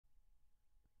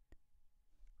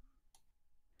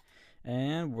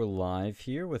And we're live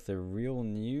here with a real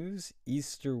news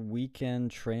Easter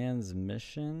weekend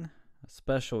transmission, a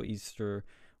special Easter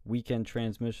weekend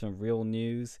transmission of real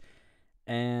news.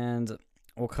 And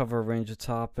we'll cover a range of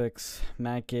topics: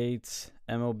 Matt Gaetz,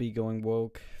 MLB going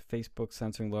woke, Facebook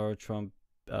censoring Lara Trump,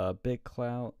 big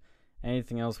clout,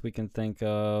 anything else we can think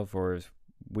of, or as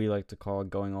we like to call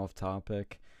it, going off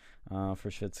topic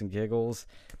for shits and giggles.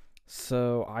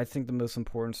 So I think the most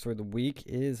important story of the week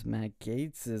is Matt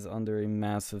Gaetz is under a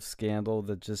massive scandal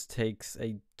that just takes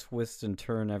a twist and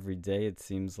turn every day. It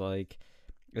seems like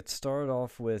it started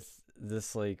off with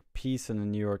this piece in the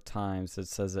New York Times that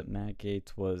says that Matt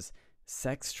Gaetz was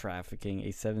sex trafficking a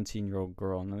 17-year-old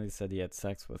girl, and then they said he had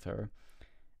sex with her.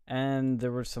 And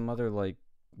there were some other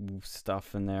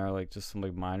stuff in there, just some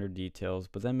minor details.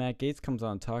 But then Matt Gaetz comes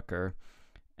on Tucker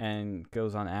and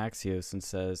goes on Axios and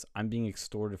says, I'm being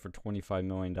extorted for $25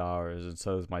 million, and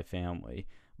so is my family,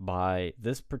 by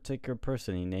this particular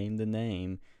person. He named the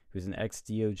name, who's an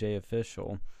ex-DOJ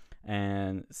official,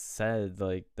 and said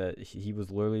that he was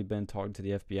literally been talking to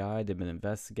the FBI. They've been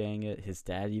investigating it. His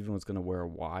dad even was going to wear a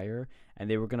wire,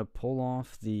 and they were going to pull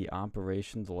off the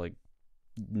operation to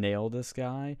nail this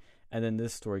guy. And then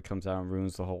this story comes out and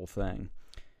ruins the whole thing,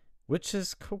 which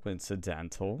is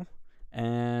coincidental.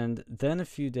 And then a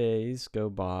few days go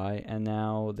by, and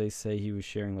now they say he was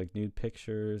sharing nude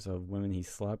pictures of women he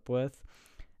slept with,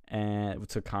 and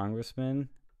to congressmen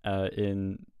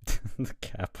in the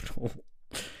Capitol.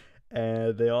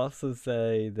 And they also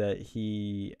say that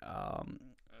the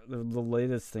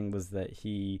latest thing was that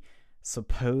he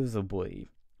supposedly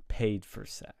paid for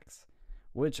sex,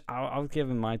 which I'll give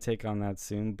him my take on that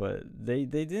soon. But they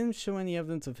didn't show any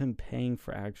evidence of him paying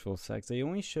for actual sex. They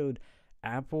only showed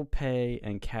Apple Pay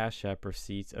and Cash App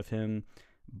receipts of him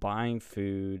buying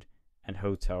food and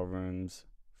hotel rooms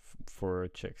for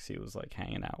chicks he was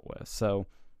hanging out with. So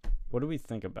what do we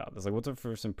think about this? What's our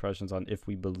first impressions on if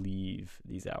we believe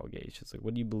these allegations?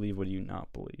 What do you believe? What do you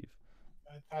not believe?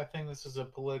 I think this is a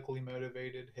politically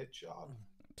motivated hit job.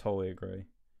 Totally agree.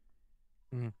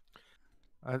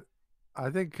 I I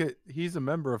think he's a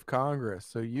member of Congress,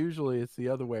 so usually it's the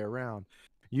other way around.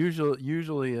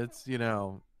 Usually it's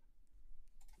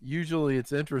usually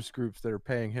it's interest groups that are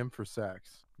paying him for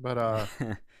sex. But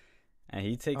and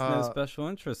he takes no special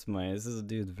interest money. This is a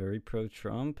dude very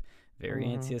pro-Trump, very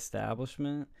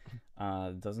anti-establishment.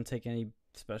 Doesn't take any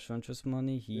special interest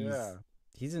money.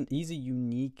 He's a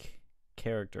unique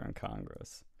character in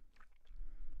Congress.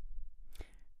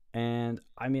 And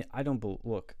I mean, I don't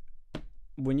look.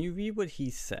 When you read what he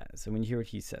says and when you hear what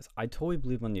he says, I totally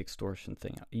believe on the extortion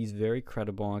thing. He's very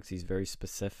credible because he's very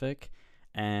specific,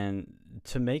 and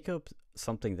to make up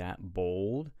something that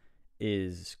bold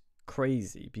is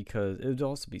crazy, because it would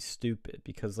also be stupid,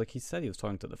 because he said, he was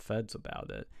talking to the feds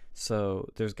about it. So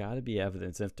there's got to be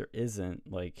evidence. If there isn't,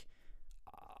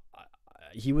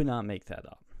 he would not make that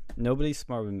up. Nobody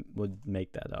smart would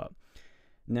make that up.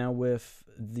 Now, with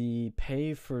the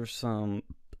pay for some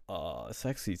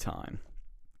sexy time,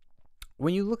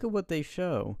 when you look at what they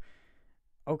show,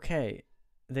 okay,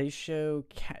 they show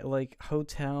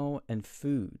hotel and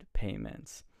food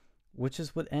payments, which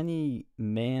is what any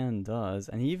man does.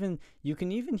 And you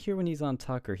can even hear when he's on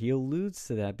Tucker, he alludes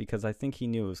to that because I think he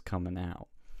knew it was coming out.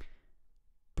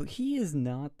 But he is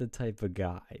not the type of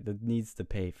guy that needs to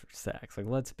pay for sex.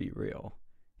 Let's be real.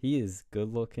 He is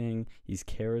good looking, he's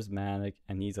charismatic,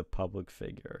 and he's a public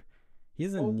figure. He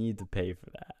doesn't need to pay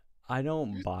for that. I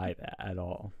don't buy that at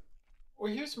all.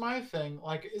 Well, here's my thing.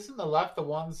 Isn't the left the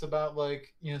ones about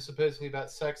supposedly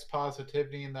about sex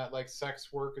positivity and that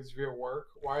sex work is real work?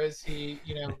 Why is he,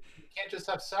 you can't just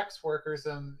have sex workers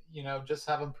and, just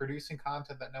have them producing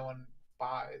content that no one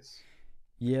buys.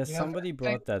 Yeah, somebody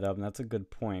brought that up, and that's a good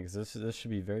point, because this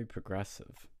should be very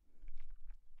progressive.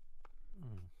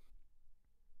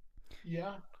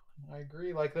 Yeah, I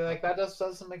agree. That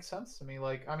doesn't make sense to me.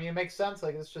 It makes sense.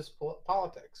 It's just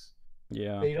politics.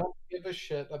 Yeah. They don't give a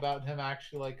shit about him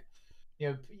actually,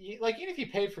 even if he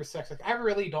paid for sex, I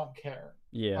really don't care.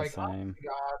 Yeah, same.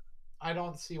 God, I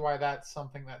don't see why that's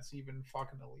something that's even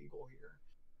fucking illegal here.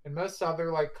 In most other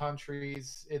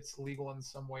countries, it's legal in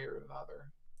some way or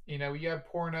another. You have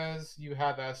pornos, you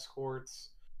have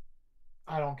escorts.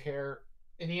 I don't care.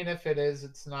 And even if it is,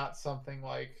 it's not something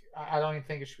I don't even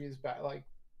think it should be as bad,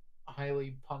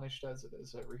 highly punished as it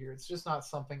is over here. It's just not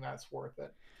something that's worth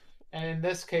it. And in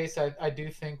this case, I do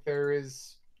think there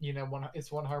is, it's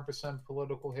 100%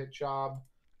 political hit job.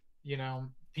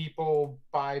 People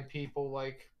buy people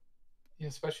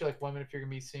especially women. If you're gonna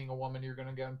be seeing a woman, you're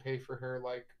gonna go and pay for her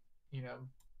a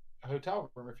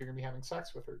hotel room if you're gonna be having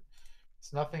sex with her.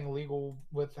 It's nothing legal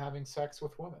with having sex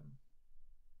with women.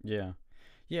 Yeah.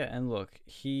 Yeah, and look,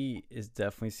 he is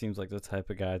definitely seems like the type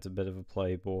of guy that's a bit of a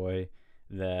playboy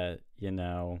that,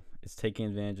 is taking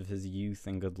advantage of his youth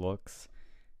and good looks.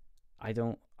 I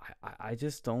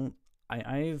just don't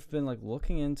I've been like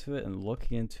looking into it and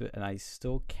looking into it and I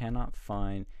still cannot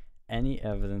find any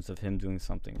evidence of him doing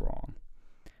something wrong.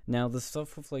 Now the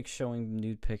stuff with like showing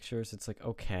nude pictures, it's like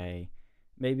okay,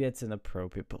 maybe it's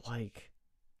inappropriate, but like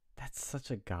that's such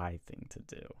a guy thing to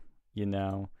do, you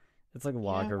know? It's like Yeah,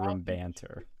 locker room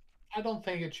banter. I don't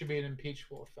think it should be an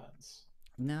impeachable offense.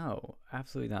 No,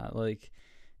 absolutely not. Like,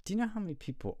 do you know how many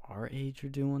people our age are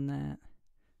doing that?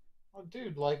 Well,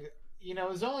 dude, like,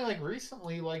 it's only like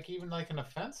recently, like even like an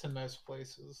offense in most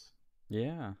places.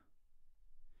 Yeah.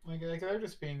 Like they're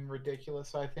just being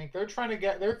ridiculous. I think they're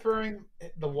throwing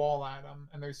the wall at them,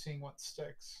 and they're seeing what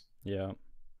sticks. Yeah.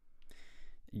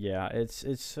 Yeah, it's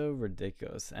so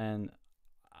ridiculous. And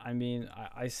I mean,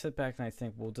 I sit back and I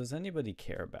think, well, does anybody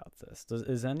care about this?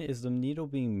 Is the needle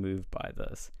being moved by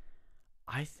this?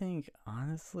 I think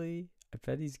honestly, I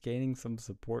bet he's gaining some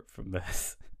support from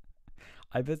this.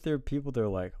 I bet there are people that are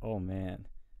like, oh man,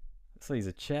 so he's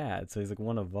a Chad, so he's like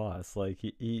one of us. Like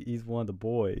he's one of the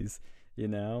boys, you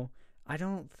know. I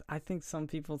don't. I think some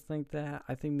people think that.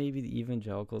 I think maybe the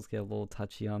evangelicals get a little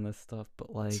touchy on this stuff,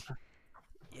 but like,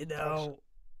 you Touch. know,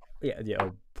 yeah, yeah.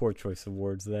 Oh, poor choice of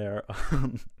words there.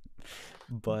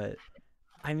 But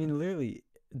I mean, literally,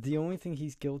 the only thing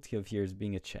he's guilty of here is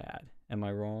being a Chad. Am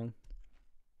I wrong?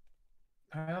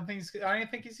 I don't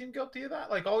think he's even guilty of that.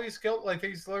 Like all he's guilt, like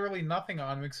there's literally nothing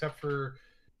on him except for,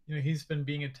 he's been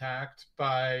being attacked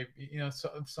by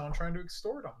someone trying to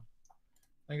extort him.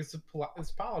 Like it's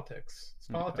politics. It's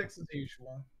Yeah. politics as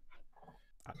usual.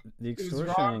 The It was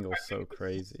extortion wrong. angle is so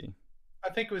crazy. I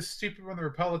think it was stupid when the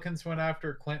Republicans went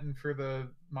after Clinton for the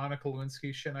Monica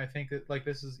Lewinsky shit. And I think that like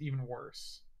this is even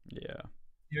worse. Yeah.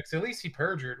 Because at least he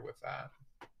perjured with that.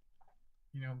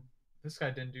 You know, this guy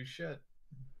didn't do shit.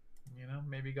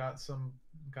 Maybe got some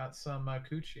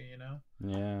coochie.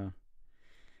 Yeah.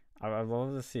 I'd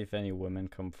love to see if any women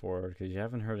come forward because you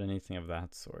haven't heard anything of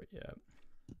that sort yet.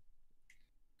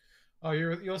 Oh,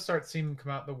 you'll start seeing them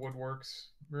come out the woodworks.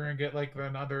 We're gonna get like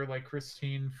another like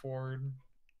Christine Ford.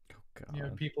 Oh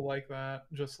God. People like that,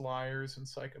 just liars and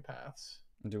psychopaths.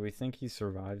 Do we think he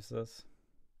survives this?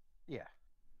 Yeah,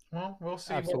 Well, we'll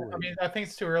see. absolutely. I mean, I think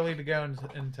it's too early to go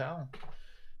and tell.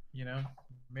 You know,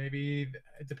 maybe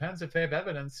it depends if they have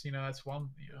evidence. That's one.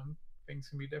 Things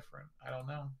can be different. I don't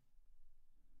know.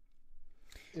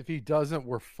 If he doesn't,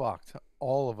 we're fucked.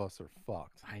 All of us are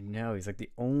fucked. I know he's like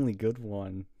the only good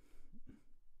one.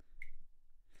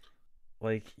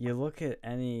 Like you look at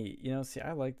any, see,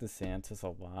 I like DeSantis a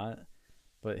lot,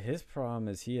 but his problem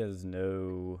is he has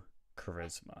no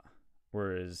charisma,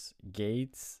 whereas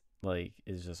Gates like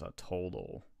is just a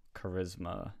total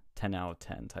charisma, 10 out of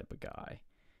 10 type of guy.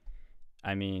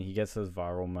 I mean, he gets those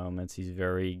viral moments. He's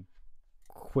very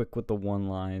quick with the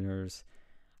one-liners.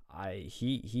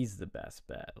 He's the best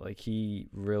bet. Like he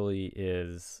really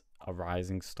is a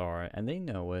rising star, and they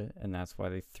know it, and that's why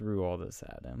they threw all this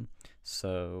at him.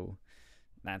 So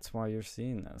that's why you're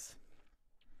seeing this.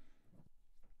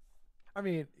 I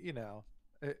mean,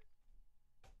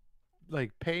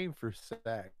 like paying for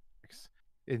sex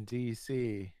in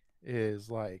DC is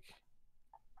like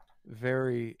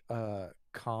very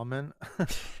common.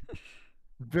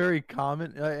 Very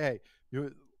common. Hey,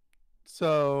 you.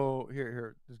 So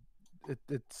here,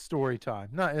 it's story time.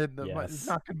 It's Yes.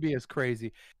 not going to be as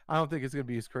crazy. I don't think it's going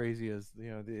to be as crazy as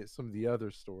some of the other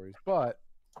stories. But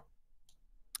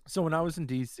so when I was in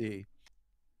DC,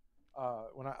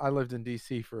 when I lived in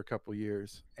DC for a couple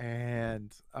years,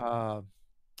 and I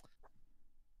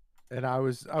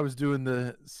was doing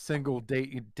the single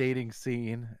dating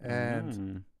scene, and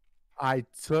Mm. I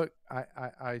took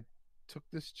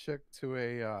this chick to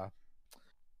a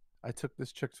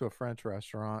French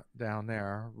restaurant down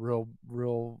there, real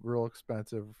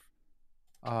expensive.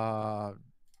 I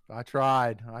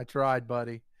tried,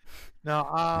 buddy.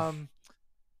 Now,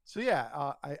 so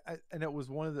yeah, and it was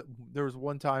there was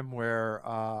one time where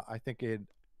I think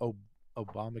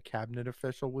Obama cabinet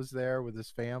official was there with his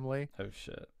family. Oh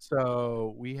shit.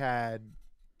 So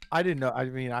I didn't know. I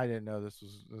mean, I didn't know this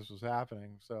was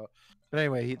happening. So, but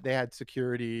anyway, they had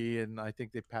security, and I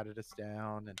think they patted us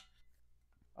down. And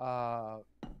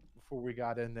before we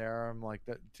got in there, I'm like,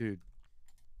 "That dude,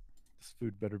 this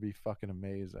food better be fucking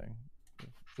amazing.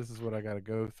 This is what I got to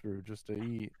go through just to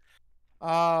eat."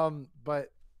 But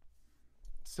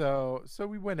so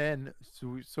we went in.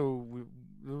 It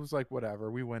was like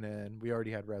whatever. We went in. We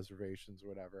already had reservations,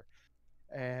 whatever.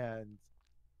 And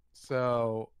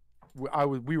so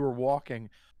we were walking.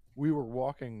 we were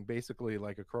walking basically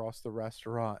like across the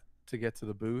restaurant to get to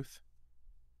the booth,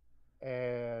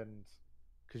 and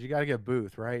because you got to get a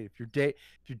booth, right? If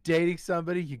you're dating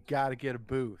somebody, you got to get a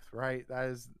booth, right? That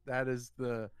is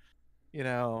the, you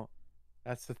know,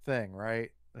 that's the thing,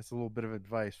 right? That's a little bit of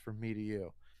advice from me to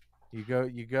you. You go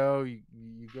to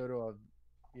a,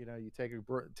 you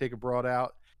take a broad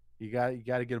out. You got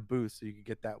to get a booth so you can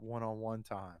get that one-on-one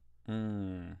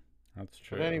time. That's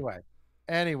But true.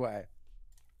 anyway,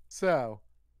 so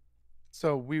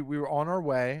we were on our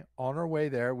way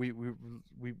there.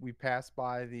 We passed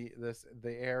by the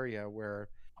area where,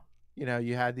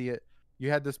 you had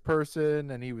this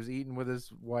person, and he was eating with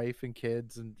his wife and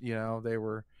kids, and they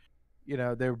were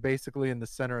basically in the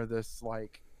center of this,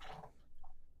 like,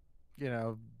 you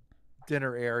know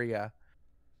dinner area,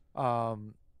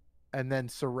 um and then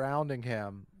surrounding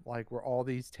him, like, were all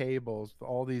these tables,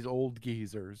 all these old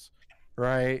geezers,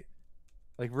 right?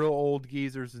 Like real old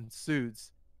geezers in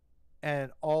suits,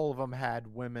 and all of them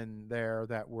had women there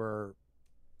that were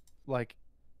like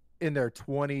in their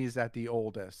 20s at the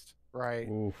oldest, right?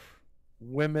 Oof.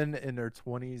 Women in their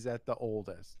 20s at the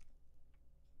oldest,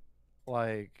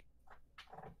 like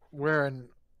wearing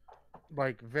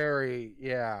like very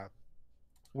yeah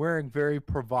wearing very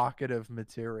provocative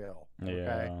material. Okay.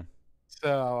 Yeah.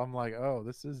 So I'm like, oh,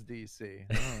 this is DC.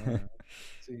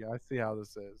 I see how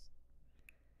this is.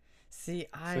 See,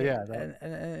 So yeah,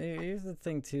 and here's the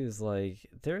thing too, is like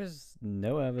there's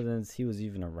no evidence he was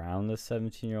even around the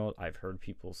 17-year-old. I've heard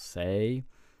people say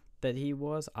that he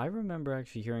was. I remember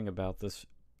actually hearing about this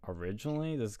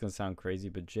originally. This is gonna sound crazy,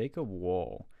 but Jacob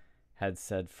Wool had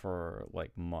said for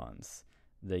like months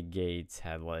that Gates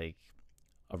had like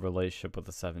a relationship with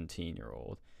a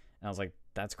 17-year-old, and I was like,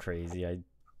 that's crazy. I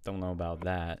don't know about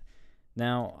that.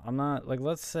 Now, I'm not like,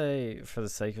 let's say for the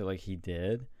sake of like he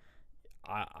did.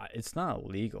 It's not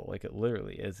illegal. Like it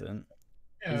literally isn't.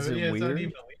 Yeah, Is it yeah, it's not weird?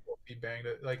 even illegal if you banged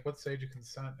it. Like, what's the age of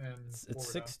consent in It's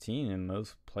Florida? 16 in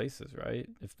most places, right?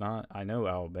 If not, I know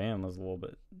Alabama's a little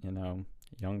bit,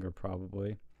 younger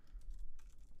probably.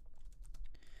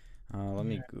 Let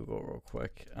me Yeah. Google real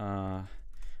quick.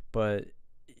 But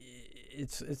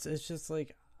it's just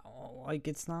like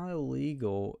it's not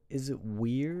illegal. Is it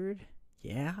weird?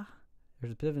 Yeah.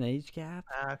 There's a bit of an age gap.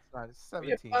 that's not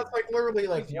Yeah, 17. that's like literally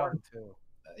like He's one. young too.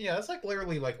 Yeah, that's like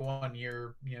literally like 1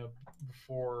 year,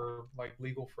 before like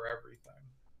legal for everything.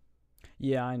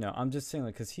 Yeah, I know. I'm just saying,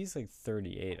 like, because he's like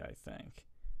 38, I think,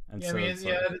 and Yeah, I so mean, it's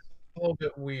yeah, like, it's a little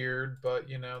bit weird, but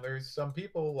there's some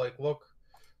people like look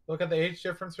at the age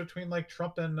difference between like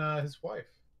Trump and his wife.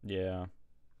 yeah.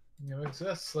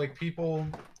 Exists like people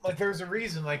like there's a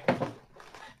reason like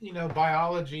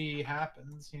biology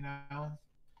happens.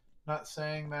 Not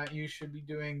saying that you should be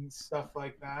doing stuff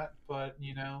like that, but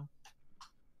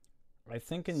I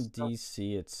think in stuff.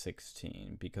 DC it's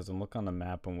 16 because I'm looking on the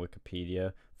map on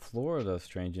Wikipedia. Florida,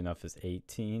 strange enough, is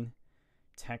 18.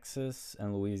 Texas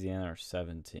and Louisiana are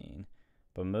 17,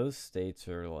 but most states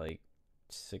are like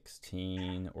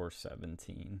 16 or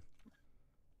 17.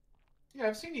 Yeah,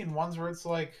 I've seen in ones where it's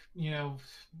like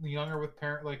younger with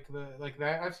parent like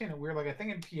that. I've seen it weird. Like I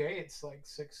think in PA it's like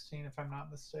 16 if I'm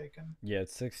not mistaken. Yeah,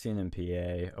 it's 16 in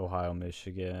PA, Ohio,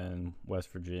 Michigan,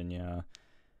 West Virginia.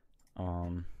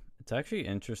 It's actually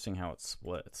interesting how it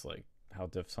splits, like how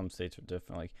some states are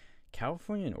different. Like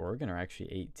California and Oregon are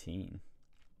actually 18.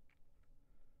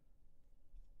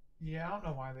 Yeah, I don't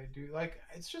know why they do. Like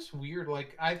it's just weird.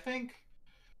 I think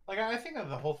of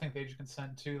the whole thing with age of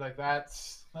consent too. Like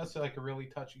that's like a really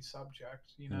touchy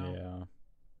subject. Yeah.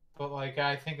 But like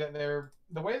I think that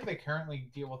the way that they currently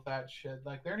deal with that shit,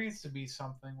 like there needs to be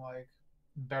something like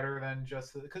better than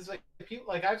just because like people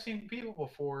like I've seen people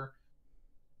before,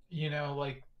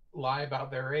 like lie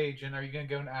about their age, and are you gonna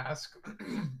go and ask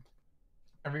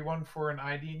everyone for an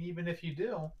ID? And even if you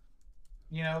do,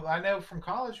 I know from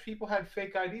college people had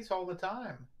fake IDs all the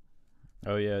time.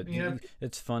 Oh yeah, You know,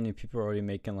 it's funny. People are already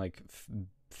making like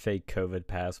fake COVID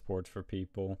passports for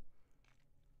people.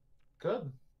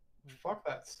 good. Fuck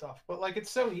that stuff. But like,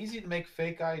 it's so easy to make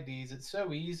fake IDs. It's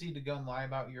so easy to go and lie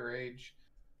about your age.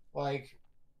 Like,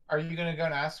 are you gonna go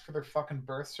and ask for their fucking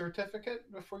birth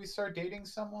certificate before you start dating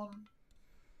someone?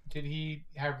 Did he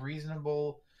have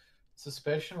reasonable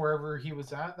suspicion wherever he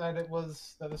was at that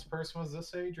this person was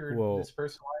this age, or Well, this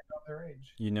person lied about their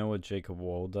age? you know what Jacob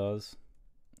Wool does?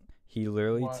 He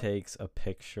literally What? takes a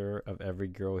picture of every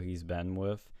girl he's been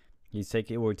with. He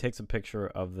takes a picture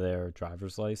of their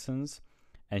driver's license,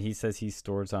 and he says he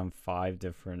stores on 5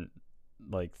 different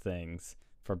like things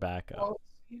for backup. Well,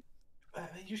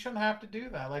 you shouldn't have to do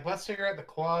that. Like, let's say you're at the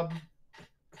club,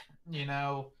 you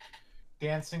know,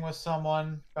 dancing with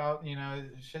someone about,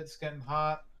 shit's getting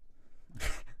hot.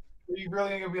 Are you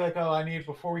really gonna be like, oh, I need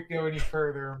before we go any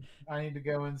further, I need to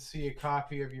go and see a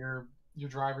copy of your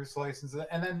driver's license,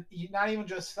 and then not even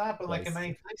just that, but like in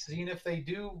many places, even if they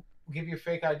do give you a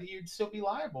fake ID, you'd still be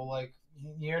liable. Like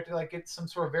you have to like get some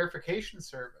sort of verification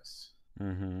service.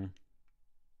 Mm-hmm.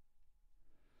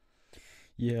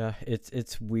 Yeah,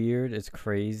 it's weird, it's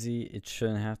crazy. It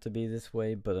shouldn't have to be this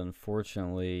way, but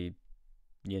unfortunately,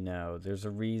 there's a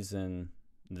reason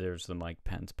there's the Mike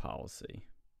Pence policy.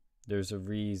 There's a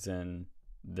reason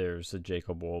there's a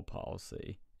Jacob Wold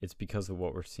policy. It's because of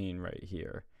what we're seeing right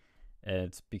here. And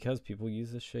it's because people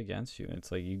use this shit against you. And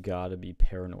it's like you gotta be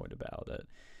paranoid about it.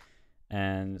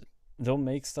 And they'll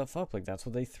make stuff up. Like that's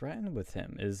what they threatened with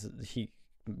him.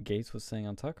 Gates was saying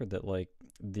on Tucker that like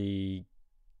the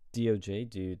DOJ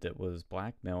dude that was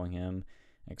blackmailing him,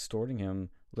 extorting him,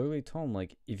 literally told him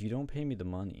like, if you don't pay me the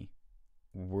money,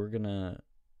 we're gonna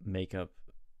make up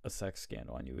a sex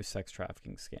scandal on you, a sex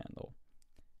trafficking scandal.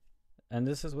 And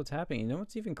this is what's happening. You know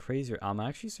what's even crazier? I'm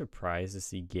actually surprised to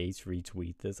see Gates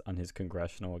retweet this on his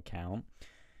congressional account.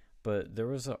 But there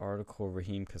was an article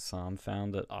Raheem Kassam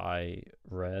found that I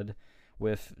read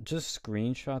with just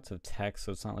screenshots of text,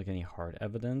 so it's not like any hard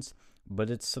evidence. But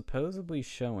it's supposedly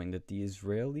showing that the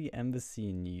Israeli embassy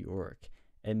in New York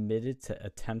admitted to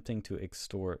attempting to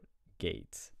extort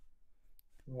Gates.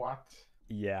 What?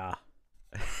 Yeah.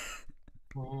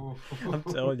 Ooh. I'm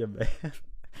telling you, man.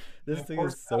 This thing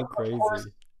is so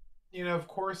crazy. Of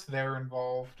course they're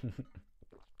involved.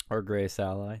 Our greatest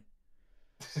ally.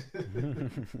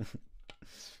 It's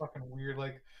fucking weird.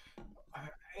 Like,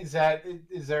 is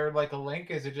there like a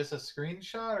link? Is it just a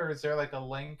screenshot, or is there like a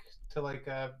link to like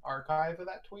a archive of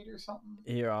that tweet or something?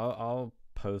 Here, I'll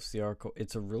post the article.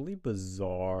 It's a really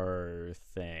bizarre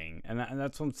thing, and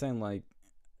that's what I'm saying. Like,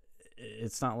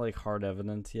 it's not like hard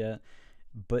evidence yet,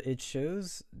 but it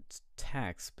shows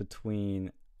text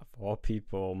between, of all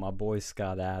people, my boy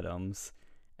Scott Adams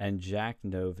and Jack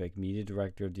Novick, media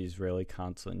director of the Israeli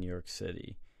consulate in New York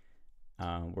City,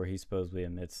 where he supposedly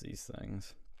admits these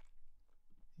things.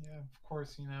 Yeah, of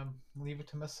course, leave it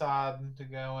to Mossad to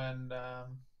go and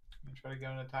try to go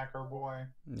and attack our boy.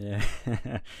 Yeah.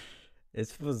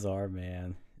 It's bizarre,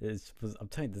 man. I'm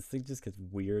telling you, this thing just gets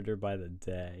weirder by the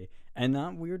day. And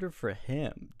not weirder for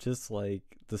him, just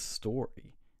like the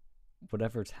story.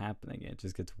 Whatever's happening, it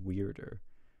just gets weirder.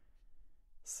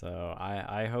 So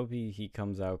I hope he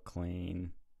comes out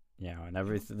clean, and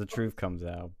everything, the truth comes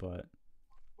out, but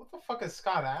what the fuck is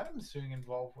Scott Adams doing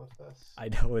involved with this? I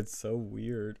know, it's so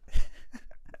weird.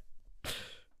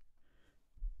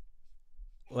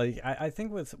 Like I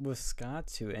think with Scott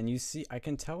too, and you see, I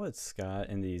can tell it's Scott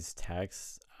in these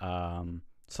texts.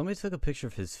 Somebody took a picture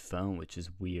of his phone, which is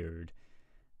weird,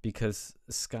 because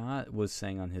Scott was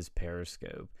saying on his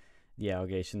Periscope, the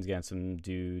allegations against him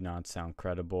do not sound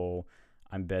credible.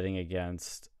 I'm betting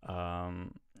against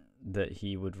that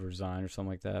he would resign or something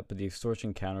like that. But the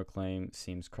extortion counterclaim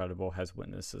seems credible, has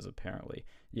witnesses apparently.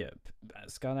 Yeah,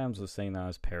 Scott Adams was saying that on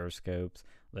his Periscopes.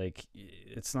 Like,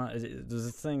 it's not. There's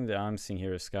a thing that I'm seeing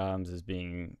here. Scott Adams is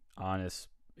being honest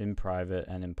in private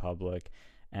and in public,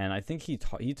 and I think he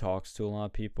talks to a lot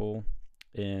of people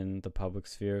in the public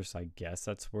sphere. So I guess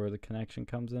that's where the connection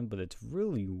comes in. But it's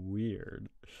really weird.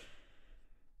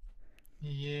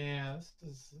 Yeah,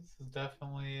 this is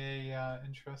definitely a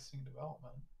interesting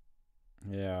development.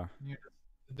 Yeah.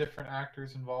 The different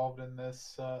actors involved in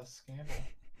this scandal.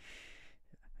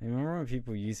 I remember when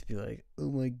people used to be like, "Oh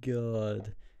my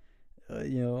god,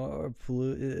 our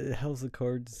House of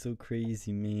Cards is so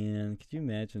crazy, man. Could you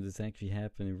imagine this actually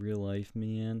happened in real life,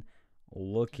 man?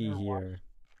 Looky here."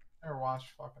 Never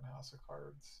watched fucking House of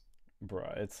Cards.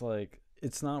 Bruh, it's like,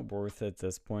 it's not worth it at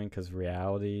this point because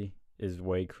reality is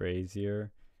way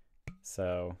crazier.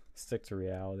 So, stick to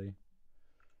reality.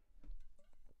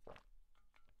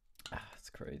 It's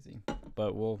crazy.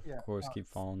 But we'll, of course, keep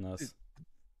following this.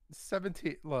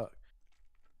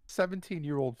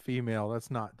 17-year-old female,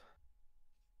 that's not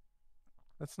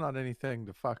anything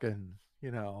to fucking,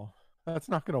 that's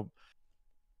not gonna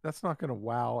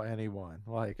wow anyone.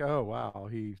 Like, oh wow,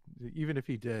 even if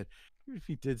he did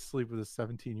sleep with a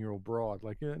 17-year-old broad,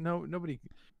 like, nobody,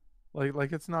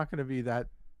 like it's not gonna be that,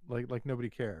 like nobody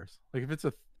cares. Like if it's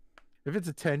a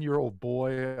 10-year-old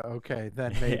boy, okay,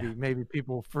 then maybe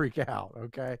people freak out.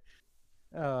 Okay.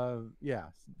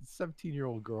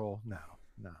 17-year-old girl, no.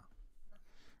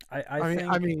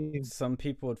 I mean, some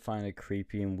people would find it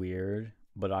creepy and weird,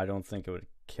 but I don't think it would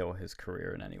kill his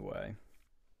career in any way,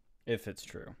 if it's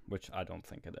true, which I don't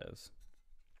think it is.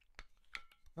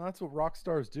 No, that's what rock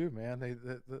stars do,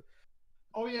 man.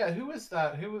 Oh yeah, who is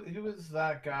that? Who is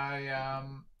that guy?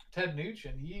 Ted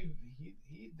Nugent. He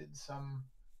did some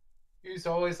He was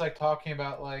always like talking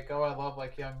about like, oh, I love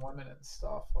like young women and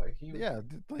stuff. Like he was. Yeah,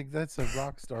 like that's a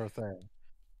rock star thing,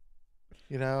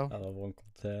 you know? I love Uncle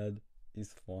Ted.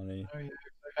 He's funny. Oh, yeah.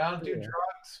 Like, I don't do Yeah,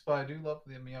 drugs, but I do love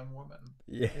them young women.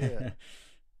 yeah.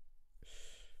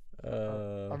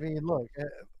 Yeah. I mean, look,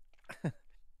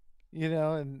 you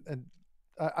know, and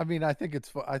I mean, I think it's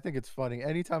funny.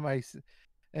 Anytime I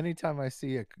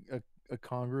see a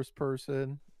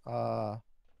congressperson uh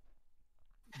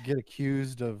get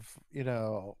accused of, you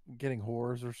know, getting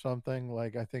whores or something,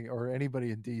 like I think, or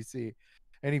anybody in DC,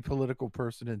 any political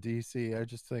person in DC, I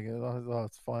just think, oh,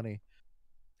 it's funny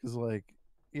because, like,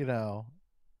 you know,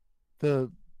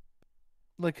 the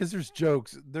like, because there's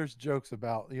jokes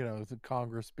about, you know, the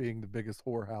Congress being the biggest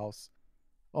whorehouse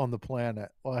on the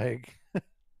planet, like,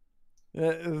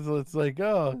 it's like,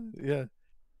 oh yeah,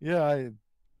 yeah,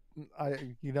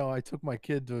 you know, I took my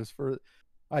kid to his first.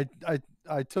 I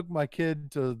I took my kid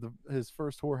to his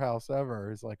first whorehouse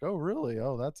ever. He's like, "Oh, really?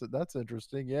 Oh, that's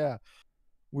interesting." Yeah,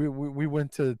 we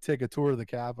went to take a tour of the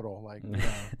Capitol. Like, you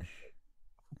know,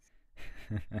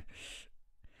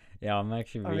 Yeah, I'm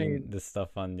actually I reading mean, this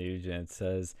stuff on Nugent. It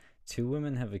says two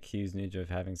women have accused Nugent of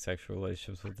having sexual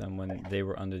relationships with them when they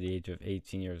were under the age of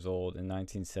 18 years old. In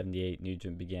 1978,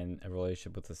 Nugent began a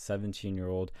relationship with a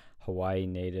 17-year-old Hawaii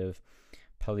native,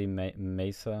 Peli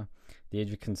Mesa. The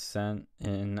age of consent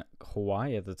in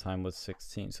Hawaii at the time was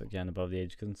 16, so again, above the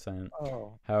age of consent.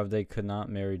 oh, However, they could not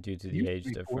marry due to it the used to age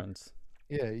be difference.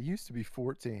 yeah, it used to be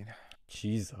 14. It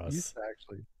used Jesus. to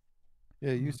actually,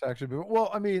 yeah, it Hmm. used to actually be. Well,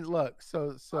 I mean, look,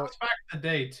 That's back in the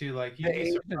day too. Like the you'd be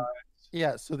Asian, surprised.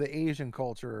 yeah, so the Asian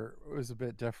culture was a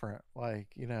bit different. Like,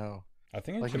 you know, I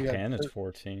think in like you had, Japan it's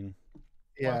 14.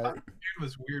 Well, I yeah. thought June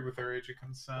was weird with her age of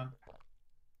consent.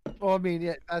 Well, I mean,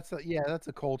 yeah, that's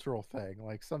a cultural thing.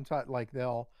 Like sometimes, like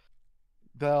they'll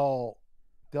they'll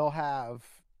have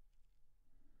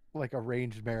like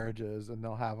arranged marriages, and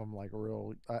they'll have them like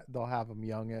real. They'll have them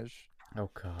youngish. Oh,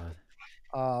 God.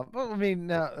 But I mean,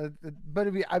 no, but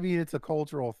I mean, it's a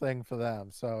cultural thing for them.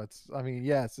 So it's, I mean,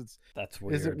 yes, it's. That's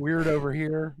Is it weird. weird over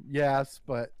here? Yes,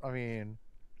 but I mean,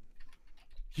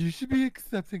 you should be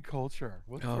accepting culture.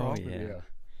 What's Oh, wrong with yeah. you?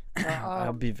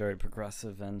 I'll be very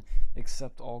progressive and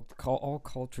accept all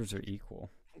cultures are equal.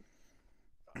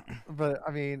 But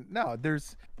I mean, no,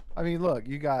 there's. I mean, look,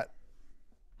 you got.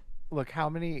 Look, how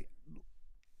many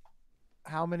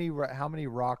how many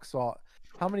rock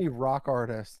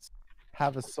artists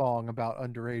have a song about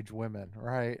underage women,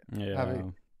 right? Yeah.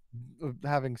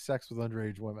 Having sex with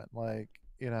underage women, like,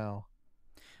 you know,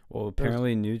 Well, there's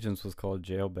apparently Nugent's was called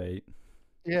Jailbait.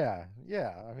 yeah,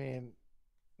 yeah. I mean,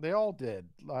 they all did.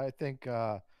 I think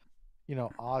you know,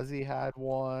 Ozzy had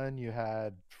one. You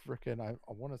had freaking I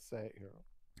want to say here.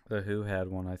 The Who had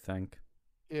one, I think.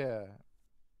 Yeah,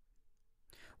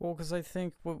 Well, because I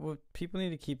think what people need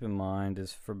to keep in mind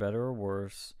is, for better or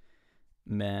worse,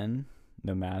 men,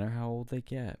 no matter how old they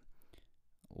get,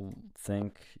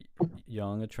 think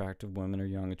young, attractive women are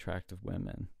young, attractive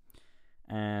women.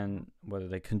 And whether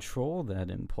they control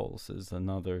that impulse is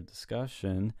another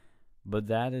discussion, but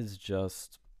that is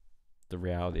just the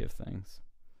reality of things.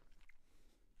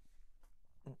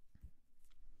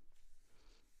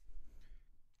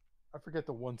 I forget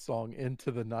the one song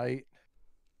 "Into the Night"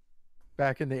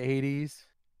 back in the '80s.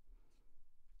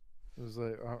 It was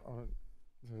like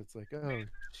it's like, oh,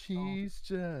 she's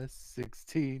just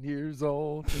 16 years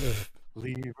old.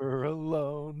 Leave her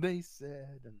alone, they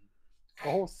said. And the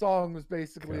whole song was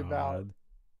basically about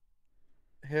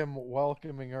God. him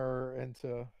welcoming her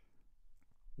into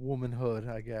womanhood,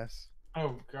 I guess.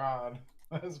 Oh God,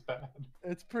 that's bad.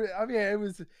 It's pretty, I mean,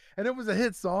 it was a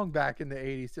hit song back in the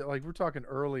 80s. Like, we're talking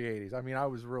early 80s. I mean, I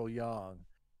was real young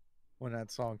when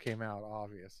that song came out,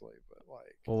 obviously, but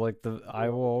like, Well, like I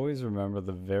will always remember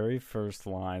the very first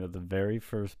line of the very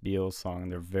first Beatles song,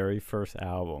 their very first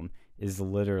album, is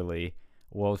literally,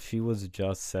 "Well, she was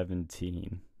just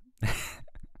 17,"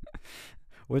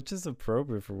 which is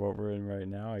appropriate for what we're in right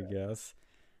now, I guess.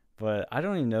 But I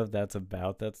don't even know if that's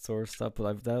about that sort of stuff.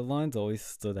 But that line's always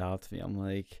stood out to me. I'm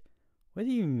like, what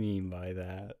do you mean by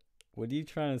that? What are you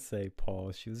trying to say,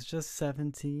 Paul? She was just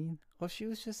 17? Oh, she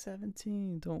was just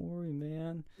 17. Don't worry,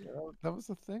 man. you know, that was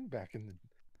the thing back in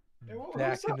Hey, what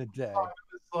back was in that the day. song?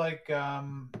 It was like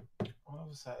what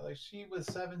was that? Like she was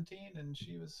 17 and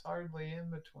she was hardly in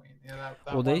between. Yeah,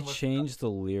 that Well, they one with changed the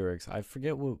lyrics. I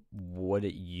forget what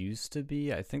it used to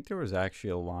be. I think there was actually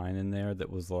a line in there that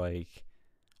was like,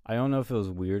 I don't know if it was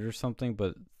weird or something,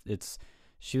 but it's,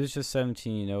 she was just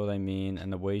 17, you know what I mean?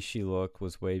 And the way she looked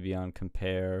was way beyond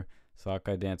compare. Saw a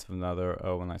guy dance with another.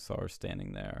 Oh, when I saw her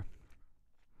standing there.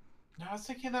 No, I was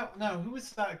thinking that. No, who was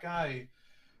that guy?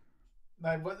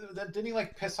 Didn't he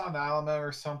like piss on Alamo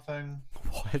or something?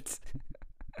 What? Was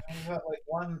that like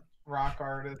one rock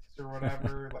artist or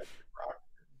whatever? Like rock,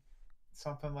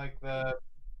 something like that.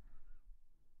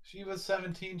 She was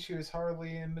 17. She was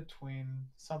hardly in between.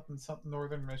 Something, something,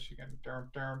 Northern Michigan.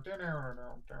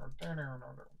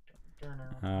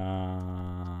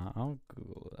 I'll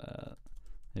Google that.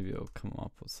 Maybe it'll come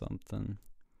up with something.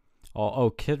 Oh,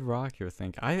 Kid Rock. You're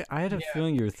thinking? I had a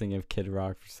feeling you were thinking of Kid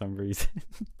Rock for some reason.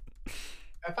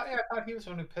 I thought he was the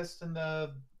one who pissed in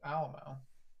the Alamo.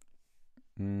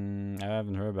 I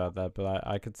haven't heard about that, but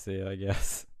I could see it, I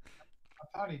guess.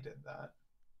 I thought he did that.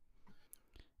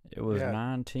 It was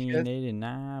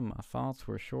 1989. My thoughts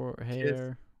were short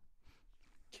hair.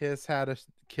 Kiss had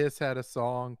a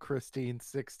song, Christine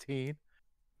 16.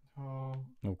 Oh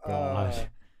gosh.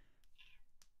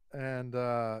 And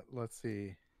let's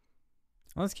see.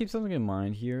 Let's keep something in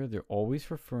mind here. They're always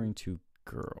referring to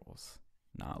girls,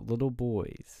 not little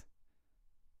boys.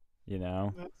 You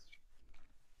know?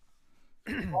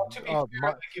 Well, to be fair,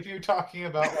 like, if you're talking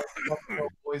about like little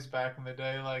boys back in the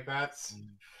day, like that's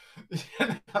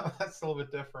that's a little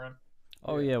bit different.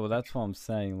 Oh yeah, well that's what I'm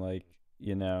saying. Like,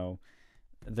 you know,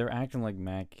 they're acting like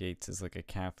Matt Gaetz is like a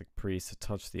Catholic priest to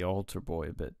touch the altar boy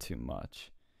a bit too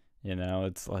much. You know,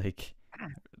 it's like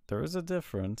there is a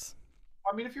difference.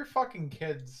 I mean, if you're fucking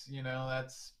kids, you know,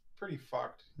 that's pretty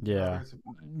fucked. Yeah.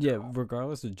 Yeah,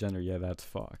 regardless of gender, yeah, that's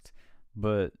fucked.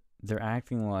 But they're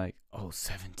acting like,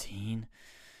 17?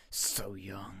 So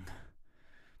young.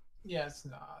 Yeah, it's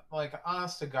not. Like,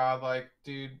 honest to God, like,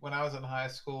 dude, when I was in high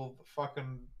school, the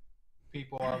fucking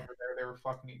people over there, they were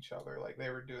fucking each other. Like, they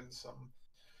were doing some...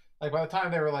 Like, by the time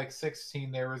they were, like,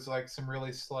 16, there was, like, some really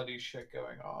slutty shit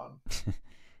going on.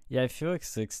 Yeah, I feel like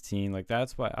 16, like,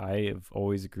 that's why I have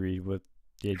always agreed with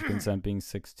the age of consent being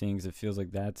 16, because it feels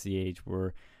like that's the age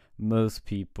where most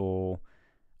people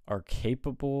are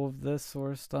capable of this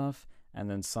sort of stuff, and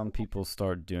then some people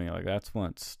start doing it. Like, that's when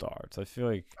it starts. I feel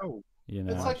like, you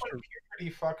know. It's like when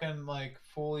puberty fucking, like,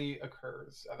 fully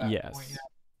occurs at that point. You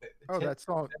know?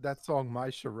 That song, My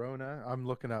Sharona. I'm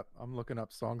looking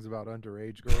up songs about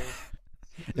underage girls.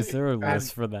 Is there a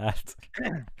list for that?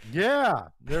 Yeah,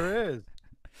 there is.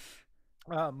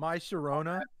 My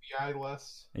Sharona. FBI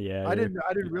list. Yeah. I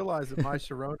didn't realize that My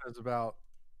Sharona is about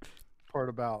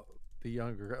the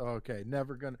younger. Okay,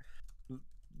 never gonna.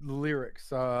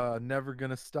 Lyrics. Never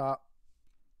gonna stop.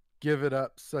 Give it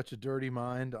up, such a dirty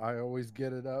mind. I always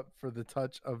get it up for the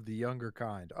touch of the younger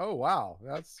kind. Oh wow,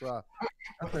 that's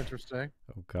interesting.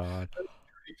 Oh God. That's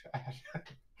pretty bad.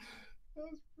 That's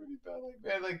pretty bad. Like,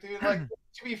 man, like, dude, like,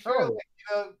 to be fair, like,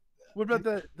 you know. What about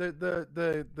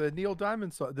the Neil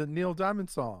Diamond song? The Neil Diamond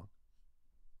song.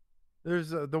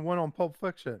 There's the one on Pulp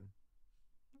Fiction.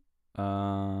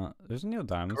 There's a Neil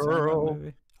Diamond song in that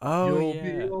movie. Oh You'll yeah.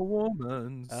 Be a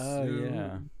woman Oh soon.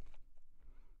 yeah.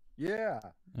 Yeah.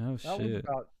 Oh that shit.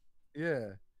 Was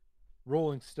about,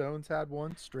 Rolling Stones had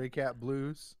one. Stray Cat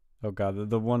Blues. Oh God,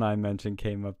 the one I mentioned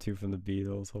came up too from the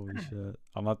Beatles. Holy shit!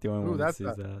 I'm not the only one that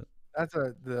sees that. That's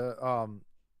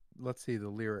let's see the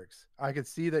lyrics. I can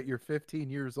see that you're 15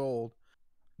 years old.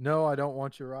 No, I don't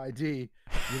want your ID.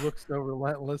 You look so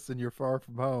relentless and you're far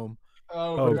from home.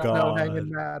 Oh God. God. No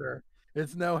hanging matter.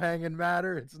 It's no hanging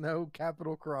matter. It's no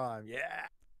capital crime. Yeah.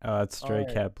 Oh, that's Stray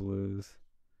Cat Blues.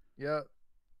 Yep.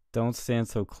 Don't stand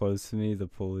so close to me, the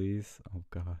police. Oh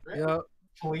God. Really? Yep.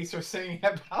 Police are singing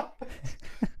about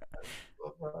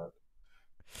that.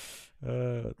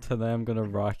 Tonight I'm gonna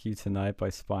rock you tonight by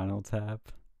Spinal Tap.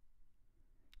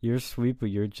 You're sweet,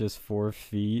 but you're just 4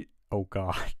 feet. Oh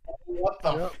God. What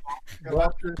the fuck?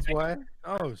 Walk this way.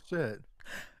 Oh shit.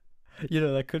 You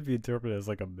know, that could be interpreted as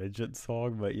like a midget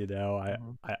song, but you know,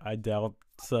 I doubt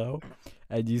so.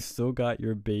 And you still got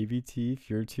your baby teeth.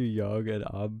 You're too young and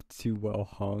I'm too well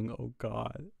hung. Oh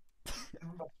God.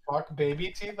 What the fuck,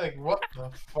 baby teeth? Like, what the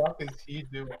fuck is he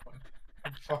doing?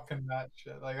 Fucking that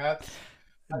shit. Like, that's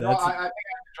I think I have to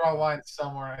draw a line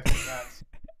somewhere. I think that's.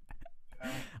 You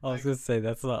know, I was gonna say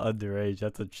that's not underage.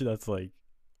 That's like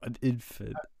an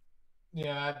infant.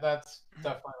 Yeah, that's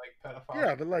definitely like pedophile.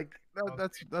 Yeah, but like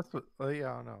that's what. I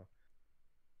don't know.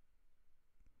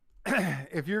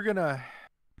 If you're gonna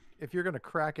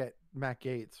crack at Matt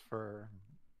Gaetz for,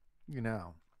 you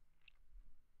know,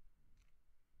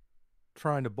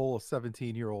 trying to bull a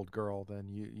 17-year-old girl, then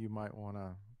you might want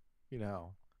to, you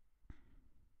know,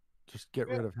 just get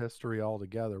rid of history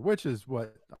altogether, which is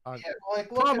what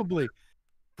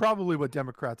probably what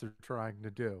Democrats are trying to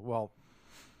do. Well,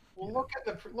 look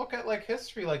at like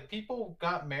history. Like, people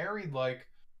got married like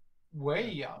way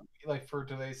young, like for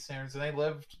today's standards, and they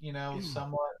lived, you know,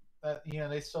 somewhat. That, you know,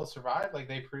 they still survived. Like,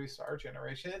 they produced our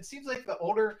generation. It seems like the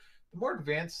older the more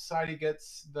advanced society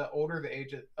gets, the older the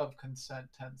age of consent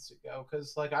tends to go.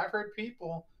 Because like I've heard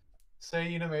people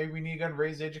say, maybe we need to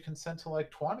raise the age of consent to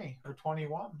like 20 or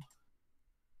 21.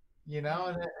 And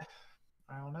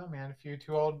I don't know, man. If you're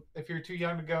too old, if you're too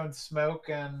young to go and smoke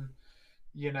and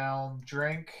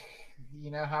drink,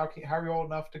 how are you old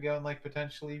enough to go and like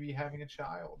potentially be having a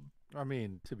child? I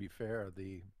mean, to be fair,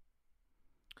 the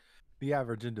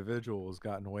average individual has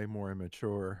gotten way more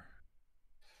immature,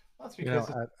 That's because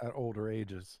at older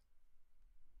ages.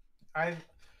 I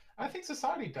I think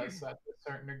society does that to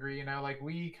a certain degree. Like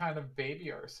we kind of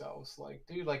baby ourselves. Like,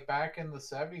 dude, like back in the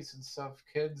 '70s and stuff,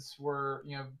 kids were,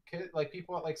 like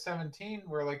people at like 17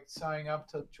 were like signing up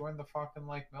to join the fucking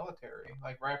like military,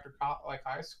 like right after like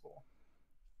high school.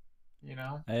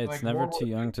 Hey, it's Like never World too War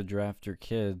II. young to draft your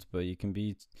kids, but you can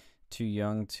be too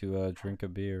young to drink a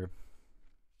beer.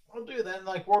 Well, dude, then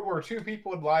like World War II,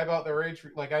 people would lie about their age.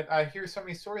 Like I hear so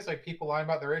many stories, like people lying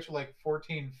about their age of like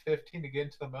 14, 15 to get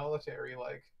into the military.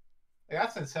 Like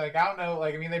that's insane. Like I don't know.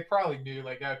 Like I mean, they probably knew.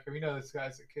 Like okay, we know this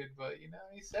guy's a kid, but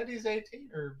he said he's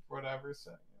 18 or whatever.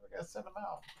 So we gotta send him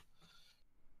out.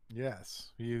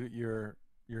 Yes, you're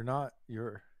not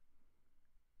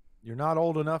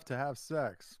old enough to have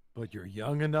sex, but you're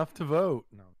young enough to vote.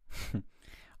 No.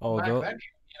 Well,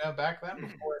 Oh, back then,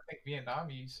 before I think Vietnam,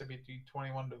 you used to be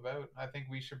 21 to vote. I think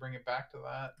we should bring it back to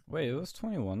that. wait, it was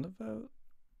 21 to vote?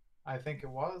 I think it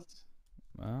was.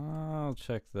 I'll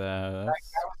check that. That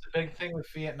was the big thing with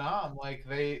Vietnam. Like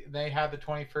they had the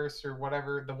 21st or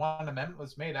whatever. The one amendment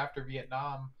was made after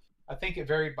Vietnam. I think it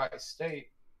varied by state,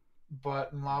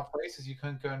 but in a lot of places you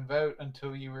couldn't go and vote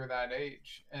until you were that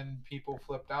age, and people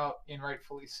flipped out, and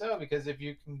rightfully so, because if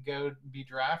you can go be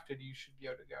drafted, you should be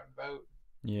able to go and vote.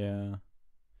 Yeah.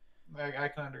 Like I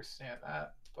can understand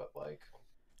that, but like.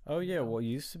 Oh, yeah, well, it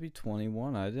used to be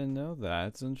 21. I didn't know that.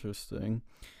 It's interesting.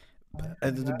 I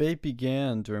The debate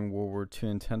began during World War II,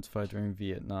 intensified during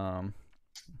Vietnam.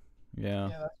 Yeah.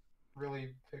 Yeah, that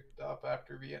really picked up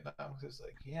after Vietnam because it's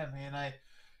like, yeah, man,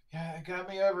 it got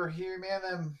me over here,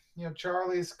 man.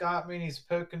 Charlie's got me and he's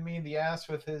poking me in the ass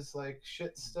with his like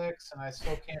shit sticks, and I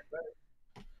still can't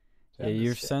vote. Yeah,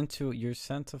 you're sent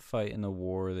to fight in a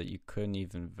war that you couldn't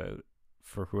even vote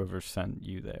for whoever sent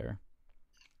you there.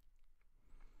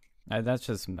 That's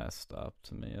just messed up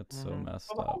to me. It's so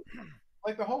messed up.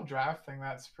 Like the whole draft thing,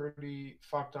 that's pretty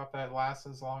fucked up. That lasts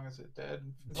as long as it did.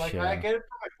 Like Yeah. I get it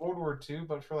for like World War II,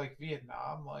 but for like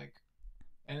Vietnam, like,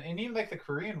 and even like the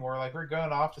Korean War, like we're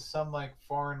going off to some like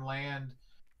foreign land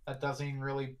that doesn't even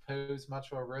really pose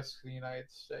much of a risk to the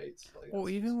United States. Like, Well,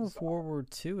 that's even just with World War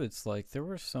II, it's like there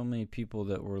were so many people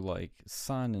that were like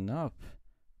signing up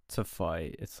to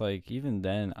fight. It's like even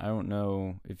then, I don't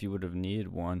know if you would have needed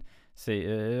one. Say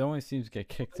it only seems to get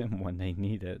kicked in when they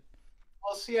need it.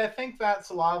 Well, see, I think that's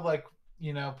a lot of like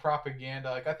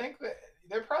propaganda. Like I think that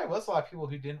there probably was a lot of people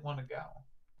who didn't want to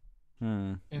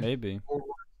go. Maybe.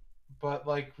 But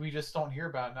like we just don't hear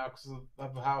about it now because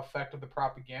of how effective the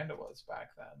propaganda was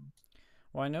back then.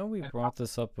 Well, I know we brought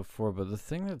this up before, but the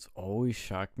thing that's always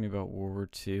shocked me about World War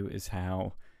II is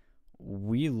how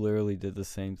we literally did the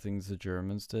same things the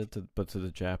Germans did, but to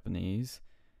the Japanese.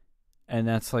 And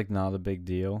that's like not a big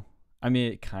deal. I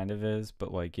mean, it kind of is,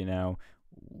 but like,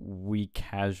 we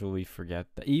casually forget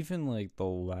that. Even like the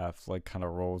left like kind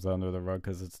of rolls under the rug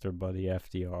because it's their buddy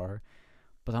FDR.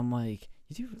 But I'm like,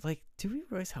 do we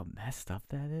realize how messed up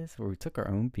that is? Where we took our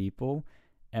own people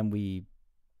and we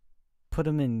put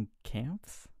them in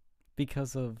camps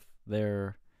because of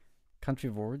their country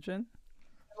of origin?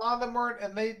 A lot of them weren't,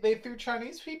 and they threw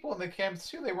Chinese people in the camps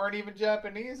too. They weren't even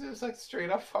Japanese. It was like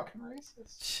straight up fucking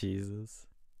racist. Jesus.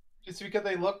 Just because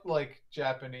they looked like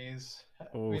Japanese,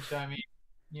 Oof. which I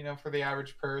mean, for the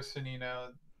average person,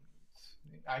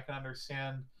 I can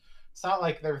understand. It's not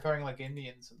like they were throwing like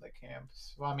Indians in the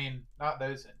camps. Well, I mean, not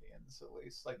those Indians, at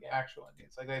least, like actual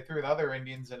Indians. Like they threw the other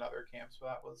Indians in other camps, but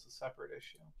that was a separate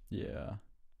issue. Yeah.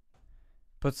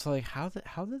 But it's like, how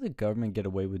did the government get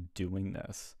away with doing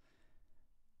this?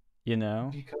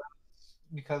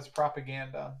 Because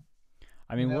propaganda.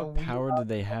 I mean, what power did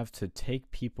they have to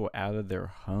take people out of their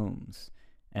homes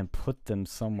and put them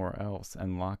somewhere else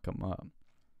and lock them up?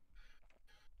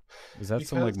 Is that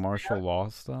some like martial law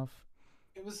stuff?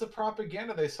 It was the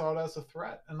propaganda. They saw it as a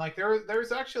threat, and like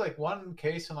there's actually like one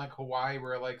case in like Hawaii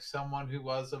where like someone who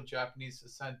was of Japanese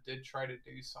descent did try to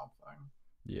do something.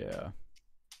 Yeah.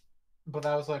 But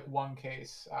that was like one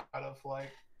case out of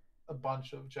like a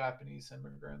bunch of Japanese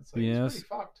immigrants. Like, it's pretty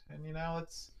fucked, and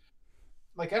it's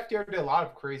like FDR did a lot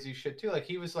of crazy shit too. Like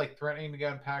he was like threatening to go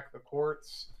and pack the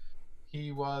courts.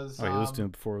 He was. Oh, he was doing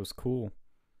it before it was cool.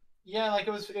 Yeah, like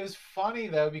it was funny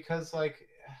though because like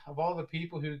of all the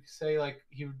people who say like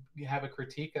he would have a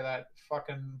critique of that,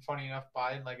 fucking funny enough,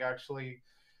 Biden like actually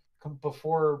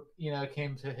before it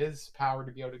came to his power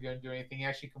to be able to go and do anything, he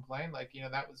actually complained like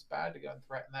that was bad to go and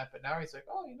threaten that. But now he's like,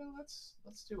 oh,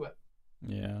 let's do it.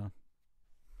 Yeah.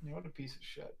 What a piece of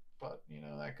shit. But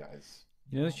that guy's.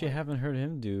 You notice you haven't heard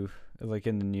him do like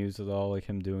in the news at all, like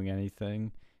him doing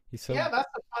anything. He's so Yeah, that's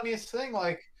the funniest thing.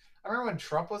 Like, I remember when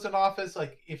Trump was in office,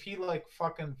 like if he like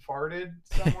fucking farted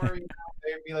somewhere,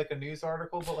 there'd be like a news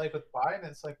article. But like with Biden,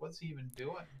 it's like, what's he even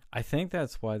doing? I think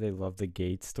that's why they love the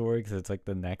Gates story, because it's like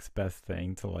the next best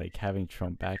thing to like having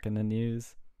Trump back in the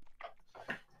news.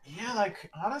 Yeah,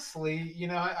 like honestly,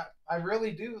 I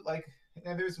really do like.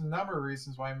 And there's a number of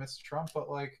reasons why I miss Trump, but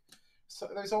like, so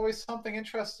there's always something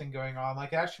interesting going on.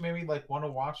 Like, actually, made me like want to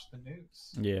watch the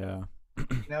news. Yeah.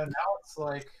 Now it's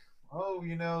like, oh,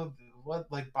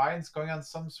 what? Like Biden's going on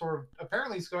some sort of.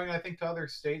 Apparently, he's going, I think, to other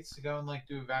states to go and like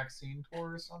do a vaccine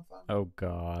tour or something. Oh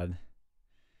God.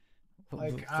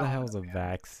 Like, what the hell's a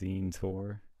vaccine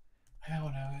tour? I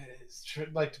don't know. It's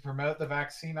like to promote the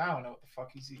vaccine. I don't know what the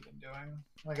fuck he's even doing.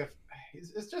 Like, if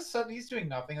it's just something he's doing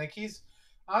nothing. Like he's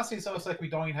honestly, it's almost like we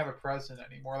don't even have a president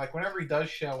anymore. Like whenever he does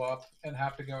show up and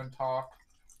have to go and talk,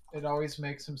 it always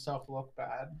makes himself look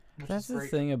bad. That's the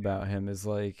thing about him is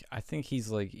like I think he's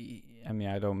like I mean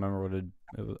I don't remember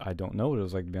I don't know what it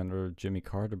was like to be under Jimmy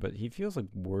Carter, but he feels like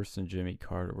worse than Jimmy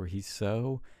Carter, where he's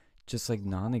so just like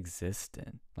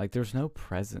non-existent. Like there's no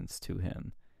presence to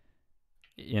him.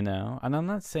 And I'm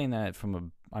not saying that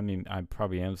I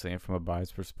probably am saying it from a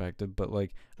biased perspective, but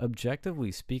like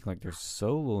objectively speaking, like there's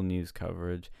so little news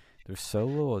coverage, there's so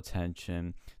little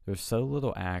attention, there's so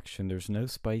little action, there's no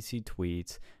spicy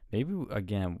tweets. Maybe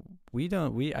again,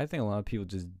 I think a lot of people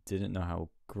just didn't know how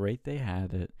great they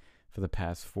had it for the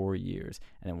past 4 years.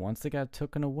 And then once they got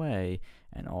taken away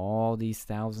and all these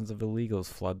thousands of illegals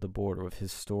flood the border with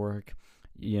historic,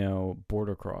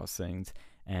 border crossings,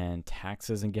 and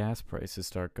taxes and gas prices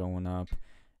start going up,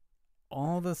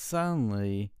 all of a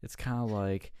sudden it's kind of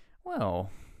like, well,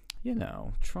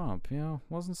 Trump,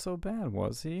 wasn't so bad,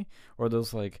 was he? Or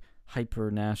those like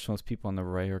hyper nationalist people on the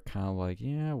right are kind of like,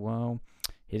 yeah, well,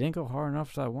 he didn't go hard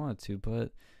enough as I wanted to,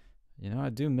 but I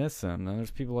do miss him. And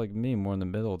there's people like me more in the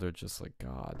middle. They're just like,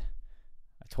 God,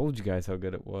 I told you guys how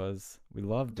good it was. We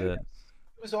loved it.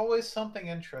 It was always something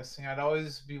interesting. I'd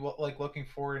always be like looking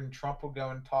forward, and Trump would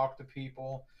go and talk to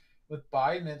people. With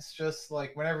Biden, it's just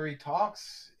like whenever he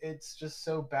talks, it's just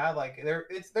so bad. Like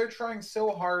they're trying so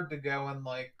hard to go and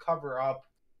like cover up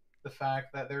the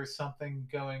fact that there's something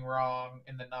going wrong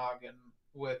in the noggin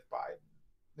with Biden.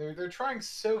 They're trying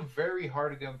so very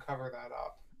hard to go and cover that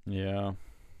up. Yeah.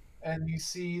 And you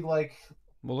see like,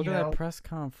 well, look at that press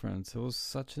conference. It was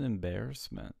such an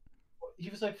embarrassment. He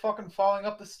was like fucking falling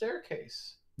up the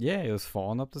staircase. Yeah, he was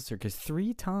falling up the staircase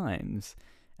 3 times.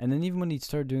 And then even when he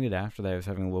started doing it after that, he was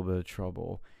having a little bit of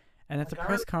trouble. And at the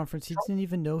press conference, he didn't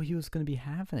even know he was going to be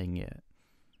having it.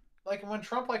 Like when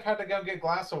Trump like had to go get a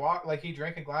glass of water, like he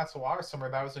drank a glass of water somewhere,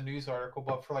 that was a news article.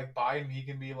 But for like Biden, he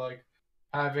can be like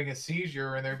having a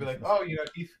seizure, and they'd be like, oh,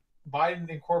 Biden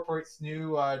incorporates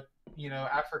new,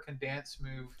 African dance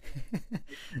move,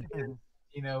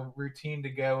 routine to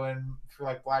go in for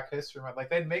like Black History Month. Like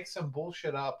they'd make some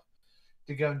bullshit up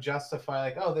to go and justify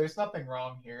like, oh, there's nothing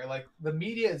wrong here. Like the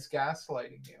media is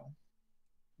gaslighting you.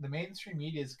 The mainstream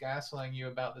media is gaslighting you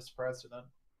about this president.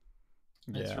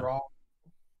 Yeah. It's wrong.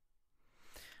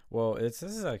 Well, this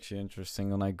is actually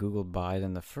interesting. When I Googled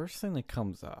Biden, the first thing that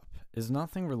comes up is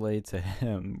nothing related to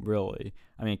him, really.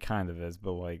 I mean, it kind of is,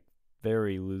 but like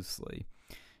very loosely.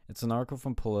 It's an article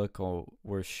from Politico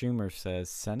where Schumer says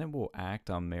Senate will act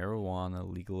on marijuana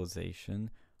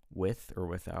legalization with or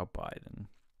without Biden.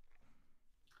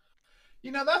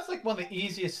 That's like one of the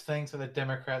easiest things that the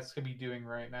Democrats could be doing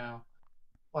right now.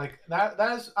 Like that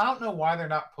is, I don't know why they're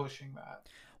not pushing that.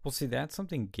 Well, see, that's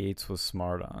something Gates was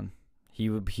smart on.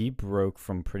 He broke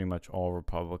from pretty much all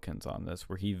Republicans on this,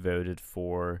 where he voted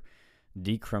for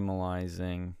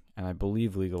decriminalizing and I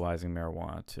believe legalizing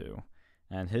marijuana too.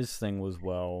 And his thing was,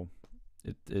 well,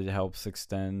 it helps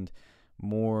extend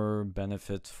more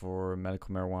benefits for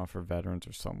medical marijuana for veterans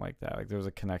or something like that. Like there was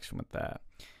a connection with that.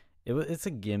 It's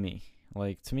a gimme.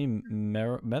 Like to me,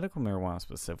 medical marijuana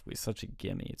specifically is such a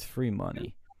gimme. It's free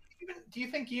money. Do you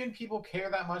think even people care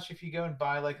that much if you go and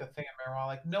buy like a thing of marijuana?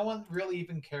 Like no one really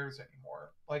even cares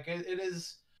anymore. Like it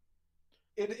is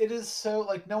so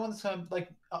like no one's gonna like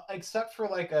except for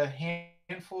like a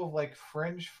handful of like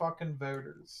fringe fucking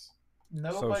voters.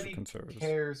 Nobody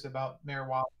cares about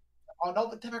marijuana. Oh no,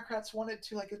 the Democrats want it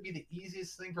to. Like it'd be the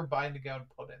easiest thing for Biden to go and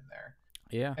put in there.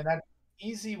 Yeah. And that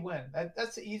easy win.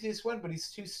 That's the easiest win, but he's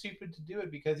too stupid to do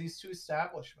it because he's too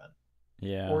establishment,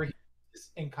 Yeah. or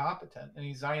he's incompetent and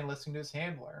he's not even listening to his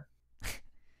handler.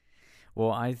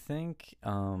 Well, I think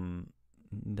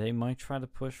they might try to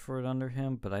push for it under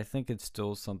him, but I think it's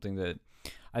still something that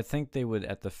I think they would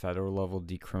at the federal level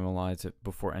decriminalize it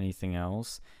before anything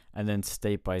else, and then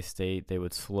state by state they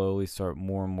would slowly start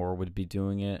more and more would be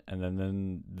doing it, and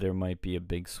then there might be a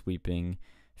big sweeping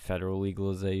federal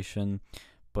legalization.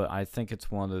 But I think it's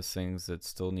one of those things that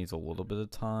still needs a little bit of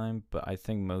time, but I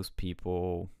think most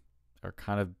people are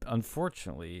kind of,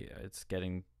 unfortunately, it's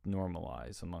getting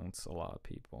normalized amongst a lot of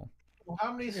people. Well,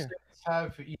 how many Yeah. states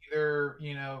have either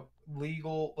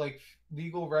legal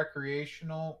legal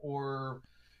recreational or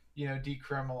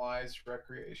decriminalized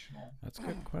recreational? That's a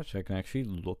good question. I can actually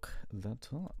look that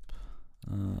up.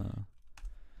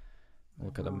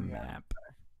 Look at a Oh, yeah. map.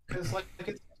 Because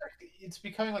it's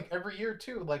becoming like every year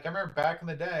too. Like I remember back in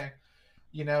the day,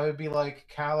 it'd be like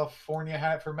California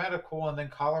had it for medical, and then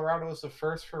Colorado was the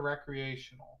first for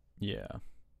recreational. Yeah.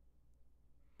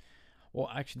 Well,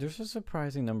 actually, there's a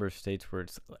surprising number of states where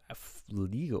it's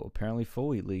legal, apparently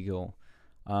fully legal.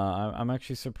 I'm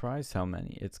actually surprised how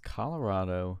many. It's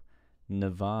Colorado,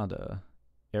 Nevada,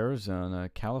 Arizona,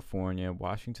 California,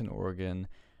 Washington, Oregon,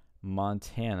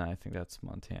 Montana. I think that's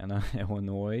Montana,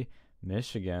 Illinois,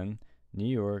 Michigan, New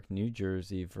York, New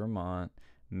Jersey, Vermont,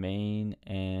 Maine,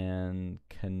 and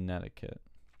Connecticut.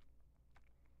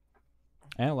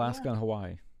 And Alaska and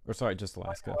Hawaii. Or sorry, just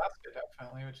Alaska. Alaska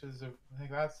definitely, which is I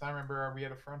think that's I remember we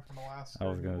had a friend from Alaska. I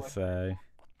was who gonna lived- say.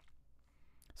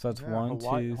 So that's Yeah, one,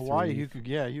 Hawaii, two, Hawaii,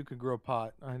 three, you could grow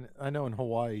pot. I know in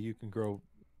Hawaii you can grow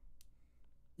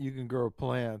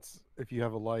plants if you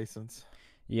have a license.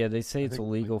 Yeah, they say I it's think-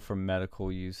 illegal for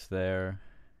medical use there.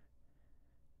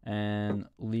 And it's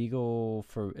legal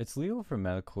for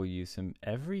medical use in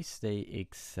every state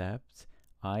except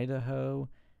Idaho,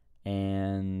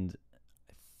 and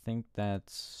I think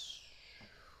that's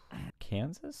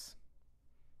Kansas.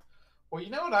 Well, you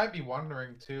know what I'd be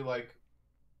wondering too, like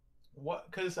what?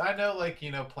 Because I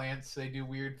know plants they do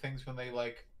weird things when they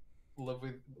live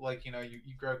with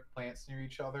you grow plants near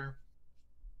each other.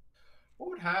 What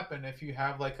would happen if you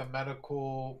have like a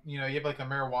medical, you have like a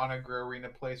marijuana grower in a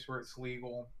place where it's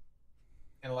legal,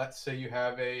 and let's say you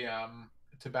have a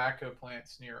tobacco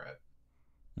plants near it?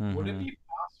 Would it Mm-hmm. be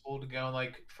possible to go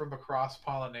and from a cross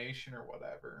pollination or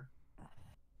whatever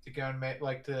to go and make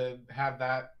to have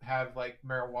like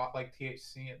marijuana like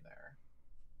THC in there?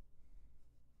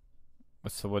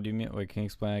 So what do you mean? Wait, can you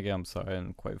explain again? I'm sorry, I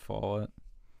didn't quite follow it.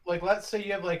 Like let's say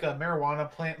you have like a marijuana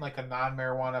plant and like a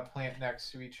non-marijuana plant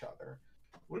next to each other.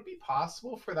 Would it be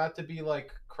possible for that to be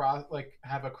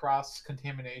have a cross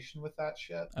contamination with that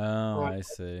shit? Oh, Or I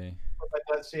see. like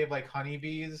let's say you have like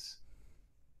honeybees.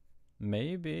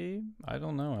 Maybe. I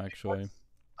don't know, actually.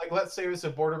 Let's say it was a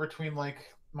border between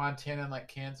like Montana and like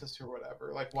Kansas or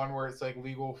whatever. Like one where it's like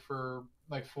legal for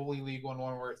like fully legal and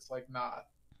one where it's like not.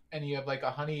 And you have like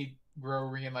a honey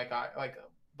growery in the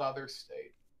other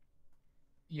state.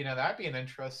 That'd be an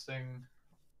interesting,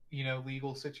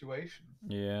 legal situation.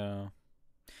 Yeah.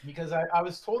 Because I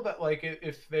was told that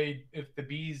if the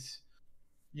bees,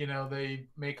 they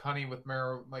make honey with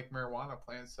marijuana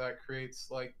plants, that creates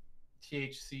like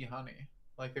THC honey.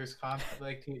 Like there's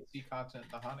like THC content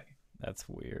in the honey. That's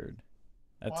weird.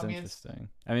 That's Well, I mean, interesting.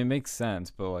 I mean, it makes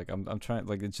sense, but like I'm trying,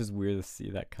 like, it's just weird to see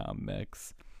that kind of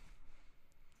mix.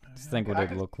 Just think what I it'd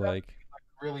could look see that like. being,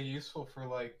 really useful for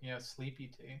sleepy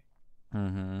tea.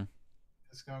 Mm-hmm.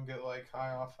 Just go and get like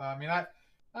high off that. I mean, I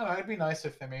don't know. It'd be nice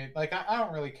if they made I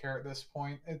don't really care at this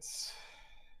point. It's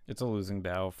a losing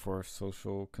battle for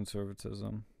social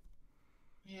conservatism.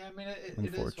 Yeah, I mean, it is what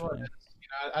it Unfortunately.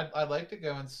 is. I'd like to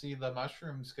go and see the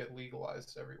mushrooms get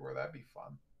legalized everywhere. That'd be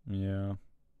fun. Yeah.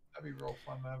 That'd be real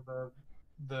fun to have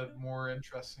the more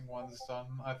interesting ones done.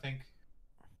 I think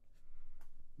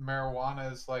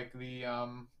marijuana is like the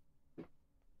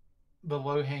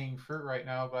low hanging fruit right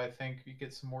now, but I think you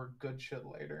get some more good shit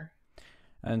later.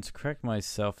 And to correct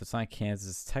myself, it's not Kansas,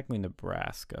 it's technically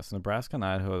Nebraska. So Nebraska and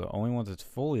Idaho are the only ones that's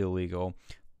fully illegal,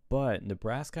 but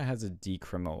Nebraska has it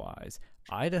decriminalized.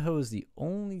 Idaho is the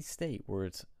only state where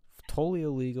it's totally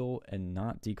illegal and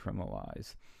not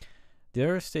decriminalized. The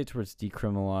other states where it's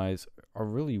decriminalized are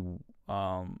really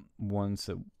ones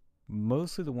that,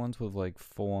 mostly the ones with like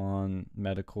full-on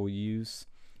medical use,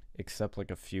 except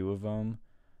like a few of them.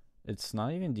 It's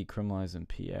not even decriminalized in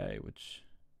PA, which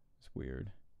is weird.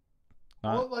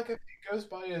 Well, if it goes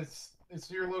by it's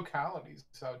your localities,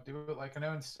 so do it. Like I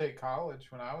know in State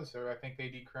College when I was there, I think they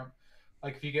decrim.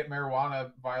 Like if you get marijuana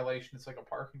violation, it's like a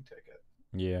parking ticket.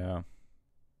 Yeah.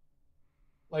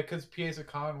 Like, because PA's a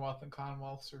Commonwealth and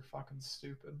Commonwealths are fucking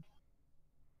stupid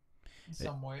in It-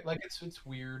 some way. Like, it's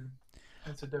weird.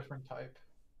 It's a different type.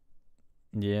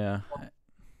 yeah.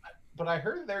 But I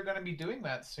heard they're going to be doing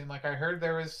that soon. Like, I heard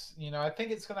there was, I think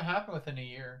it's going to happen within a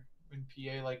year when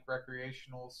PA, like,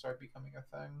 recreational will start becoming a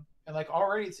thing. And, like,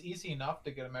 already it's easy enough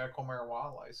to get a medical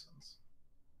marijuana license.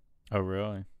 Oh,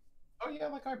 really? Oh, yeah,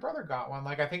 like, my brother got one.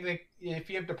 Like, I think if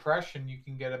you have depression, you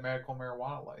can get a medical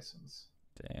marijuana license.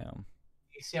 Damn.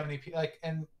 You see how many people, like,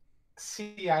 and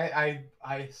see, I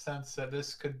sense that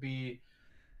this could be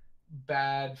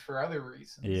bad for other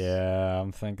reasons. Yeah,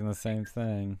 I'm thinking the same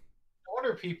thing. No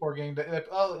wonder people are getting like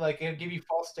it'll give you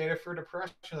false data for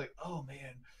depression. Like, oh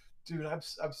man, dude, I'm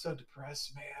so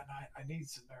depressed, man. I need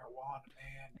some marijuana,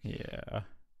 man. Yeah.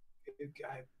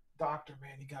 Guy, doctor,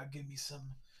 man, you gotta give me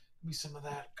some of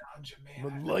that ganja,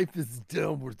 man. My life is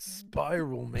downward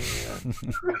spiral, man.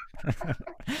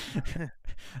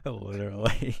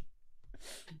 Literally.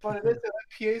 But it is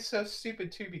PA is so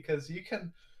stupid too because you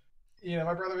can,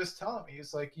 my brother was telling me,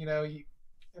 he's like, and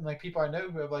like people I know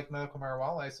who have like medical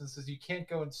marijuana licenses, you can't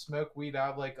go and smoke weed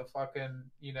out of like a fucking,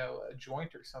 a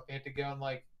joint or something. You have to go and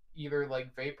like either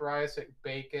like vaporize it,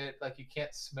 bake it. Like you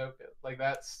can't smoke it. Like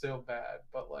that's still bad,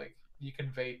 but like you can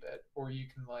vape it or you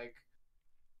can like,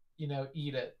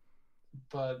 eat it,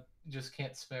 but you just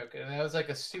can't smoke it. And that was like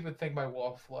a stupid thing by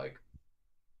Wolf. Like,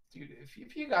 dude, if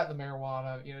you got the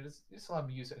marijuana, just let them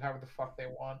use it however the fuck they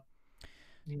want.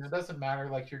 It doesn't matter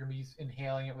like you're gonna be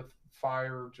inhaling it with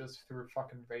fire or just through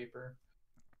fucking vapor.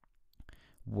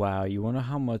 Wow, you wonder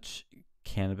how much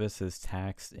cannabis is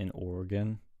taxed in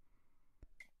Oregon?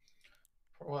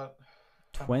 For what?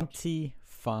 25%.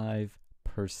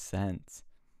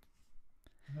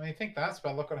 I mean, think that's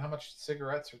bad. Look at how much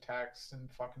cigarettes are taxed in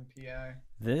fucking PA.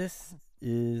 This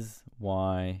is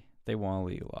why they want to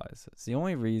legalize it. The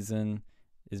only reason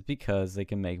is because they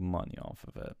can make money off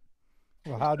of it.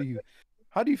 Well, how do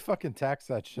you fucking tax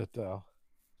that shit though?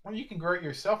 Well, you can grow it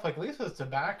yourself. Like at least with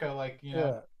tobacco, like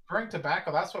Yeah. growing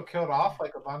tobacco, that's what killed off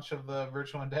like a bunch of the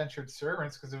original indentured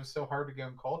servants because it was so hard to go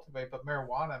and cultivate. But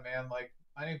marijuana, man, like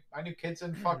I knew kids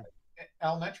in fucking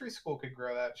elementary school could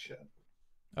grow that shit.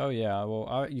 Oh yeah,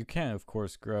 well you can of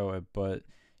course grow it, but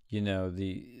there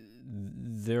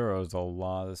is a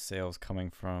lot of sales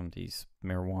coming from these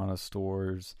marijuana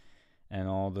stores and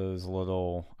all those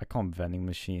little, I call them vending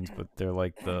machines, but they're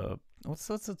like what's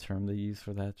the term they use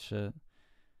for that shit?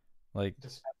 Like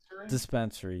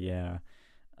dispensary, yeah.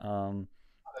 The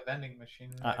vending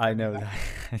machine. I know that.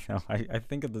 I know. I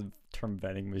think of the term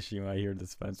vending machine when I hear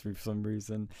dispensary for some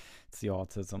reason. It's the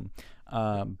autism.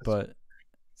 But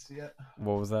see it.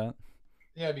 What was that?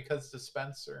 Yeah, because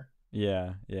dispenser.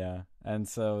 Yeah. And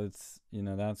so it's,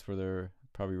 that's where they're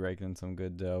probably raking some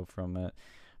good dough from it.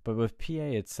 But with PA,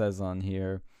 it says on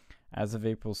here, as of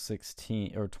April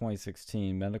 16 or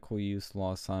 2016, medical use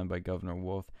law signed by Governor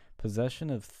Wolf, possession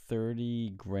of 30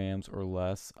 grams or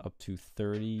less, up to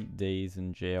 30 days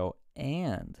in jail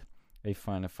and a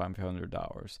fine of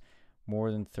 $500.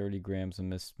 More than 30 grams, a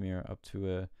misdemeanor, up to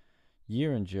a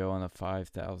year in jail and a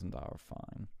 $5,000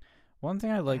 fine. One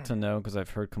thing I'd like to know, because I've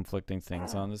heard conflicting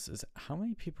things on this, is how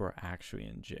many people are actually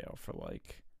in jail for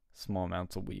like small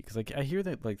amounts of weed? Because like I hear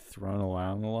that like thrown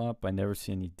around a lot, but I never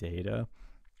see any data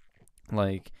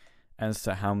like as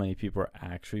to how many people are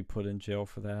actually put in jail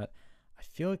for that. I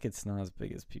feel like it's not as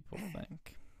big as people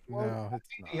think. Well, No, I it's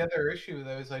think not. the other issue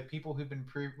though is like people who've been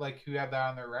who have that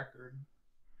on their record.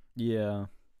 Yeah.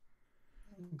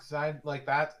 Because I like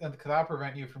that, because that'll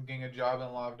prevent you from getting a job in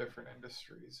a lot of different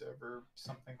industries over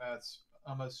something that's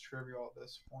almost trivial at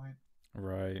this point.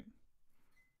 Right.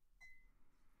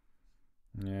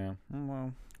 Yeah.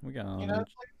 Well, we got It's like,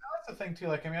 that's the thing too.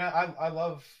 Like, I mean, I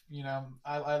love,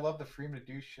 I love the freedom to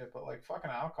do shit, but like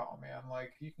fucking alcohol, man.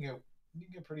 Like, you can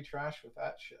get pretty trash with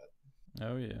that shit.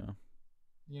 Oh yeah.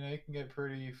 You can get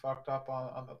pretty fucked up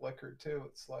on the liquor too.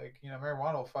 It's like,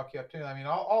 marijuana will fuck you up too. I mean,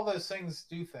 all those things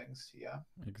do things to you.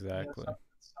 Exactly.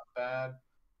 It's not bad,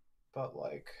 but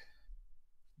like,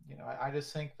 I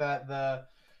just think that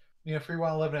if we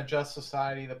want to live in a just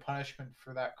society, the punishment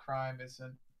for that crime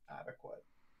isn't adequate.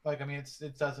 Like, I mean,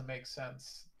 it doesn't make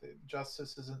sense.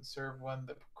 Justice isn't served when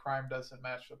the crime doesn't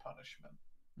match the punishment.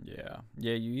 Yeah.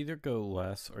 Yeah, you either go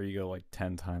less or you go like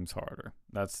 10 times harder.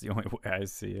 That's the only way I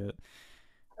see it.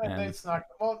 And it's not,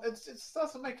 well, it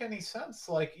doesn't make any sense.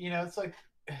 Like, it's like,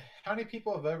 how many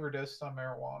people have overdosed on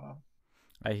marijuana?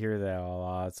 I hear that a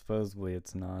lot. Supposedly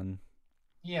it's none.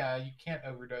 Yeah, you can't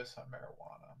overdose on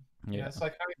marijuana. Yeah. It's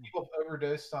like how many people have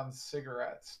overdosed on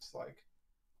cigarettes? Like,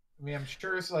 I mean, I'm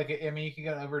sure it's like, I mean, you can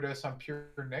get an overdose on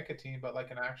pure nicotine, but like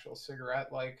an actual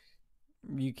cigarette, like,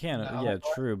 You can't. No, Yeah,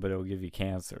 true, but it'll give you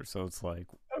cancer. So it's like,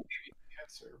 it'll give you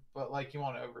cancer, but like you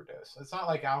won't overdose. It's not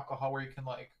like alcohol where you can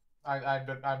like. I've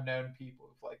known people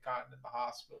who've like gotten in the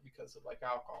hospital because of like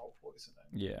alcohol poisoning.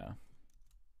 yeah,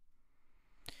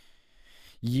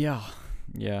 yeah,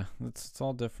 yeah. It's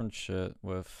all different shit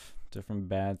with different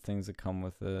bad things that come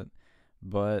with it.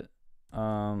 But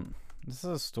this is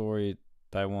a story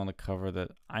that I want to cover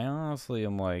that I honestly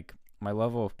am like, my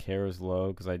level of care is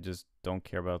low because I just don't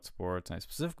care about sports, and I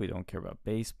specifically don't care about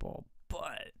baseball.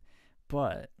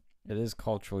 But it is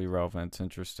culturally relevant. It's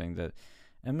interesting that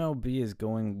MLB is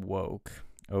going woke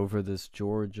over this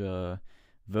Georgia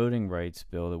voting rights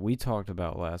bill that we talked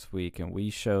about last week, and we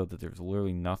showed that there's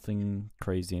literally nothing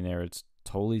crazy in there. It's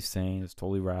totally sane. It's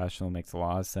totally rational. It makes a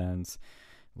lot of sense.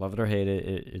 Love it or hate it,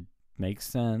 it makes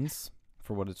sense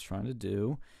for what it's trying to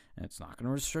do, and it's not going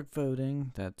to restrict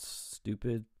voting. That's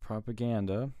stupid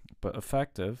propaganda, but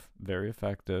effective, very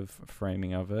effective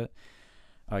framing of it,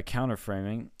 counter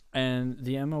framing. And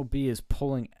the MLB is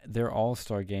pulling their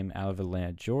All-Star game out of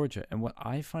Atlanta, Georgia. And what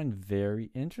I find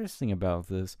very interesting about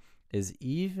this is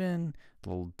even the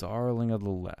little darling of the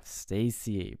left,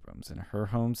 Stacey Abrams, in her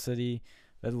home city,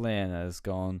 Atlanta, has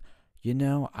gone,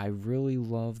 I really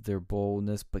love their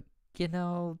boldness, but,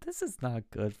 this is not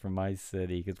good for my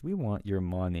city because we want your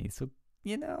money. So,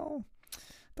 don't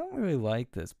really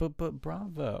like this. But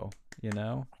bravo,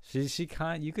 She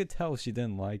kind, you could tell she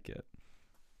didn't like it.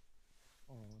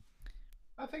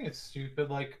 I think it's stupid.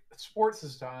 Like sports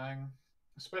is dying,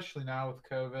 especially now with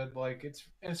COVID. Like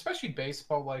and especially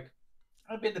baseball. Like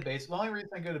I've been to baseball. The only reason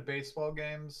I go to baseball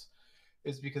games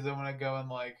is because I want to go and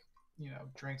like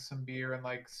drink some beer and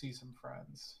like see some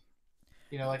friends.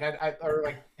 Like I or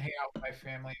like hang out with my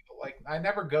family. But like I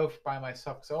never go by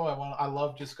myself because I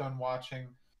love just going watching,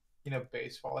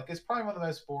 baseball. Like it's probably one of the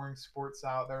most boring sports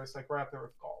out there. It's like right up there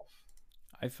with golf.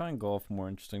 I find golf more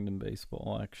interesting than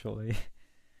baseball, actually.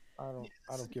 I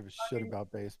don't give a shit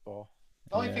about baseball.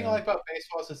 The only thing I like about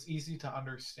baseball is it's easy to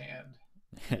understand.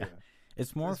 Yeah.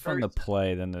 It's more fun to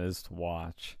play than it is to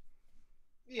watch.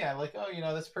 Yeah, like,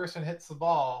 this person hits the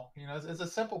ball. It's a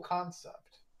simple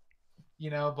concept.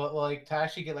 But like to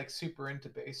actually get like super into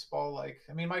baseball, like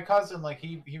I mean, my cousin, like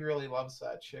he really loves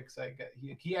that shit.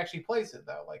 He actually plays it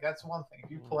though. Like that's one thing. If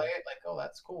you play it, like, oh,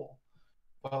 that's cool.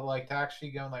 But like to actually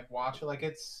go and like watch it, like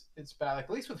it's bad. Like at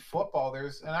least with football,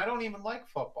 and I don't even like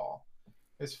football.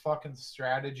 There's fucking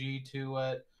strategy to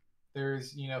it.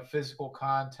 There's physical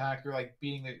contact. You're like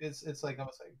beating it. It's like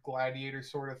almost like gladiator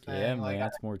sort of thing. Yeah, man, like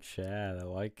that's more Chad. I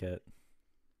like it.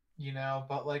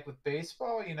 But like with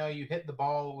baseball, you hit the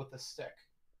ball with a stick,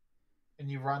 and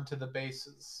you run to the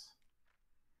bases.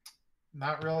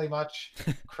 Not really much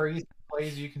crazy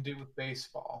plays you can do with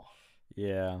baseball.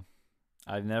 Yeah.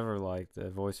 I've never liked it.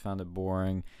 I've always found it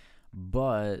boring.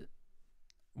 But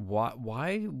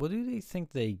why what do they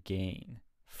think they gain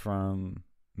from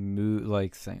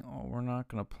like saying, "Oh, we're not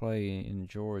going to play in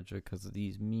Georgia because of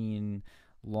these mean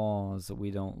laws that we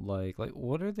don't like." Like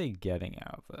what are they getting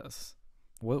out of this?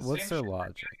 What's their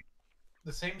logic?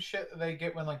 The same shit they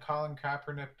get when like Colin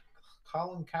Kaepernick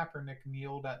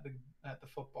kneeled at the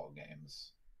football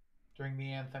games during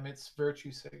the anthem. It's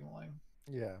virtue signaling.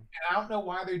 Yeah. And I don't know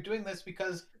why they're doing this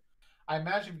because I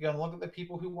imagine if you're going to look at the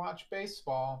people who watch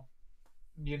baseball,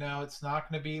 it's not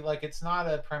going to be like, it's not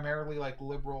a primarily like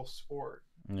liberal sport.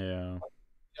 Yeah.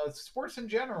 It's sports in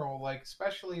general, like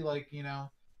especially like,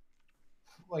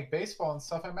 like baseball and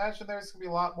stuff. I imagine there's going to be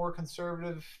a lot more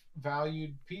conservative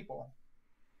valued people.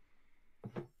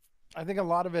 I think a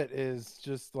lot of it is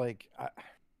just like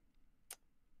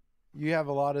you have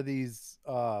a lot of these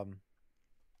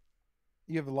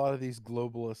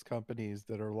globalist companies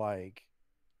that are like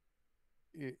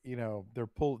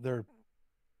they're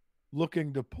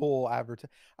looking to pull advertise.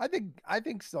 I think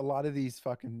a lot of these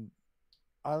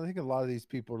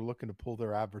people are looking to pull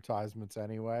their advertisements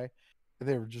anyway.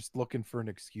 They were just looking for an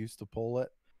excuse to pull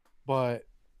it. But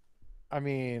I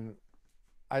mean,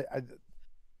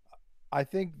 I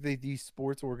think these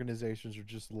sports organizations are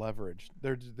just leveraged.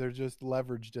 They're just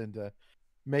leveraged into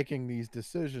making these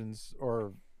decisions,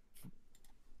 or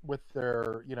with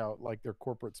their like their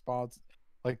corporate sponsors,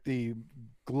 like the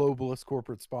globalist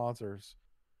corporate sponsors.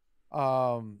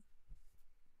 I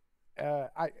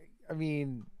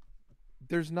mean,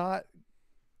 there's not.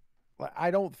 I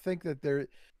don't think that their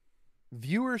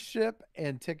viewership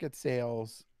and ticket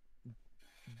sales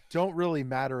don't really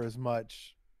matter as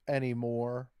much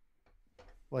anymore.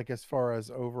 Like as far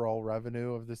as overall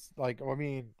revenue of this, like I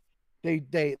mean,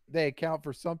 they account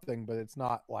for something, but it's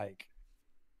not like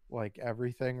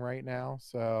everything right now.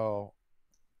 So,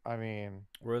 I mean,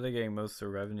 where are they getting most of their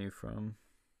revenue from?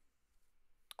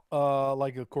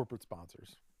 Like the corporate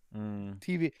sponsors, Mm.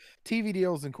 TV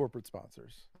deals and corporate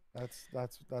sponsors.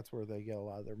 That's where they get a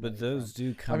lot of their money But those from.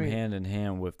 do I come mean, hand in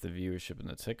hand with the viewership and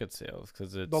the ticket sales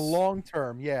because the it's. long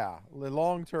term, yeah. The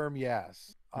long term,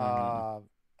 yes. Mm-hmm.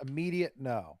 Immediate,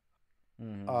 no.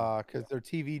 Mm-hmm. Because their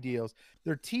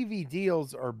TV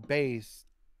deals are based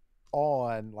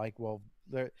on like, well,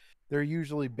 they're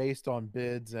usually based on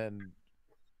bids and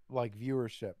like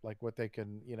viewership, like what they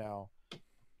can,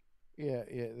 yeah,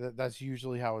 that's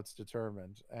usually how it's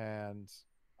determined. And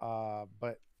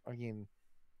but I mean,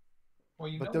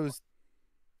 Well, but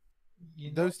you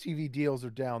know, those TV deals are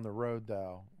down the road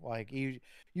though. Like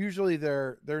usually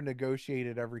they're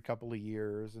negotiated every couple of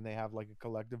years, and they have like a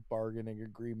collective bargaining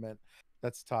agreement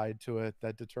that's tied to it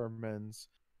that determines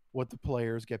what the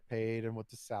players get paid and what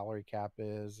the salary cap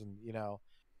is, and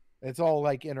it's all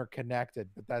like interconnected.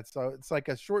 But that's so it's like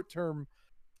a short term,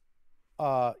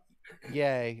 uh,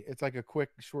 yay! It's like a quick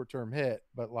short term hit,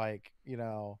 but like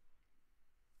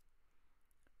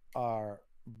uh,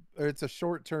 it's a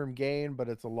short term gain, but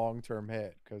it's a long term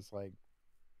hit because like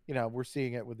we're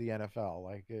seeing it with the NFL.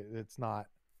 Like it's not,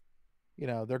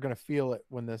 they're going to feel it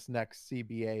when this next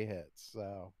CBA hits.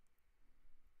 So,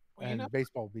 well, and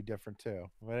baseball will be different too.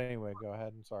 But anyway, go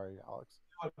ahead. I'm sorry, Alex.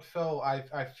 what, Phil,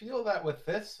 I feel that with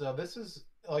this, though, this is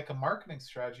like a marketing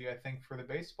strategy, I think, for the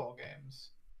baseball games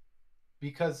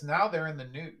because now they're in the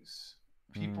news.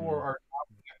 People Mm. are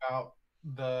talking about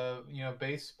the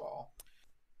baseball.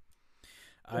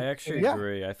 I actually It, Yeah,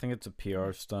 agree. I think it's a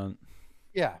PR stunt.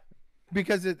 yeah,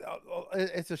 because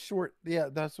it's a short. Yeah,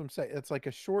 that's what I'm saying. It's like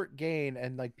a short gain,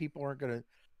 and like people aren't gonna.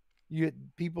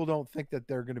 People don't think that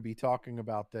they're going to be talking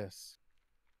about this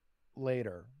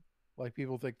later. Like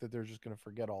people think that they're just going to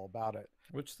forget all about it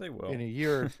Which they in will. a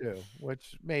year or two,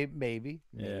 which maybe,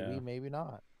 Yeah. maybe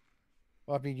not.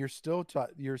 Well, I mean, you're still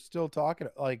talking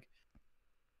like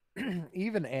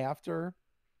even after,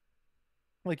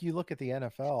 like you look at the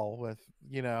NFL with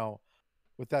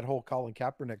with that whole Colin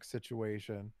Kaepernick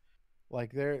situation,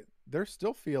 like they're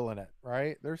still feeling it,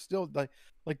 right? They're still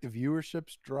like the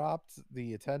viewership's dropped,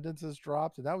 the attendance has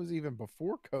dropped, and that was even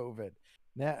before COVID.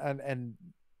 Now and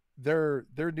their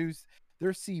news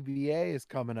their CBA is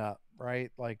coming up,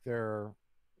 right? Like their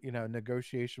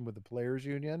negotiation with the players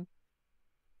union.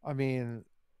 I mean,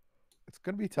 it's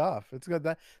gonna be tough. It's good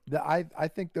that I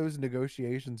think those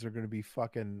negotiations are gonna be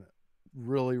fucking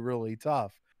really really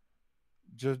tough.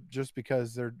 Just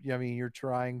because I mean, you're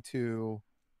trying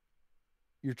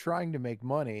to make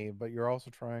money, but you're also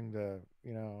trying to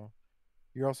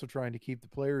keep the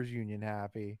players union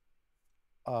happy.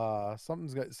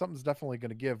 Something's definitely going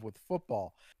to give with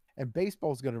football, and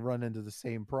baseball's going to run into the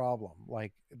same problem.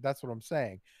 Like that's what I'm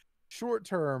saying. Short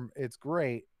term, it's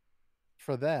great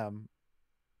for them,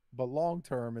 but long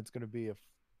term, it's going to be it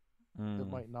Mm.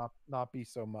 might not be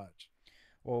so much.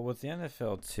 Well, with the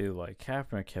NFL too, like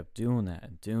Kaepernick kept doing that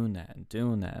and doing that and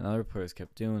doing that, and other players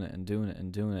kept doing it and doing it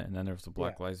and doing it, and then there was the Yeah,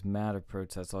 Black Lives Matter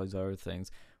protests, all these other things.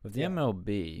 With the yeah,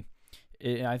 MLB,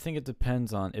 I think it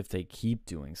depends on if they keep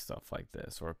doing stuff like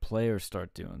this or players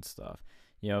start doing stuff.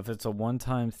 If it's a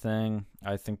one-time thing,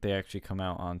 I think they actually come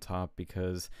out on top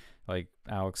because, like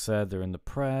Alex said, they're in the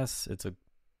press. It's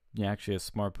actually a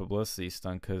smart publicity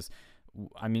stunt because,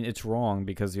 I mean, it's wrong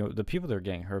because the people that are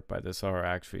getting hurt by this are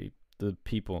actually the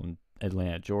people in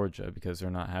Atlanta, Georgia, because they're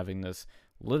not having this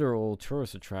literal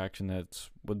tourist attraction that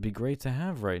would be great to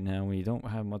have right now when you don't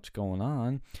have much going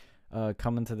on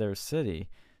coming to their city.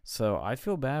 So I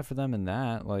feel bad for them in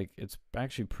that. Like it's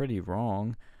actually pretty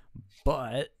wrong,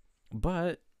 but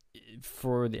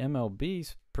for the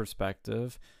MLB's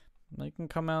perspective, they can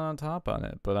come out on top on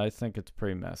it. But I think it's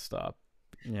pretty messed up,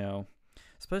 you know,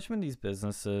 especially when these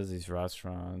businesses, these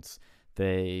restaurants,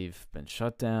 they've been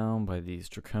shut down by these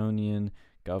draconian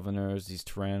governors, these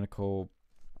tyrannical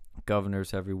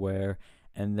governors everywhere.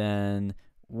 And then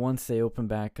once they open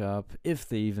back up, if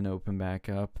they even open back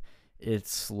up,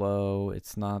 it's slow.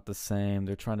 It's not the same.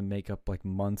 They're trying to make up like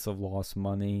months of lost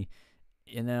money.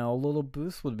 A little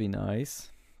boost would be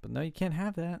nice. But no, you can't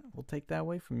have that. We'll take that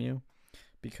away from you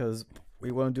because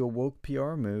we want to do a woke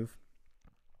PR move,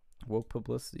 woke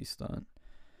publicity stunt.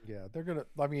 yeah. They're gonna.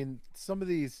 I mean, some of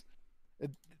these,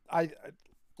 it, I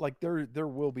like there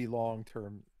will be long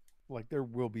term, like there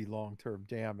will be long term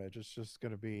damage. It's just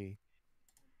gonna be,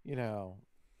 you know,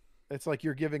 it's like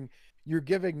you're giving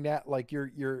that like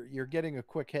you're getting a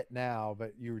quick hit now,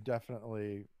 but you're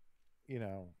definitely, you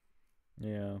know,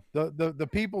 Yeah. the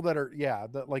people that are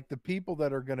like the people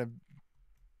that are gonna,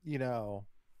 you know,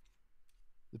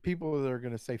 the people that are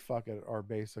gonna say fuck it are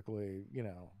basically,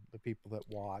 the people that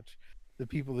watch. the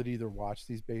people that either watch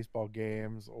these baseball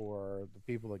games or the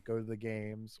people that go to the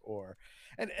games, or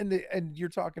and you're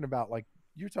talking about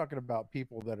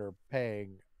people that are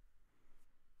paying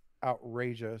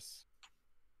outrageous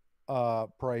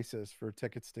prices for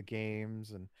tickets to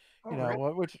games, and Oh,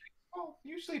 really? which Well,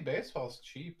 usually baseball's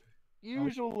cheap.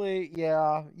 usually It's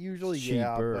yeah, but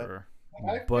cheaper,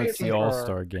 I've but paid it's the like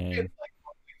All-Star paid game. like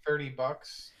 $30,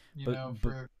 But but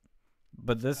for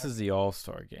but this is the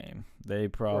All-Star game. They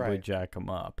probably right. jack them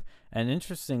up. And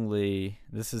interestingly,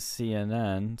 this is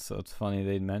CNN, so it's funny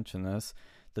they'd mention this,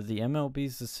 that the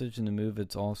MLB's decision to move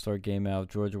its All-Star game out of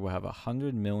Georgia will have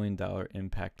 $100 million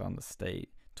impact on the state,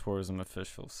 tourism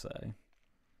officials say.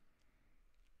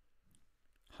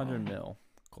 100 mil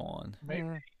gone. maybe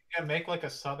Mm. make like a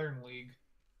Southern League.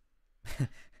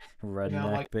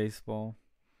 Redneck Like, baseball.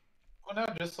 well,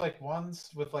 no, just like ones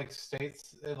with like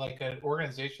states, like an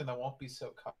organization that won't be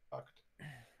so cucked.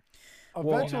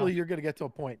 Eventually, you're going to get to a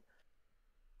point.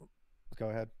 Go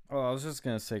ahead. Oh, I was just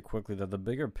going to say quickly that the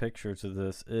bigger picture to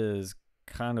this is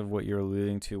kind of what you're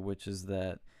alluding to, which is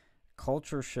that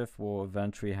culture shift will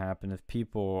eventually happen if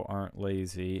people aren't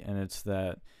lazy, and it's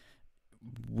that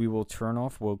we will turn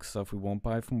off woke stuff. We won't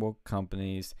buy from woke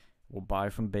companies. We'll buy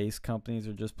from base companies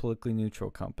or just politically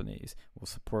neutral companies. We'll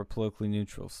support politically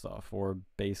neutral stuff or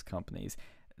base companies.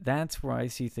 That's where I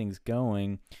see things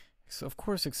going. So of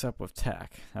course, except with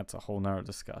tech, that's a whole nother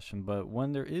discussion. But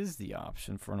when there is the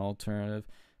option for an alternative,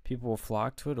 people will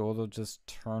flock to it, or they'll just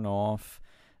turn off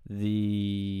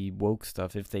the woke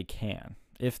stuff if they can.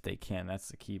 If they can, that's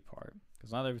the key part.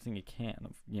 Because not everything you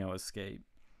can, escape.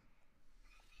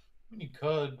 I mean, you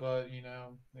could, but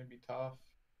it'd be tough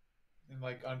and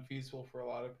like unfeasible for a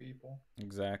lot of people.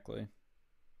 Exactly.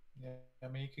 Yeah, I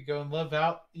mean, you could go and live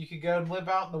out. You could go and live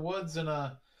out in the woods and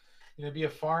be a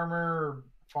farmer or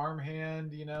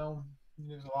farmhand.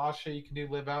 There's a lot of shit you can do.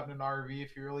 Live out in an RV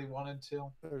if you really wanted to.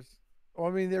 There's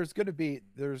going to be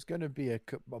a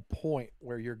point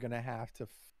where you're going to have to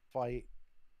fight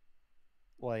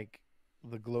like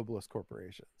the globalist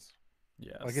corporations.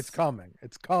 Yes. Like it's coming.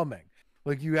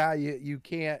 Like you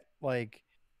can't like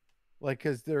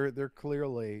because they're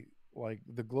clearly like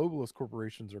the globalist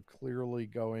corporations are clearly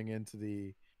going into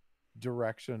the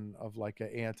direction of like an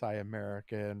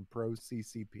anti-American pro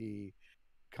CCP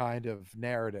kind of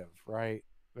narrative, right?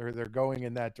 They're going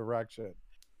in that direction.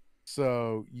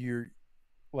 So you're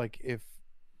like if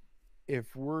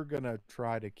we're gonna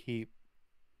try to keep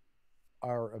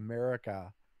our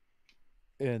America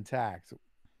intact,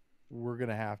 we're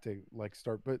gonna have to like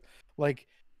start, but like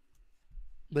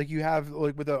you have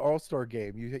like with the All-Star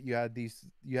game, you had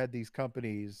these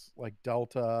companies like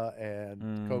Delta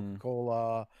and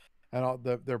Coca-Cola and all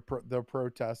they're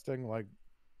protesting like,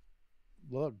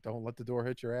 look, don't let the door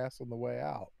hit your ass on the way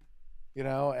out,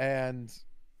 and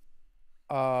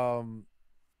I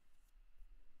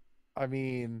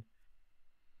mean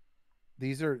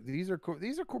these are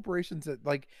corporations that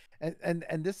like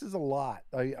and this is a lot.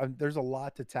 There's a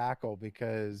lot to tackle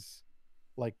because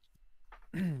like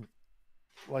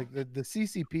like the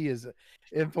CCP has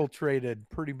infiltrated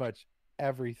pretty much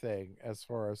everything as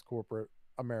far as corporate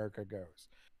America goes,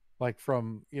 like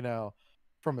from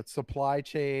from its supply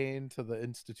chain to the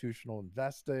institutional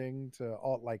investing to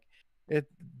all like it.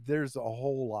 There's a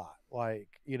whole lot, like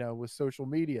with social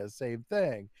media, same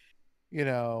thing.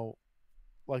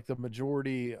 Like the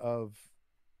majority of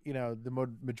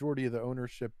majority of the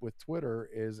ownership with Twitter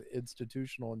is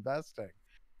institutional investing.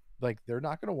 Like they're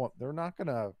not gonna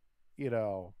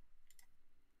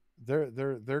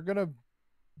they're gonna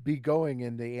be going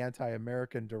in the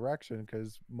anti-American direction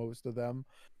because most of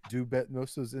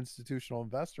those institutional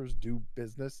investors do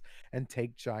business and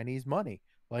take Chinese money.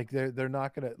 Like they're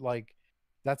not gonna like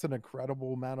that's an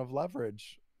incredible amount of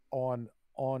leverage on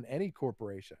any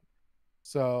corporation.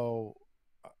 So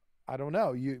I don't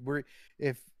know.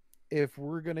 If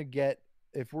we're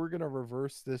gonna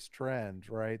reverse this trend,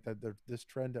 right? This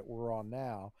trend that we're on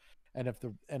now, and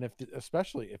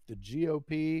especially if the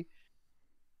GOP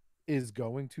is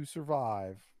going to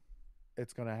survive,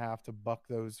 it's gonna have to buck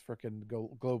those freaking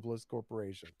globalist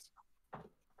corporations.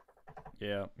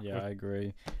 Yeah, I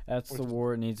agree. That's the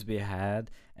war that needs to be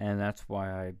had, and that's why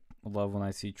I love when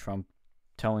I see Trump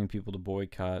telling people to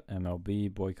boycott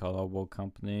MLB, boycott all woke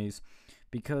companies,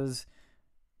 because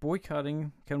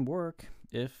boycotting can work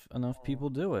if enough people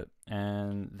do it,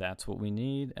 and that's what we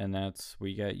need. And that's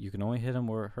you can only hit them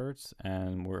where it hurts,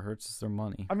 and where it hurts is their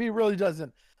money. I mean, it really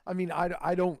doesn't. I mean,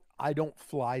 I don't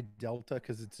fly Delta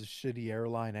because it's a shitty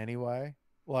airline anyway.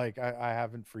 Like I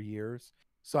haven't for years,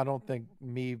 so I don't think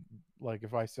like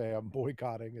if I say I'm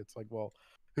boycotting, it's like, well,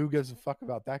 who gives a fuck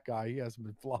about that guy? He hasn't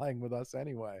been flying with us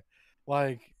anyway.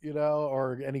 Like,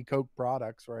 or any Coke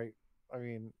products, right? I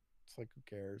mean, it's like, who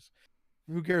cares?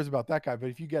 Who cares about that guy? But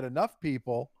if you get enough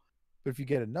people, to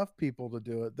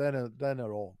do it, then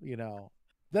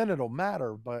it'll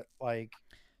matter. But like,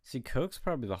 See, Coke's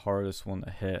probably the hardest one to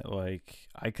hit. Like,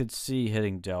 I could see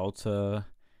hitting Delta,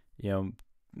 you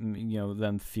know,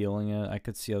 them feeling it. I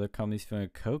could see other companies feeling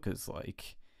it. Coke is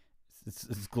like,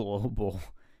 it's global.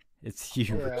 It's huge.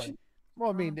 yeah. Well,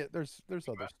 I mean, there's other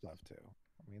stuff too.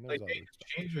 I mean, there's Like other they stuff.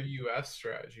 change their U.S.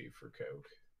 strategy for Coke.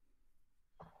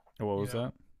 What You was know,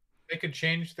 that? they could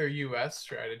change their U.S.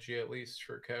 strategy at least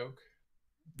for Coke.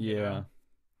 You Yeah. know,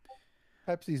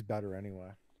 Pepsi's better anyway.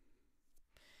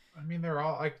 I mean they're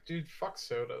all like, dude, fuck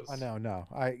sodas. I know, no,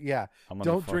 I'm on the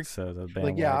don't fuck drink soda like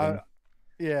bandwagon.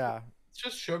 yeah, It's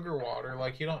just sugar water.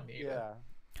 Like you don't need it. yeah.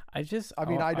 I I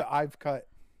mean, I've cut,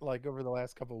 like, over the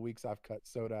last couple of weeks, I've cut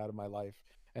soda out of my life,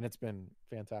 and it's been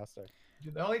fantastic.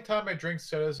 Dude, the only time I drink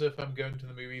soda is if I'm going to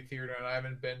the movie theater and I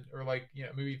haven't been, or like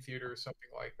movie theater or something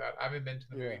like that. I haven't been to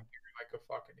the movie Yeah. theater in like a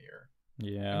fucking year. And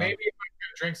Yeah. maybe if I'm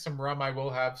gonna drink some rum, I will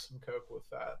have some Coke with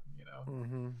that. You know.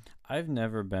 Mm-hmm. I've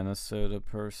never been a soda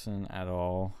person at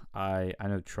all. I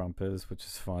know Trump is, which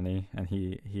is funny, and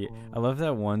I love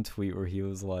that one tweet where he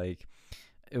was like,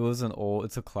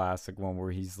 it's a classic one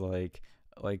where he's like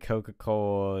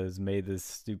Coca-Cola has made this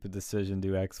stupid decision to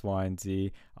do X, Y, and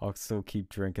Z. I'll still keep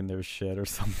drinking their shit or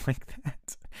something like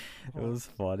that. It was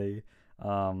funny.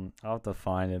 I'll have to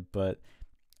find it, but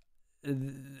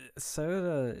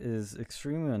soda is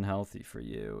extremely unhealthy for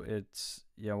you. It's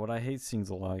what I hate seeing is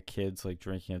a lot of kids like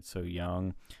drinking it so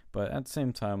young, but at the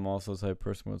same time, I'm also the type of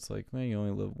person where it's like, man, you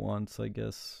only live once. I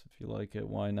guess if you like it,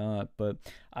 why not? But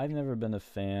I've never been a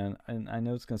fan, and I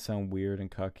know it's gonna sound weird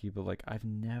and cucky, but like I've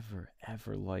never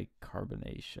ever liked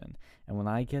carbonation, and when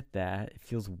I get that, it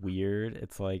feels weird.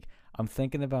 It's like I'm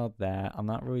thinking about that. I'm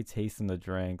not really tasting the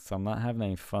drink, so I'm not having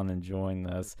any fun enjoying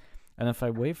this. And if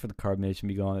I wait for the carbonation to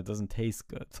be gone, it doesn't taste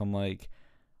good. So I'm like,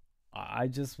 I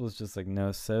just was just like,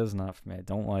 no, soda's not for me. I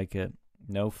don't like it.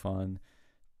 No fun.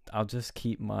 I'll just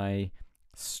keep my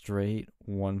straight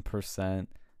 1%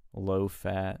 low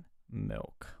fat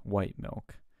milk, white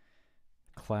milk.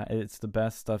 It's the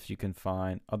best stuff you can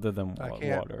find other than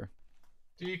water.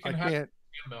 Dude, you can I have can't.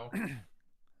 milk.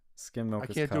 Skim milk I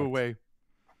is can't do cucked. away.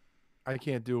 I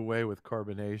can't do away with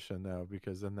carbonation though,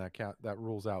 because then that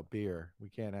rules out beer. We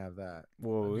can't have that.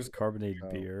 Whoa, it's carbonated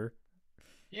Oh. beer.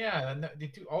 Yeah, and they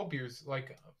do all beers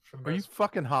like for the Are you most.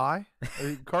 fucking high?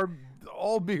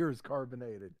 All beer is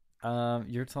carbonated.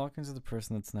 You're talking to the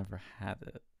person that's never had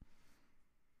it.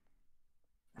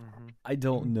 Mm-hmm. I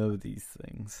don't know these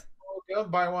things. Go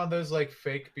buy one of those like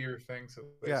fake beer things that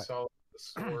they Yeah. sell at the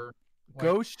store. Like,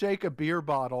 Go shake a beer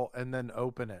bottle and then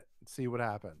open it and see what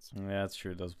happens. Yeah, that's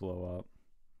true. It does blow up.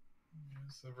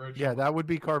 it's the original. Yeah, that would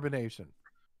be carbonation.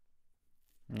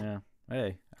 Yeah.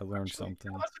 Hey, I learned Actually,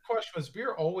 something. That's the question: was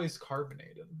beer always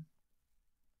carbonated?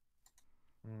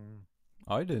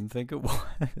 I didn't think it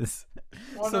was.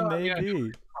 Well, So no, I mean, I maybe.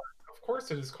 know of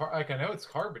course it is. Like I know it's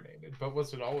carbonated, but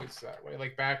was it always that way?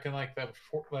 Like back in like the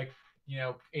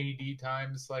AD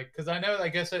times, like because I know I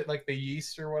guess it like the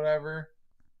yeast or whatever.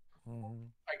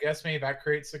 I guess maybe that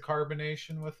creates the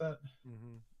carbonation with it.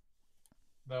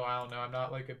 Though I don't know. I'm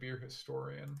not like a beer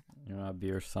historian. You're not a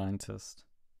beer scientist.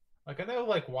 Like I know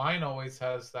like wine always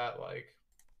has that like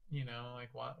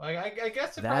like wine. Like I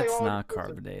guess it That's probably not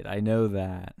carbonated. I know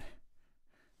that.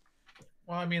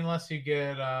 Well, I mean, unless you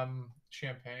get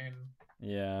champagne.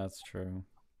 Yeah, that's true.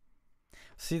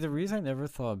 See, the reason I never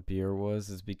thought beer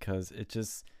is because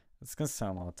it's gonna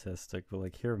sound autistic, but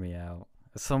like hear me out.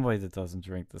 As somebody that doesn't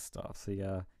drink this stuff, so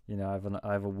yeah,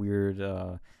 I have a weird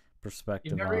You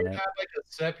perspective never on even it. had like a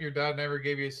sip. Your dad never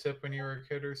gave you a sip when you were a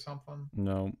kid or something.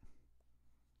 No.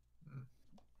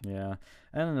 Yeah,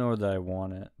 I don't know that I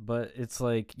want it, but it's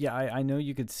like, yeah, I know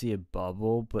you could see a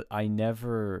bubble, but I know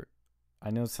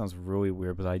it sounds really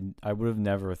weird, but I would have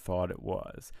never thought it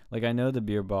was. Like, I know the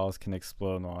beer bottles can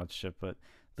explode and all that shit, but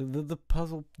the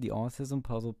autism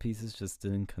puzzle pieces just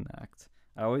didn't connect.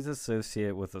 I always associate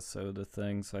it with a soda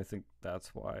thing, so I think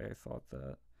that's why I thought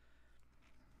that.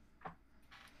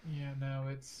 Yeah, no,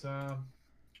 it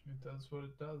does what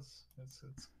it does.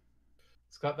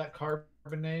 It's got that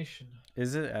carbonation.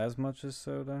 Is it as much as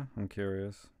soda? I'm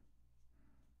curious.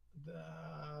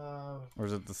 Or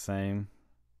is it the same?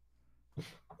 I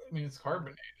mean, it's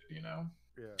carbonated, Yeah,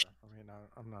 I mean,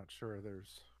 I'm not sure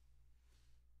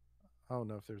I don't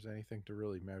know if there's anything to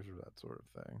really measure that sort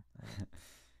of thing.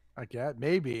 I get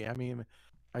maybe. I mean,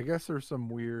 I guess there's some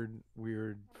weird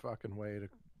fucking way to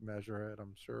measure it.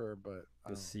 I'm sure, but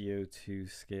The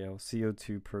CO2 scale,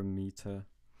 CO2 per meter.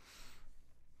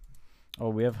 Oh,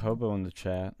 we have Hobo in the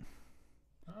chat.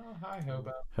 Oh, hi,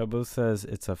 Hobo. Hobo says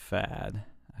it's a fad.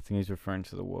 I think he's referring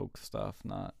to the woke stuff,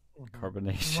 not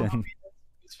carbonation.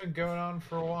 It's been going on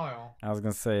for a while. I was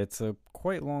gonna say it's a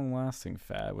quite long-lasting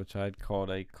fad, which I'd call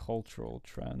it a cultural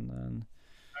trend. Then.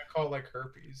 I call it like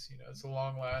herpes. You know, it's a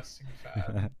long-lasting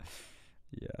fad.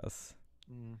 Yes.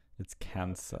 Mm. It's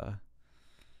cancer.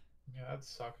 Yeah, that'd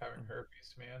suck having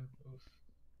herpes, man. Oof.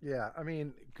 Yeah, I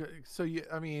mean,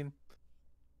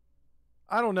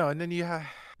 I don't know. And then you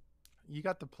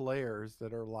got the players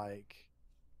that are like,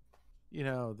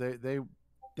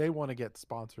 they want to get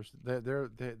sponsors.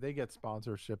 They get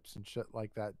sponsorships and shit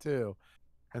like that too,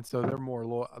 and so they're more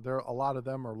loyal. A lot of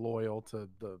them are loyal to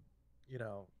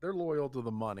they're loyal to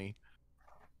the money.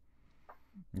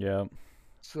 Yep.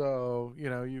 So you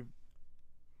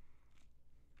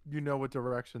know what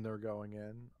direction they're going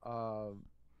in.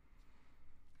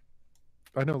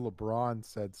 I know LeBron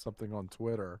said something on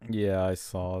Twitter. Yeah, I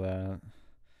saw that.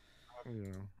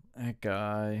 Yeah. That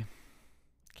guy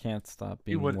can't stop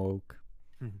being woke.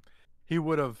 He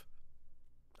would have.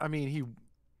 I mean, he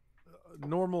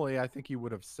normally I think he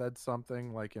would have said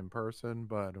something like in person,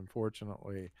 but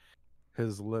unfortunately,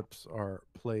 his lips are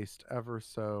placed ever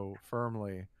so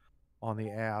firmly on the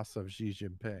ass of Xi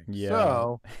Jinping.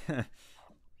 Yeah.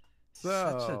 So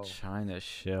such a China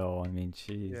shill. I mean,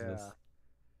 Jesus. Yeah.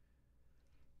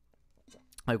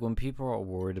 Like when people are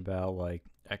worried about like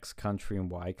X country and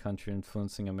Y country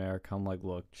influencing America, I'm like,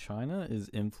 look, China is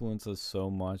influenced us so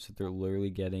much that they're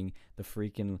literally getting the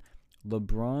freaking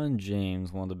LeBron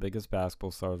James, one of the biggest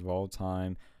basketball stars of all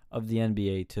time, of the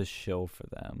NBA to shill for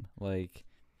them. Like,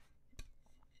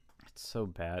 it's so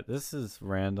bad. This is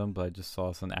random, but I just saw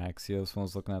this on Axios when I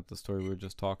was looking at the story we were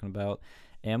just talking about.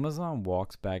 Amazon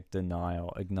walks back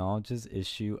denial, acknowledges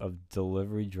issue of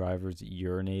delivery drivers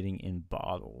urinating in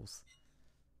bottles.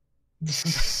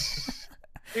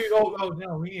 Dude, oh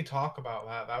no, we need to talk about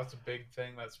that. That was a big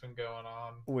thing that's been going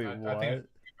on. Wait, what? I think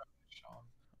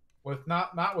with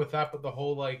not with that, but the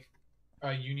whole like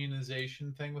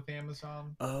unionization thing with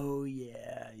Amazon. Oh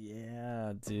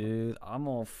yeah, dude. I'm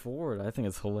all for it. I think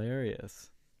it's hilarious.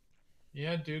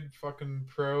 Yeah, dude, fucking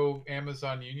pro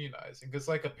Amazon unionizing, because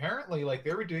like apparently like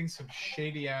they were doing some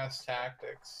shady ass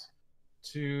tactics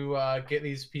to get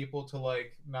these people to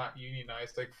like not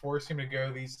unionize, like forcing them to go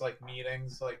to these like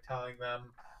meetings, like telling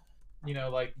them,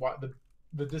 like what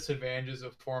the disadvantages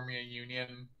of forming a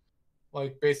union,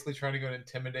 like basically trying to go and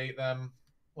intimidate them.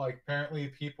 Like apparently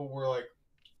people were like,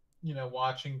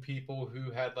 watching people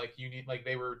who had like union, like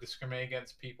they were discriminating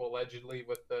against people allegedly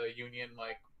with the union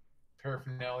like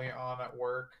paraphernalia on at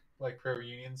work, like pro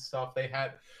union stuff.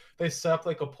 They set up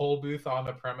like a poll booth on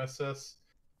the premises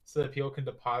so that people can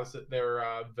deposit their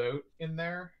vote in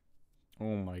there.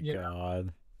 Oh my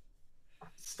god.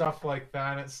 Stuff like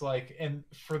that. And it's like, and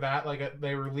for that, like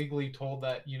they were legally told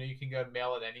that you can go and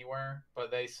mail it anywhere,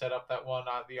 but they set up that one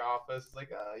at the office. It's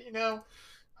like,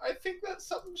 I think that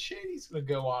something shady's gonna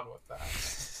go on with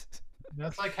that.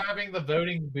 That's like having the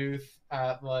voting booth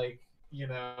at like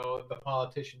the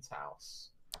politician's house.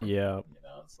 Yeah.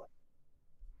 It's like,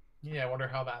 yeah, I wonder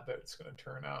how that vote's going to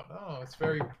turn out. Oh, it's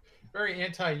very, very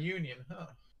anti-union. Huh.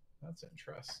 That's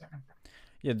interesting.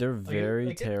 Yeah, they're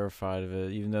very terrified of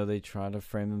it, even though they try to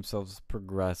frame themselves as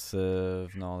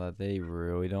progressive and all that. They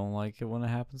really don't like it when it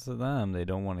happens to them. They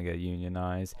don't want to get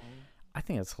unionized. I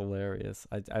think it's hilarious.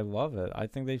 I love it. I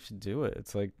think they should do it.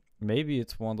 It's like maybe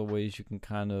it's one of the ways you can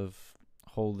kind of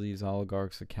hold these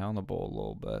oligarchs accountable a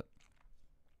little bit.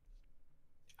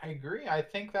 I agree. I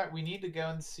think that we need to go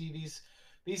and see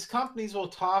these companies will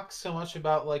talk so much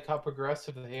about like how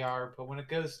progressive they are, but when it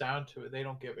goes down to it, they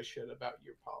don't give a shit about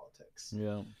your politics.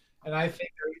 Yeah. And I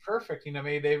think they're perfect.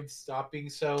 Maybe they would stop being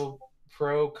so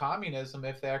pro-communism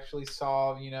if they actually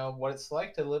saw, what it's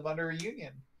like to live under a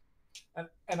union.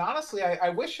 And honestly, I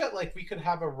wish that like we could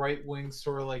have a right-wing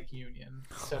sort of like union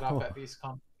set up at these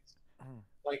companies.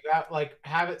 Like that, like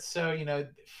have it so,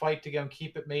 fight to go and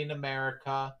keep it made in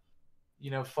America.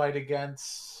 Fight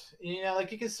against,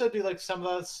 like you can still do like some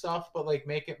of that stuff, but like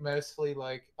make it mostly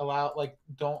like allow, like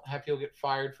don't have people get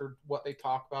fired for what they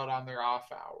talk about on their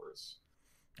off hours.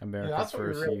 America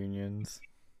First unions.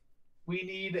 We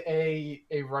need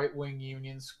a right-wing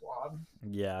union squad.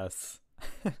 Yes.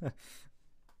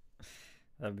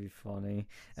 That'd be funny.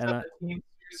 Instead of the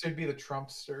Teamsters, it'd be the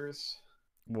Trumpsters.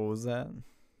 What was that?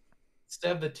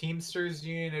 Instead of the Teamsters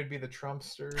union, it'd be the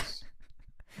Trumpsters.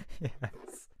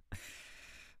 Yes.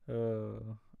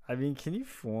 I mean, can you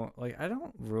form, like, I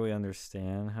don't really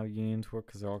understand how unions work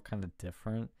because they're all kind of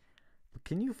different. But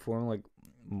can you form like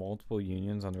multiple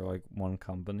unions under like one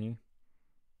company?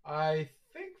 I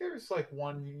think there's like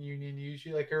one union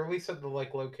usually, like, or at least at the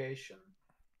like location.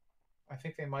 I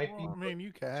think they might be. Well, I mean,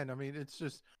 you can. I mean, it's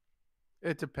just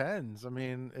it depends. I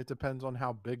mean, it depends on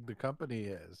how big the company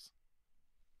is.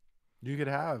 You could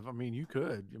have. I mean, you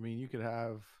could. I mean, you could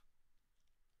have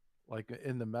like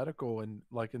in the medical and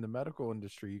like in the medical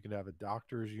industry, you could have a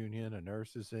doctors union, a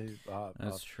nurses,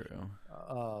 That's true.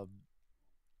 uh,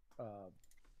 uh,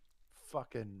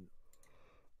 fucking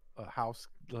a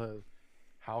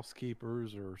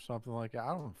housekeepers or something like that. I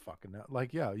don't fucking know.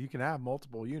 Like, yeah, you can have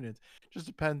multiple units. Just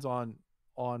depends on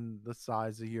the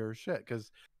size of your shit.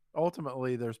 Because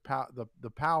ultimately, there's the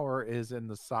power is in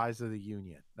the size of the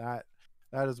union. That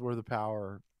is where the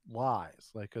power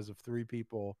lies. Like, because if three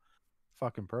people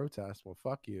fucking protest, well,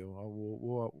 fuck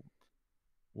you.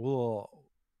 We'll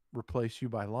replace you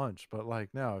by lunch. But like,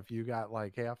 no, if you got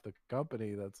like half the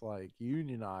company that's like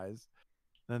unionized,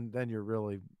 then you're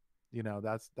really,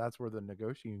 that's where the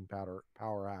negotiating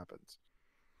power happens.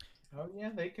 Oh yeah,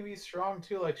 they can be strong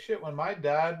too. Like shit, when my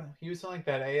dad, he was in like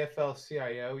that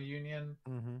AFL-CIO union.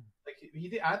 Mm-hmm. Like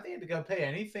I think he had to go pay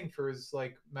anything for his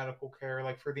like medical care,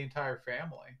 like for the entire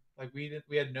family. Like we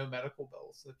had no medical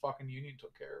bills. The fucking union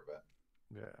took care of it.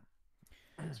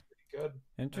 Yeah. It's pretty good.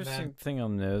 Interesting thing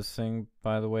I'm noticing,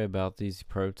 by the way, about these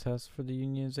protests for the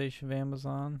unionization of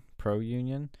Amazon,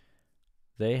 pro-union,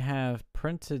 they have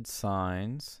printed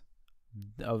signs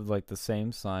of like the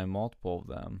same sign, multiple of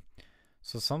them.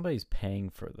 So somebody's paying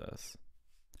for this.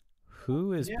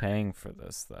 Who is paying for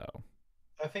this, though?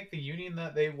 I think the union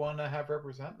that they want to have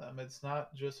represent them, it's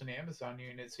not just an Amazon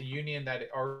union. It's a union that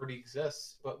already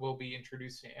exists, but will be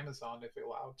introduced to Amazon if they're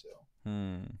allowed to.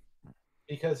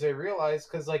 Because they realize,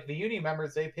 because like the union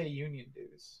members, they pay union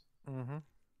dues. Mm-hmm.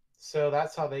 So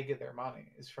that's how they get their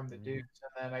money, is from the dues.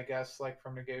 And then I guess like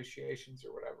from negotiations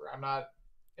or whatever. I'm not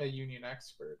a union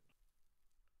expert.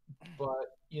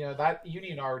 But, that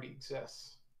union already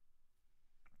exists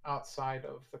outside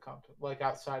of the company, like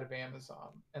outside of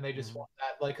Amazon, and they just want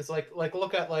that, like, it's like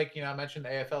look at like I mentioned the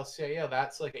AFL-CIO.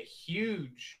 That's like a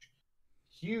huge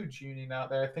union out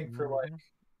there. I think for like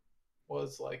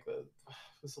was like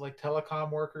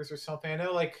telecom workers or something. I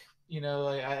know like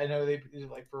like, I know they do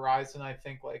like Verizon. I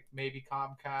think like maybe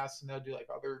Comcast, and they'll do like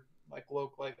other like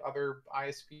local like other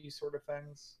ISP sort of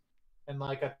things, and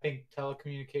like I think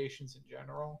telecommunications in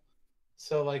general.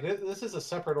 So like this is a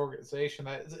separate organization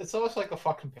that it's almost like a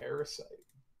fucking parasite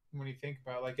when you think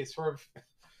about it. Like it's sort of,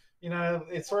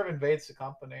 it sort of invades the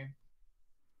company.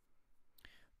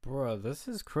 Bruh, this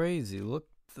is crazy. Look,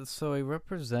 so a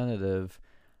representative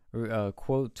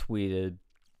quote tweeted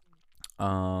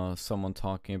someone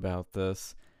talking about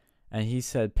this, and he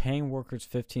said paying workers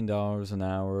 $15 an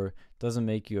hour doesn't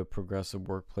make you a progressive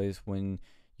workplace when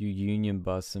you union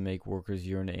bust and make workers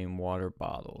urinate in water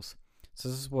bottles. So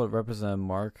this is what Representative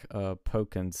Mark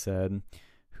Pocan said,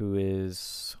 who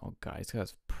is, he's got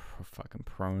his fucking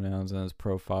pronouns in his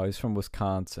profile. He's from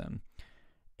Wisconsin.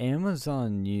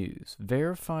 Amazon News,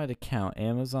 verified account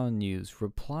Amazon News,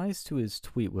 replies to his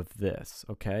tweet with this,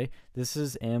 okay? This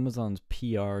is Amazon's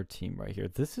PR team right here.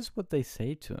 This is what they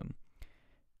say to him.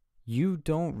 You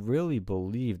don't really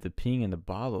believe the peeing in the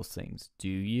bottles things, do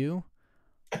you?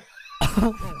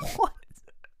 What?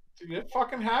 Dude, it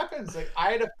fucking happens. Like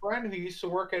I had a friend who used to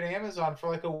work at Amazon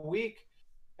for like a week,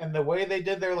 and the way they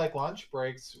did their like lunch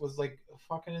breaks was like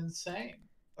fucking insane.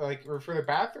 Like, or for their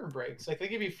bathroom breaks, like they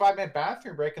give you a 5-minute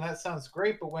bathroom break, and that sounds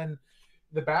great. But when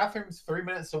the bathroom's 3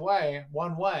 minutes away,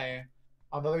 one way,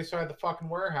 on the other side of the fucking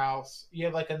warehouse, you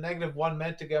have like a negative 1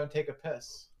 minute to go and take a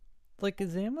piss. Like,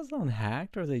 is Amazon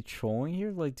hacked? Are they trolling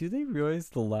here? Like, do they realize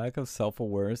the lack of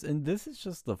self-awareness? And this is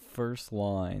just the first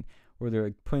line where they're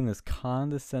like putting this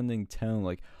condescending tone,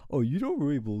 like, oh, you don't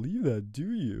really believe that,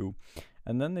 do you?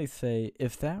 And then they say,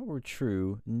 if that were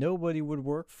true, nobody would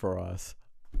work for us.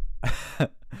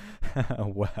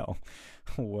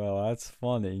 Well, that's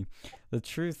funny. The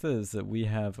truth is that we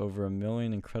have over 1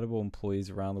 million incredible employees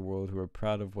around the world who are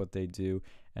proud of what they do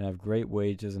and have great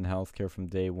wages and healthcare from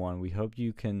day one. We hope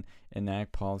you can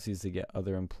enact policies to get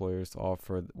other employers to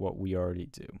offer what we already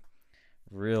do.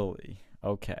 Really?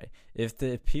 Okay. If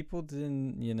people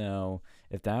didn't,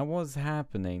 if that was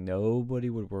happening, nobody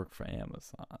would work for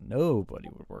Amazon. Nobody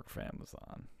would work for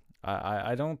Amazon.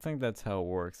 I don't think that's how it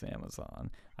works, Amazon.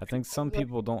 I think some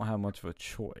people don't have much of a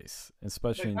choice,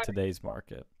 especially in today's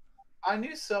market. I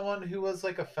knew someone who was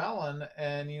like a felon,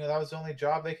 and that was the only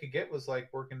job they could get was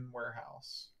like working in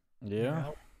warehouse. Yeah.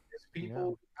 There's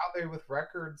people out there with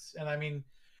records, and I mean,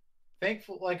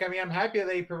 I'm happy that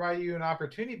they provide you an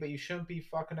opportunity, but you shouldn't be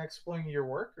fucking exploiting your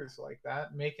workers like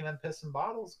that, making them piss in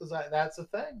bottles, because that's a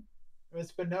thing.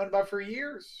 It's been known about for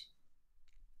years.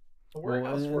 The Well,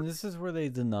 warehouse and work. this is where they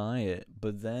deny it,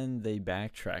 but then they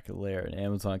backtrack it later, and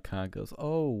Amazon kind of goes,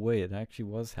 "Oh, wait, it actually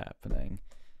was happening."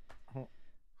 Huh.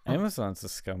 Amazon's the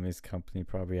scummiest company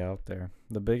probably out there,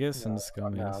 the biggest and the No,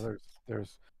 scummiest. they're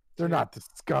Dude. not the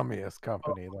scummiest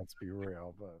company. Let's be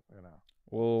real, but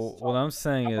Well, what I'm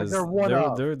saying they're is one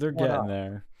of. they're One getting of.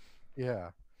 there.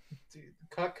 Yeah. Dude,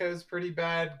 Cutco's pretty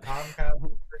bad. Comcast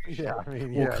is pretty Yeah, shit. I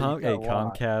mean, Well, yeah, you got hey, a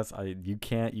lot. Comcast,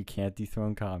 you can't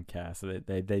dethrone Comcast.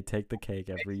 They take the cake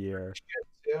every year.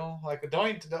 Shit too. Like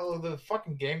the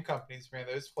fucking game companies, man.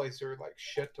 Those places are like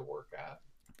shit to work at.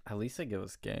 At least they give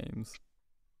us games.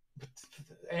 But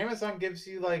Amazon gives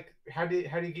you like how do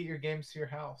you get your games to your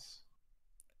house?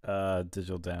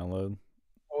 Digital download.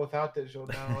 Well, without digital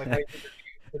now, like how do you get your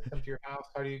games system to your house?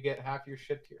 How do you get half your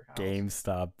shit to your house?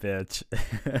 GameStop, bitch.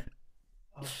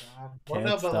 Oh god. Well, Can't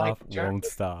no, but like stop, generally, won't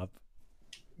stop.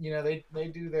 they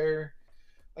do their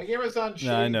like Amazon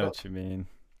No, I shitty, know but what you mean.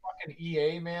 fucking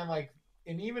EA man, like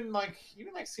and even like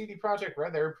CD Project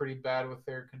Red, they're pretty bad with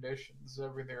their conditions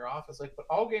over their office. Like, but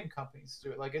all game companies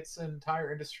do it. Like, it's an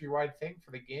entire industry wide thing for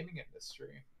the gaming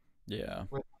industry. Yeah.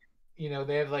 Where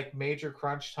they have like major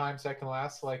crunch times that can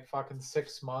last like fucking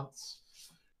 6 months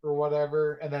or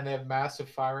whatever, and then they have massive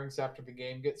firings after the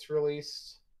game gets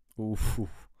released. Oof.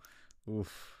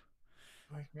 Oof.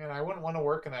 Like, man, I wouldn't want to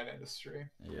work in that industry.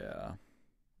 Yeah.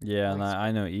 Yeah, and Like,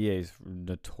 I know EA's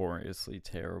notoriously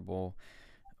terrible.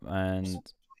 And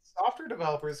software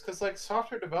developers, because like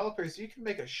software developers, you can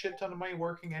make a shit ton of money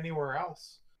working anywhere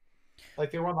else.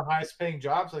 Like they're one of the highest paying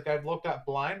jobs. Like I've looked at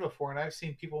Blind before, and I've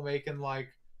seen people making like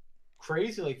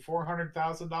crazy, like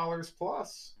 $400,000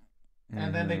 plus,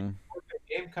 and then they mhm. work at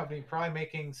a game company, probably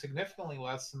making significantly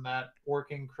less than that,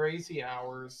 working crazy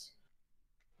hours,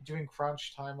 doing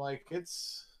crunch time. Like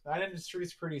it's that industry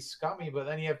is pretty scummy. But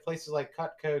then you have places like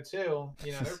Cutco too.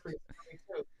 They're pretty scummy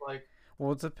too. Like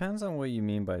Well, it depends on what you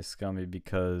mean by scummy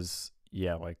because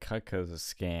yeah, like Cutco's a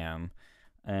scam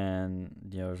and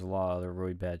there's a lot of other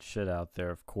really bad shit out there,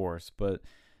 of course, but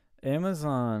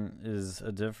Amazon is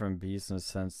a different beast in the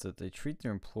sense that they treat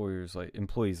their employees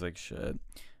like shit.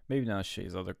 Maybe not as shit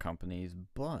as other companies,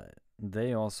 but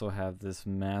they also have this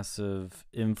massive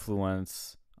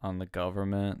influence on the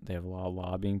government. They have a lot of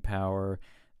lobbying power.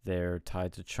 They're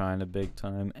tied to China big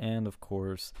time, and of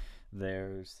course,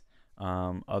 there's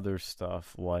other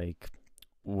stuff like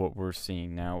what we're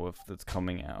seeing now with that's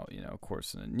coming out, of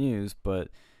course, in the news. But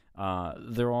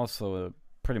they're also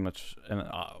pretty much, and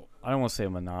I don't want to say a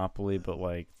monopoly, but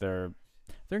like they're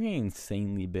getting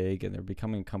insanely big, and they're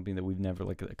becoming a company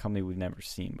that a company we've never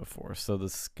seen before. So the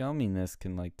scumminess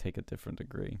can like take a different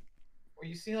degree. well,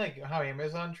 you see like how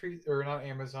Amazon treats or not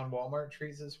Amazon, Walmart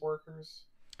treats its workers.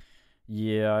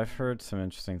 Yeah, I've heard some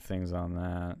interesting things on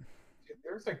that. Dude,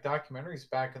 there was like documentaries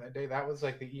back in the day that was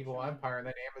like the evil empire, and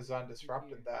then Amazon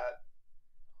disrupted that.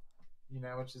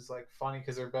 Which is like funny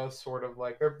because they're both sort of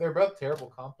like they're both terrible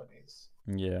companies.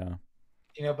 Yeah.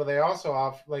 But they also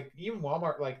offer like even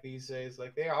Walmart like these days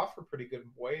like they offer pretty good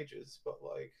wages, but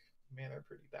like man they're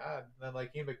pretty bad. And then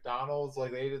like McDonald's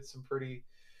like they did some pretty.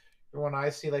 When I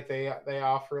see like they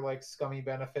offer like scummy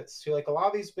benefits too. Like a lot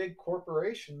of these big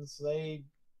corporations they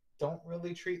don't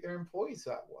really treat their employees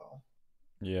that well.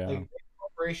 Yeah. Like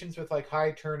corporations with like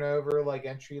high turnover, like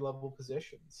entry level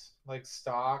positions, like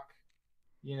stock,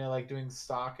 like doing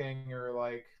stocking or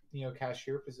like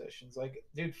cashier positions. Like,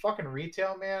 dude, fucking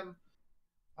retail, man.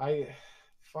 I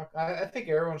I think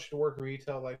everyone should work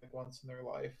retail like once in their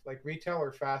life, like retail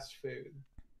or fast food,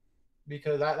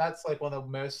 because that's like one of the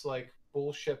most like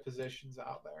bullshit positions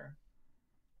out there.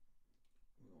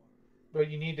 But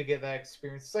you need to get that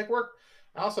experience. It's like work.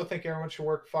 I also think everyone should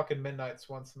work fucking midnights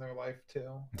once in their life too.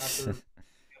 After dealing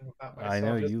with that I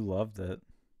know myself, just you loved it.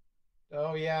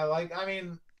 oh yeah, like I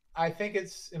mean, I think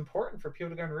it's important for people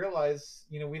to go and realize,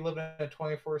 we live in a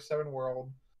 24/7 world,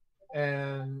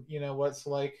 and what's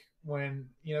like when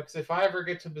because if I ever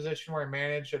get to a position where I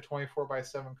manage a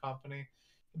 24/7 company,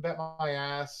 bet my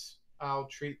ass I'll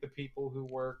treat the people who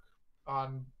work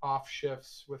on off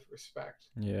shifts with respect.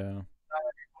 Yeah.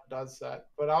 Does that,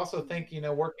 but I also think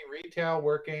working retail,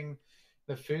 working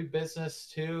the food business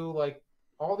too, like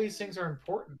all these things are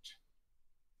important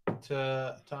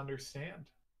to understand.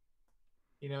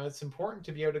 It's important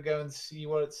to be able to go and see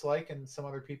what it's like in some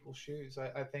other people's shoes.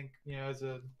 I think, as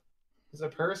a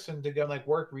person to go and like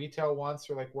work retail once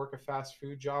or like work a fast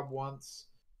food job once,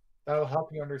 that'll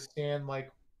help you understand like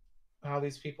how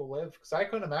these people live. Because I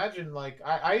couldn't imagine like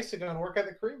I used to go and work at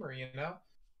the creamery.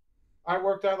 I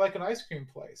worked at like an ice cream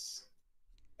place.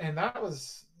 And that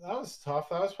was tough.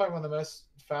 That was probably one of the most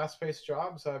fast paced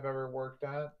jobs I've ever worked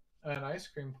at an ice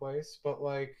cream place. But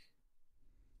like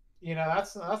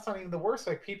that's not even the worst.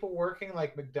 Like people working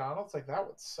like McDonald's, like that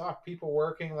would suck. People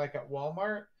working like at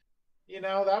Walmart,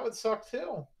 that would suck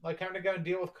too. Like having to go and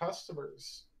deal with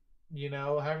customers,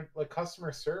 having like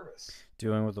customer service.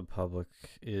 Dealing with the public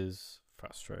is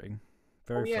frustrating.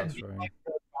 Oh Very yeah, and being frustrating. like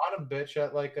the bottom bitch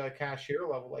at like a cashier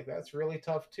level, like that's really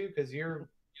tough too, because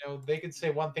they could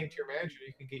say one thing to your manager,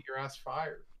 you can get your ass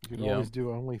fired. You could Yeah. always do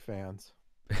OnlyFans.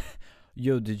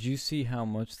 Yo, did you see how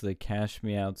much the Cash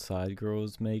Me Outside girl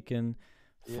is making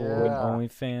for Yeah.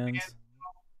 OnlyFans?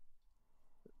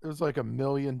 It was like $1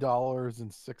 million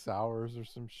in 6 hours or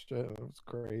some shit. It was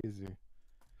crazy.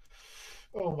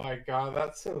 Oh my god,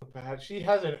 that's so bad. She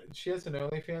has an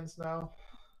OnlyFans now.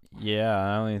 Yeah,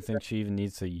 I don't even think she even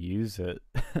needs to use it.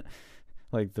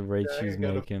 Like the rate Yeah, she's you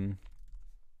gotta- making.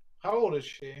 How old is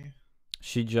she?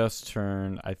 She just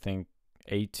turned, I think,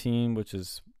 18, which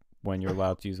is when you're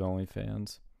allowed to use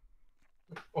OnlyFans.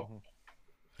 Oh,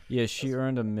 Yeah, she That's-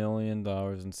 earned $1 million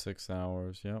in 6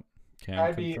 hours. Yep, can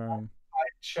I'd be- confirm.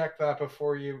 check that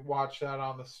before you watch that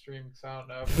on the stream, because I don't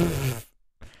know. If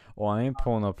Well, I ain't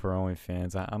pulling up her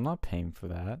OnlyFans. I'm not paying for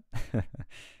that. Go,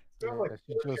 Yeah, like,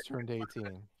 she just turned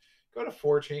 18, go to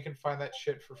Fortune, you can find that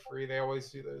shit for free. They always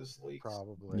do those leaks.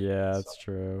 probably. Yeah, that's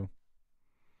true.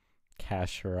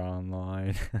 Cash her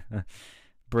online.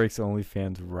 Breaks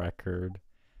OnlyFans record.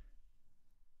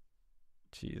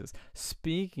 Jesus.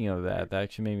 Speaking of that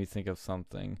actually made me think of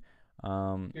something.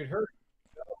 Dude, her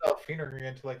Delphine are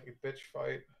into like a bitch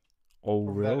fight. Oh,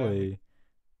 From that really?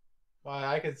 Well,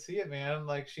 I could see it, man.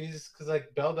 Like because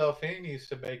like Belle Delphine used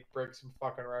to break some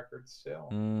fucking records too.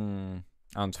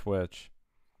 On Twitch.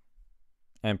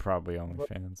 And probably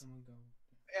OnlyFans.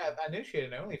 Yeah, I knew she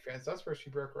had an OnlyFans. That's where she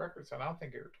broke records, and I don't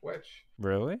think it was Twitch.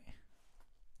 Really?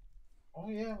 Oh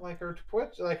yeah, like her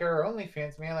Twitch, like her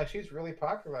OnlyFans, man. Like she's really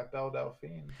popular, that Belle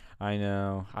Delphine. I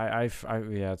know.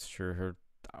 Yeah, it's true. Her,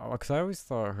 because I always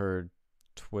thought her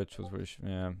Twitch was where she,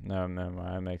 yeah, no, never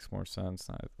mind. That makes more sense.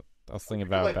 I was thinking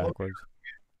about it Like, backwards.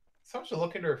 Someone should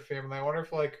look into her family. I wonder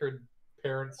if like her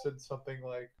parents did something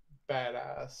like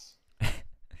badass.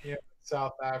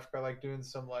 South Africa, like doing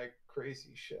some like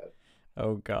crazy shit.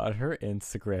 Oh God, her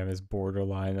Instagram is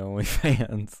borderline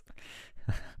OnlyFans.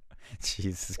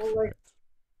 Jesus Well, Christ. like,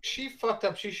 she fucked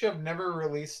up. She should have never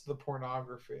released the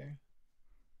pornography.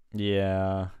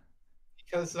 Yeah,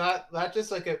 Because that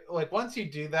just like once you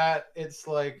do that, it's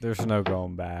like there's no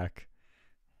going back.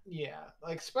 yeah,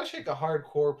 like especially like a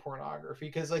hardcore pornography,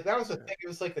 because like that was the thing. It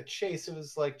was like the chase. It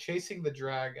was like chasing the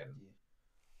dragon,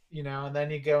 and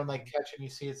then you go and like catch it and you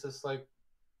see it's this like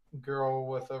girl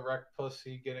with a wrecked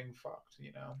pussy getting fucked.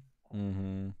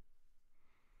 Mm-hmm.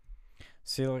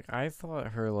 See, like I thought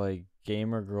her like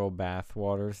gamer girl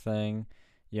bathwater thing,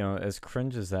 as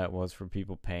cringe as that was for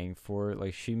people paying for it,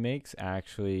 like she makes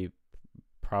actually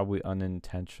probably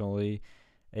unintentionally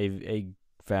a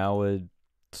valid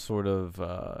sort of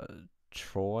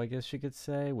troll, I guess you could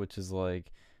say, which is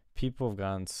like people have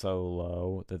gotten so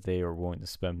low that they are willing to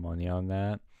spend money on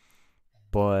that.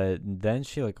 But then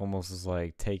she like almost is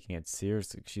like taking it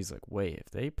seriously. She's like, wait,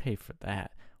 if they pay for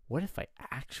that, what if I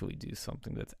actually do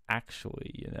something that's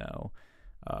actually,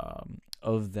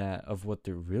 of what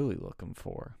they're really looking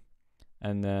for?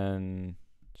 And then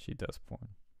she does porn.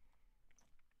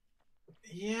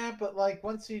 Yeah, but like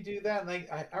once you do that,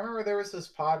 like I remember there was this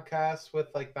podcast with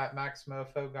like that Max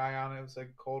Mofo guy on it. It was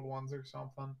like Cold Ones or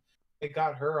something. They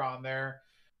got her on there,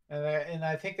 and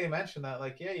I think they mentioned that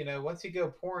like yeah, once you go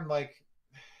porn, like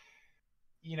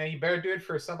you better do it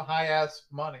for some high ass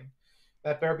money.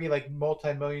 That better be like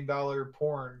multi-million-dollar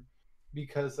porn,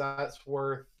 because that's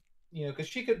worth because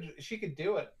she could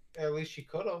do it. At least she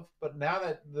could have. But now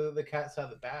that the cat's out of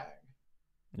the bag,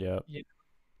 Yep.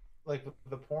 like with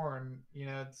the porn,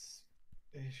 it's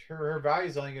her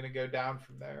value's only going to go down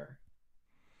from there.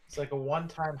 It's like a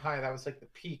one-time high. That was like the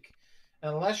peak.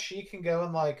 And unless she can go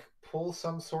and like pull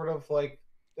some sort of like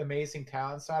amazing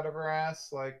talents out of her ass,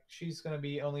 like she's going to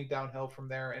be only downhill from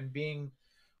there. And being,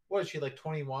 what is she, like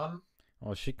 21?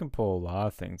 Well, she can pull a lot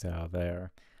of things out of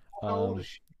there. How old is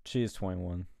she? She is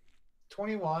 21.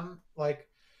 21. Like,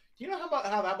 do you know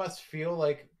how that must feel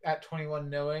like at 21,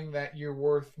 knowing that you're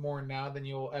worth more now than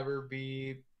you'll ever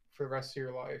be for the rest of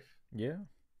your life? Yeah.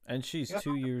 And she's Yeah.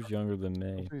 2 years younger than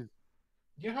me.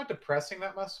 You know how depressing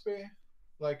that must be?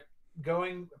 Like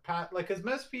going past, like, because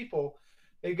most people,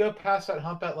 they go past that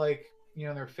hump at like,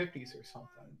 in their 50s or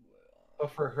something.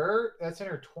 But for her, that's in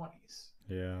her 20s.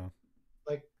 Yeah.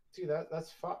 Like, dude,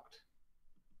 that's fucked.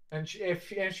 And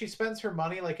she spends her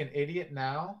money like an idiot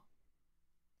now.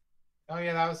 Oh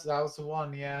yeah, that was the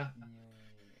one. Yeah.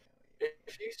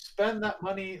 If you spend that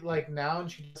money like now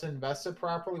and she doesn't invest it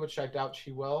properly, which I doubt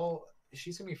she will,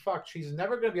 she's gonna be fucked. She's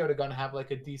never gonna be able to go and have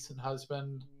like a decent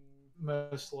husband,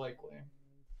 most likely.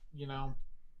 You know.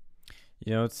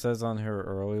 You know, it says on her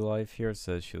early life here, it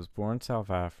says she was born in South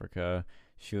Africa.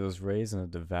 She was raised in a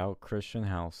devout Christian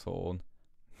household.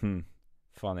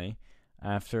 Funny.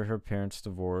 After her parents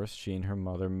divorced, she and her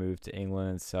mother moved to England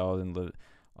and settled in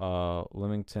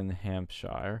Leamington,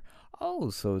 Hampshire. Oh,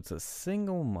 so it's a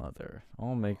single mother.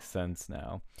 All makes sense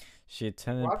now. She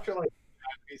attended. Watch her like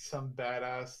be some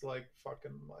badass like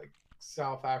fucking like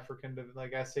South African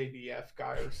like SADF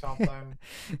guy or something.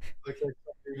 like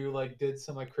somebody who like did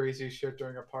some like crazy shit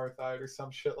during apartheid or some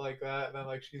shit like that, and then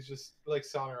like she's just like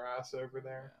selling her ass over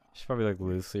there. She's probably like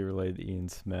loosely related to Ian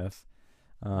Smith.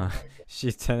 Oh my God. She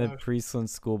attended No. Priestland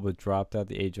School but dropped out at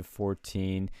the age of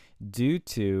 14 due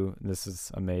to, this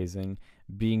is amazing,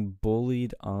 being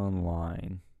bullied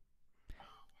online.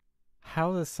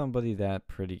 How does somebody that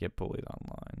pretty get bullied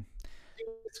online?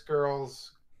 It's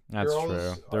girls. That's Girls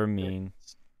true. They're are- mean.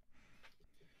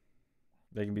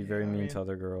 They can be very Yeah, I mean mean- to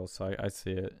other girls, so I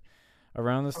see it.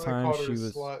 Around this I time, called her she a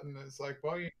was... slut, and it's like,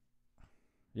 well, you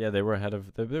Yeah, they were ahead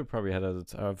of... They were probably ahead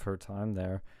of her time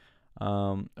there.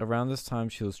 Around this time,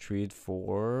 she was treated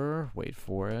for... Wait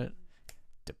for it.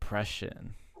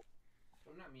 Depression.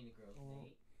 I'm not mean to girls,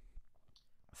 Nate.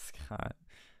 Scott.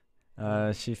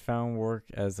 She found work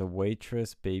as a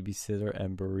waitress, babysitter,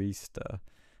 and barista.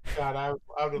 God, I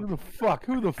would Who have,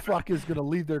 the fuck is gonna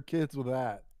leave their kids with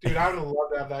that? dude, I would have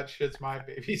loved to have that shit's my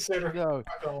babysitter. No, Not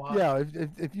gonna lie. yeah.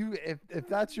 If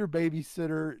that's your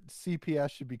babysitter,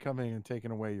 CPS should be coming and taking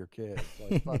away your kids.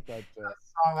 Like fuck that shit.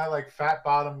 Song that like Fat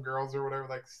Bottom Girls or whatever,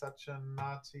 like such a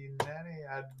Nazi nanny.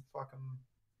 I'd fucking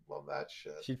love that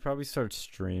shit. She'd probably start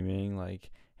streaming like,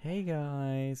 "Hey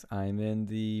guys, I'm in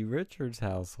the Richards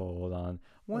household on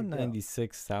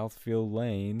 196 Southfield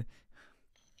Lane."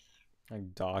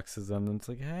 Like doxes them, and it's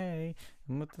like, "Hey,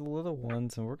 I'm with the little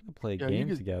ones, and we're gonna play a Yeah, you game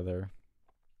could- together."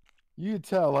 You could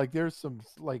tell like there's some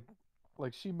like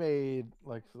she made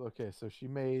like okay, so she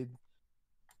made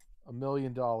 $1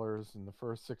 million in the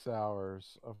first 6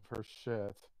 hours of her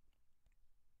shit.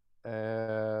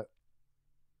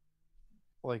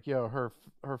 Like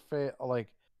like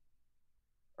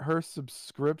her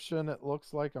subscription, it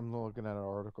looks like I'm looking at an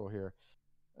article here.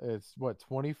 It's what,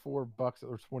 $24 or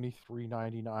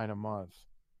 $23.99 a month.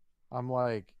 I'm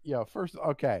like, first,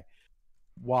 okay,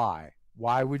 why?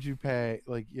 Why would you pay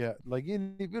like even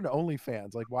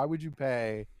OnlyFans? Like, why would you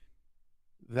pay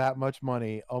that much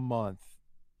money a month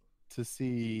to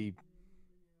see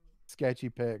sketchy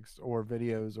pics or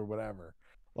videos or whatever?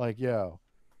 Like, you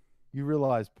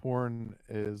realize porn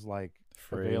is like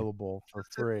Free. available for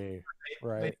free,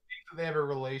 right? They have a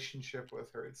relationship with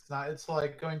her. It's not. It's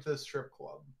like going to the strip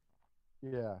club.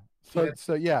 Yeah. Yeah.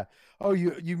 So yeah. Oh,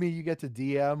 you mean you get to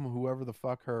DM whoever the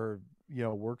fuck her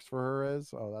works for her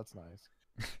is? Oh, that's nice.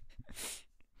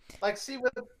 Like, see,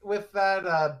 with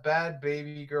that bad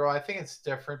baby girl, I think it's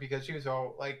different because she was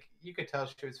all like, you could tell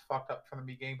she was fucked up from the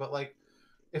beginning. But like,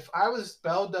 if I was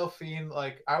Belle Delphine,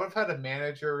 like, I would have had a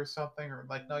manager or something, or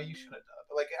like, no, you shouldn't have done it.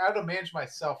 But, like, I would have managed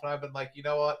myself, and I've been like, you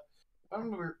know what?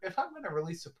 If I'm gonna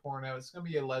release a porno, it's gonna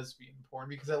be a lesbian porn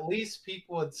because at least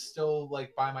people would still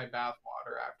like buy my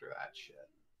bathwater after that shit.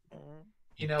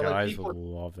 You know, like Guys people would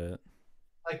love it.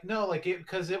 like no, like it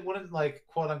because it wouldn't like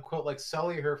quote unquote like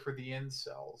sully her for the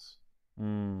incels.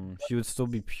 She would still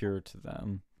be pure to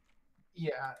them.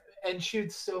 Yeah, and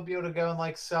she'd still be able to go and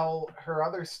like sell her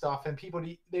other stuff, and people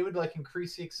they would like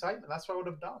increase the excitement. That's what I would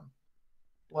have done.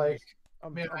 Like,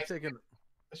 I'm man, taking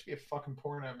I should be a fucking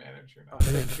porno manager now.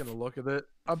 I'm taking a look at it.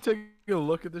 I'm taking a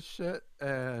look at this shit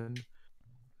and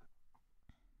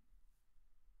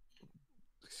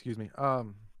excuse me. Okay,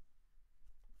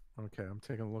 I'm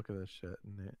taking a look at this shit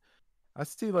and I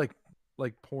see like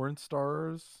porn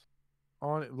stars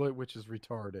on it, which is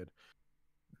retarded.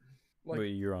 Like, Wait,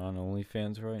 you're on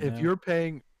OnlyFans right now? if you're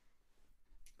paying,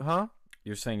 huh?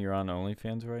 You're saying you're on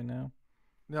OnlyFans right now?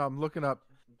 No, I'm looking up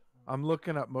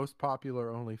most popular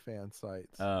OnlyFans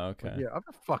sites. Oh, Like, okay. yeah, I'm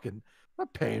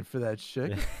not paying for that shit.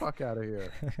 Get the fuck out of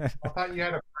here. I thought you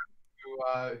had a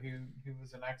friend who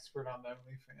was an expert on the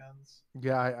OnlyFans.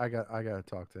 Yeah, I got to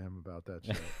talk to him about that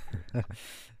shit.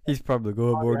 He's probably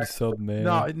go aboard the sub, man.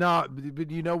 No, but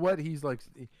you know what? He's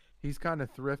kind of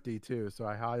thrifty too, so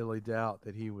I highly doubt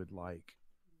that he would like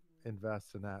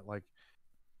invest in that. Like,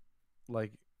 Well,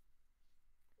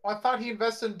 I thought he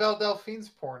invested in Belle Delphine's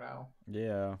porno.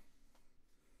 Yeah.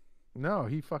 no,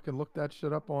 he fucking looked that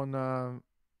shit up on.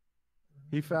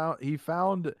 He found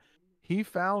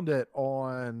it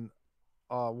on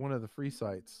one of the free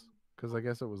sites because I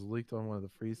guess it was leaked on one of the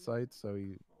free sites, so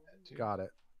he Dude, got it.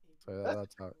 So That's-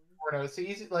 that's how. porno. It's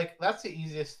easy. Like that's the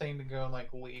easiest thing to go and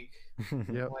like leak.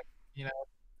 Yep. Like you know,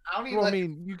 I don't even Well, I like.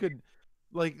 mean, you could,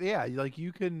 like, yeah, like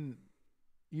you can,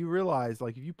 you realize,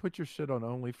 like, if you put your shit on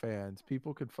OnlyFans,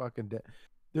 people could fucking.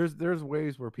 There's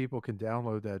ways where people can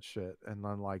download that shit and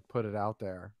then like put it out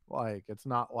there. Like, it's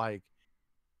not like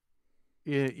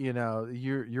you know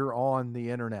you're on the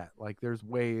internet. Like, there's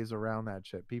ways around that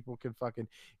shit. People can fucking,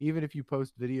 even if you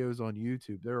post videos on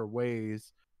YouTube, there are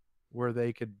ways where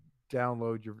they could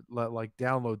download like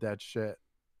download that shit,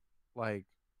 like,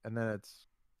 and then it's,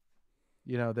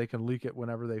 you know, they can leak it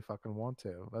whenever they fucking want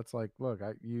to. That's like, look,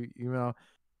 you know,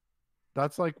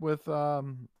 that's like with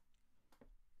because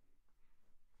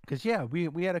yeah,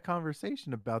 we had a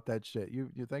conversation about that shit. You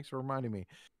thanks for reminding me.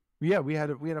 Yeah, we had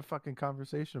a fucking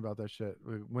conversation about that shit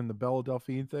when the Bella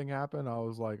Delphine thing happened. I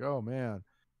was like, oh man,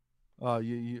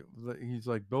 he's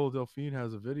like, Bella Delphine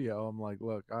has a video. I'm like,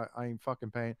 look, I ain't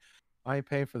fucking paying. I ain't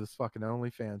paying for this fucking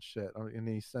OnlyFans shit. And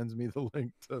he sends me the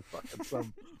link to fucking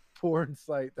some porn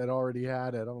site that already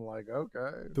had it. I'm like,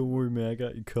 okay, Don't worry, man. I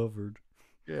got you covered.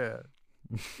 yeah,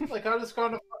 Like I just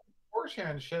gone to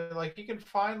 4chan and shit. Like you can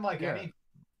find like Yeah. any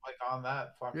like on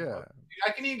that fucking. yeah. Dude,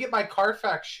 I can even get my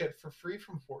Carfax shit for free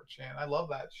from 4chan. I love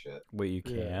that shit. Wait, you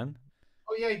Yeah. can?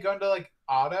 Oh yeah, you go into like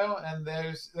auto and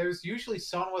there's usually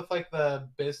someone with like the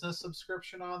business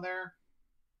subscription on there,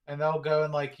 and they'll go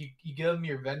and like you give them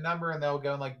your VIN number and they'll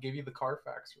go and like give you the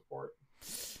Carfax report.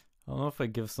 I don't know if I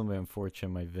give somebody on 4chan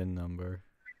my VIN number.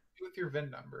 Do with your VIN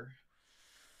number.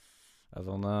 I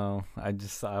don't know. I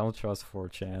don't trust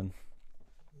 4chan.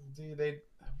 Do they?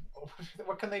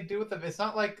 What can they do with it? It's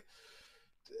not like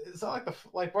the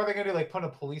like. What are they gonna do? Like put a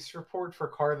police report for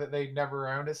a car that they never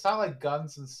owned? It's not like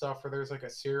guns and stuff where there's like a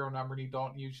serial number and you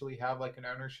don't usually have like an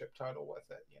ownership title with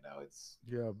it. You know, it's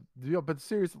Yeah, but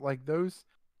seriously, like those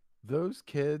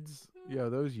kids,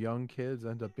 those young kids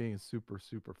end up being super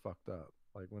super fucked up.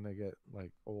 Like when they get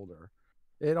like older,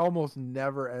 it almost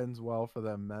never ends well for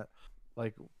them.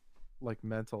 Like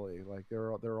mentally, like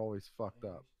they're always fucked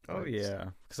up. Oh Like, yeah,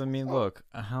 because I mean, look,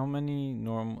 how many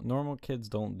normal kids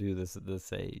don't do this at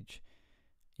this age?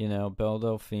 You know, Belle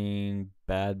Delphine,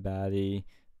 Bad Baddie,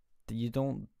 you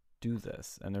don't do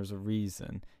this, and there's a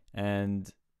reason. And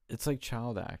it's like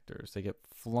child actors; they get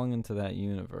flung into that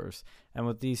universe, and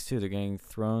with these two, they're getting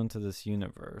thrown to this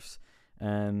universe.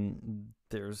 And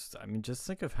I mean, just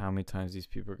think of how many times these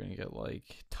people are gonna get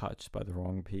like touched by the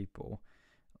wrong people,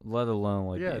 let alone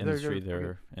like Yeah, the they're industry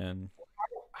gonna- they're in.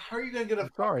 how are you gonna get a I'm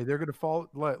sorry, they're gonna follow.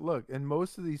 Look, and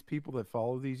most of these people that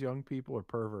follow these young people are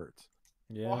perverts.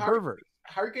 Yeah. Well, Pervert.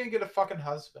 how are you gonna get a fucking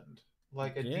husband?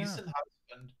 Like a Yeah. decent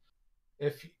husband.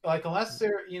 If like unless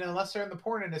they're unless they're in the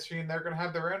porn industry and they're gonna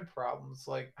have their own problems,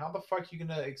 like how the fuck you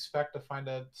gonna expect to find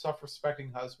a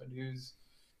self-respecting husband who's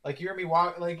like you're gonna be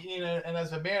walk like and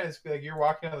as a man it's like you're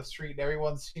walking down the street and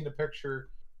everyone's seen a picture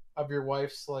of your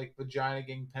wife's like vagina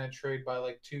getting penetrated by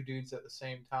like two dudes at the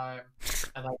same time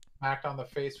and like smacked on the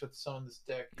face with someone's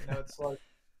dick. It's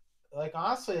like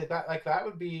honestly like that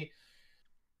would be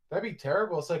that'd be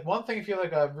terrible. It's like one thing if you're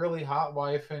like a really hot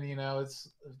wife and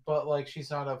but like she's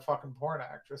not a fucking porn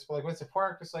actress. But like when it's a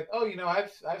porn actress, like, oh,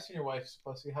 I've seen your wife's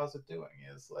pussy. How's it doing?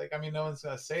 Is like, I mean, no one's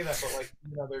gonna say that, but like,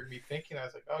 they're gonna be thinking, I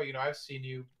was like, oh, I've seen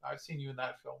you in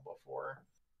that film before.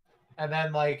 And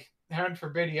then like, heaven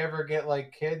forbid you ever get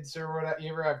like kids or whatever,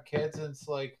 you ever have kids, and it's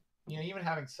like, even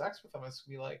having sex with them, it's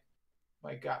gonna be like,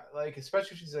 my God, like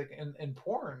especially if she's like in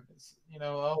porn, it's,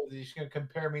 oh, she's gonna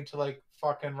compare me to like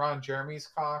fucking Ron Jeremy's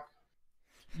cock,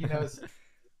 it's,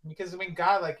 because I mean,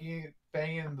 God, like you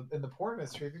banging in the porn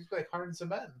industry, there's like hundreds of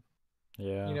men,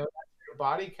 Yeah. your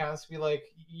body counts to be like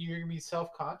you're gonna be self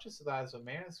conscious of that as a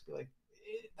man. It's be like,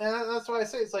 that's why I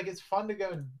say it's like it'd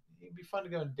be fun to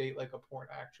go and date like a porn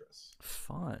actress.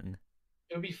 Fun.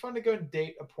 It would be fun to go and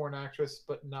date a porn actress,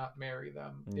 but not marry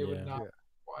them. It would Yeah. not be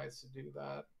wise to do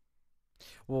that.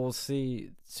 Well,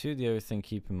 see, too, the other thing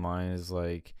keep in mind is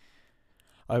like,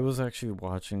 I was actually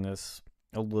watching this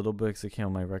a little bit because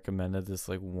I recommended this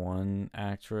like one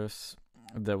actress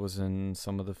that was in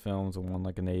some of the films and won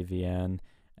like an AVN,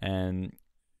 and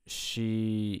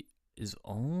she is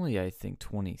only I think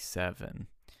 27,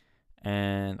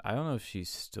 and I don't know if she's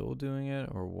still doing it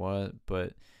or what,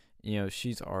 but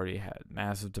she's already had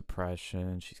massive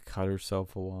depression. She's cut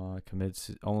herself a lot,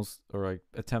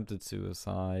 attempted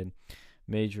suicide,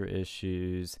 major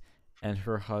issues, and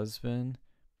her husband,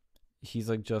 he's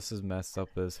like just as messed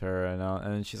up as her,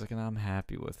 and she's like, and I'm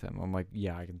happy with him. I'm like,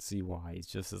 yeah, I can see why he's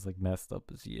just as like messed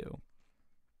up as you.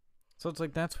 So it's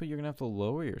like that's what you're gonna have to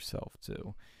lower yourself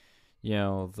to.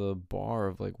 The bar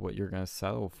of like what you're gonna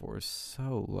settle for is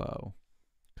so low.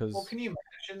 Well, Because can you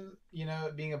imagine,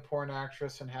 being a porn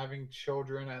actress and having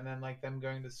children, and then like them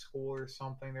going to school or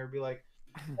something? They'd be like,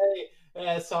 "Hey,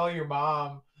 I saw your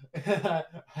mom. I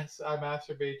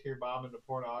masturbate to your mom into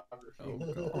pornography."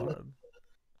 oh god.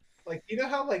 Like,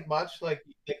 how like much like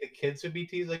the kids would be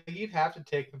teased. Like, you'd have to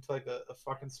take them to like a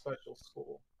fucking special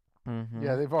school. Mm-hmm.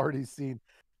 Yeah, they've already seen,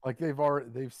 like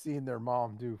they've seen their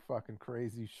mom do fucking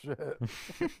crazy shit.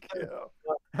 Yeah,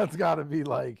 that's got to be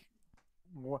like,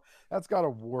 that's got to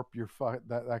warp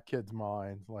that kid's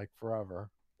mind like forever.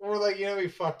 Or like, we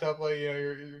fucked up, like,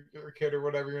 your kid or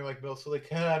whatever, you're like, Bill, so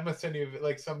like, I'm gonna send you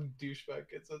like some douchebag.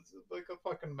 It's like a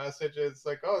fucking message. It's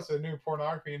like, oh, it's a new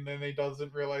pornography, and then he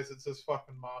doesn't realize it's his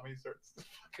fucking mom. He starts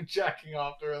fucking jacking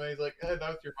off to her, and then he's like,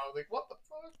 that's your mom. Like, what the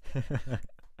fuck?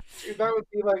 Dude, that would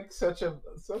be like such a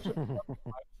fucking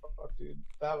fuck, dude.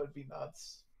 That would be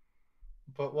nuts.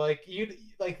 But like, you'd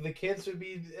like the kids would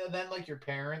be, and then like your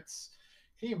parents.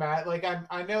 Can you imagine? Like,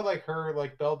 I know, like her,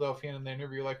 like Belle Delphine in the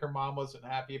interview, like her mom wasn't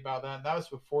happy about that. And that was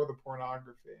before the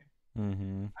pornography.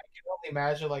 Mm-hmm. I can only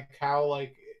imagine like how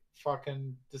like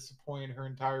fucking disappointed her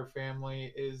entire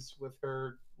family is with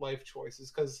her life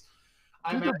choices. Because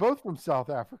Dude, they're both from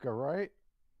South Africa, right?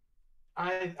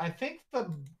 I think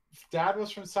the dad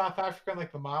was from South Africa and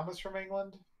like the mom was from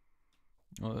England.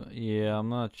 Yeah, I'm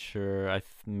not sure.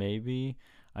 Maybe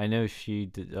I know she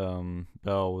did.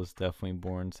 Belle was definitely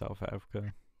born in South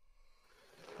Africa.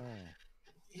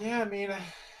 Yeah, I mean,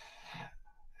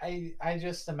 I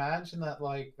just imagine that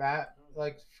like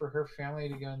for her family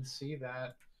to go and see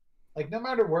that, like no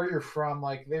matter where you're from,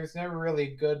 like there's never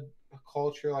really good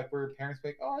culture like where your parents be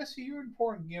like, oh, I see you in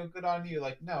porn, good on you.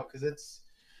 Like no, because it's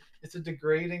a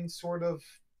degrading sort of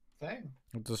thing.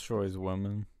 It destroys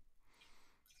women.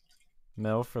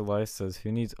 Mel for Life says,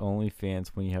 "Who needs OnlyFans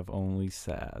when you have Only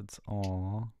Sads?"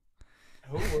 Aw.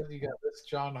 Who you got? This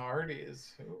John Hardy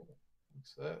is who?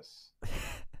 What's this?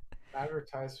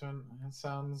 Advertisement. That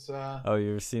sounds. Oh,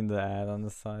 you ever seen the ad on the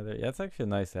side there? Yeah, it's actually a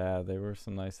nice ad. There were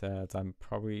some nice ads. I'm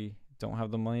probably don't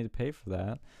have the money to pay for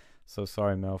that. So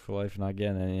sorry, Mel for Life, not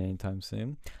getting any anytime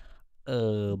soon.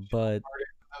 But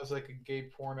That was like a gay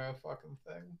porno fucking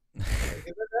thing. Like,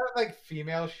 is that like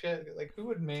female shit? Like, who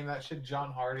would name that shit John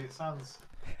Hardy? It sounds,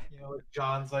 like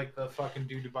John's like the fucking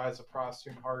dude who buys a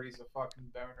prostitute, and Hardy's a fucking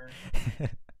boner.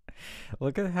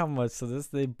 look at how much. So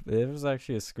it was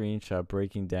actually a screenshot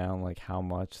breaking down like how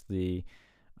much the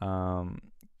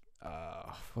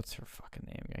what's her fucking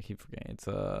name? I keep forgetting. It's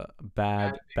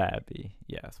Babby.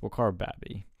 Yes, we'll call her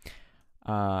Babby.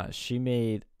 She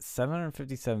made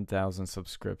 757,000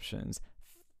 subscriptions,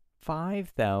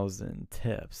 5,000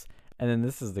 tips, and then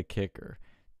this is the kicker: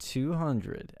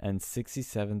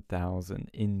 267,000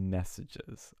 in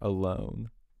messages alone.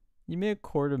 You made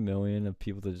 250,000 of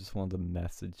people that just wanted to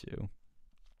message you.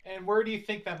 And where do you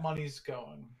think that money's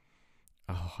going?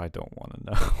 Oh, I don't want to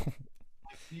know.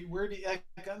 Where do you? I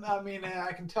mean,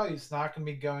 I can tell you, it's not going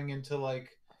to be going into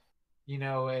like,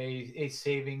 a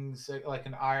savings like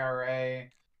an IRA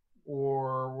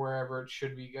or wherever it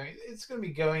should be going. It's going to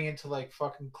be going into like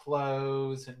fucking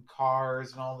clothes and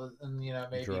cars and all the and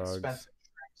maybe Drugs. expensive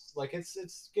drinks. Like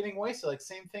it's getting wasted. Like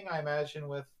same thing I imagine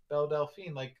with Belle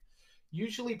Delphine. Like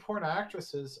usually porn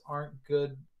actresses aren't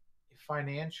good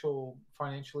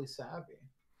financially savvy.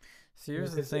 So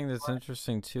here's the thing that's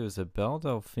interesting too is that Belle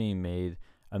Delphine made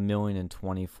 1 million in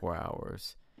 24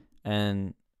 hours,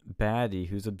 and Baddie,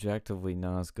 who's objectively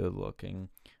not as good looking,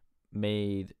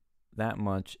 made that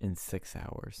much in 6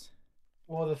 hours.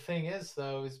 Well, the thing is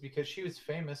though, is because she was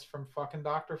famous from fucking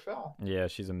Dr. Phil. Yeah,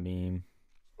 she's a meme.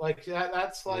 Like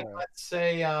that's like let's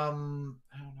say I don't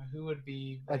know who would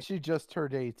be. And she just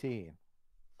turned 18.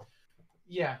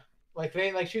 Yeah, like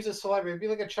she's a celebrity. It'd be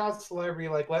like a child celebrity.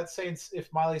 Like let's say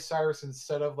if Miley Cyrus,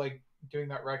 instead of like doing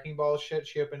that Wrecking Ball shit,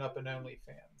 she opened up an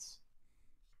OnlyFans.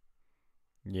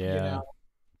 Yeah.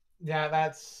 Yeah,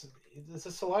 it's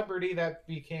a celebrity that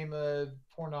became a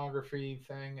pornography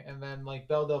thing, and then like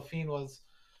Belle Delphine was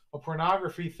a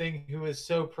pornography thing who is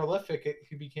so prolific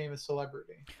he became a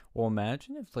celebrity. Well,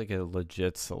 imagine if like a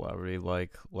legit celebrity,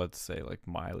 like let's say like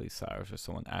Miley Cyrus or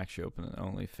someone, actually opened an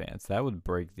OnlyFans. That would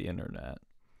break the internet.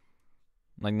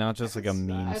 Like not just like a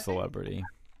meme celebrity.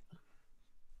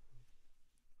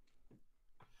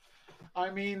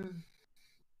 I mean,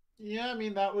 yeah, I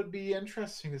mean that would be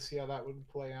interesting to see how that would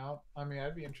play out. I mean,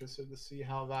 I'd be interested to see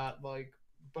how that but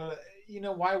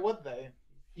why would they?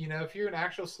 If you're an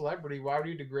actual celebrity, why would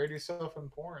you degrade yourself in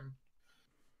porn?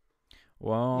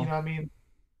 Well, I mean,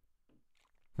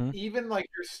 even like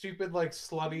your stupid like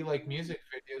slutty like music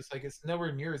videos, like it's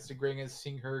nowhere near as degrading as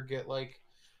seeing her get like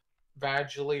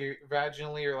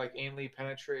vaginally or like anally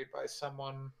penetrated by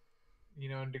someone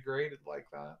and degraded like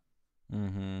that.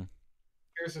 Mm-hmm.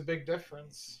 There's a big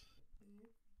difference.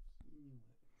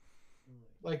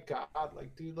 Like God,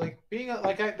 like dude, like being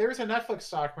there's a Netflix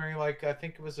documentary, like I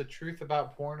think it was a truth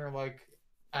about porn or like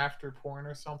after porn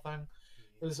or something.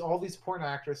 There's all these porn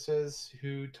actresses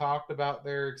who talked about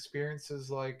their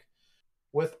experiences like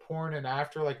with porn and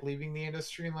after like leaving the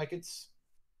industry, and like it's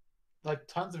like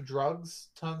tons of drugs,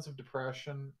 tons of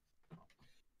depression,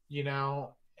 you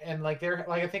know, and like they're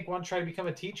like I think one tried to become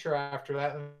a teacher after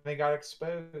that and they got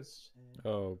exposed.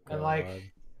 Oh And like God.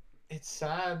 it's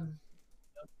sad.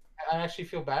 I actually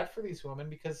feel bad for these women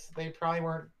because they probably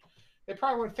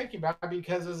weren't thinking about it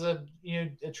because as a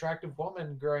attractive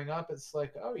woman growing up, it's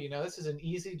like, oh, this is an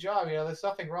easy job. There's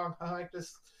nothing wrong. I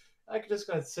could just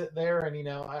gonna sit there and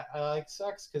I like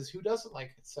sex because who doesn't like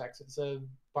sex? It's a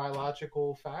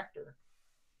biological factor,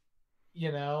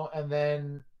 and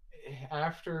then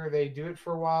after they do it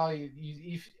for a while,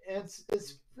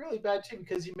 it's really bad too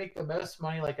because you make the most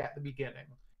money like at the beginning.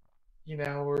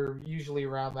 We're usually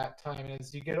around that time. And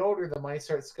as you get older, the money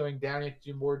starts going down. You have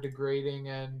to do more degrading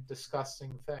and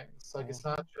disgusting things. Like it's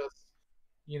not just,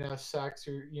 sex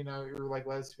or, or like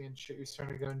lesbian shit. You're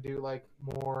starting to go and do like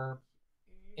more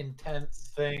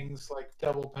intense things like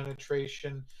double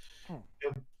penetration,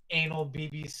 anal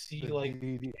BBC, The, like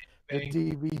the thing.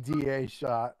 DVDA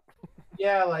shot.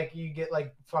 Yeah, like you get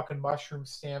like fucking mushroom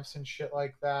stamps and shit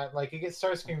like that. Like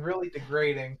starts getting really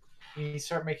degrading. You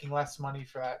start making less money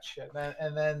for that shit,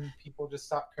 and then people just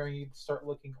stop caring. You start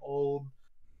looking old.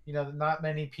 Not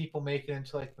many people make it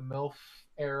into like the MILF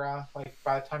era. Like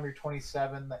by the time you're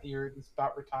 27, that year it's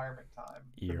about retirement time.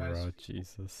 For most Era, people.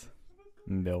 Jesus.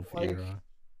 MILF Like, era.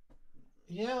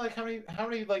 yeah, like how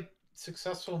many like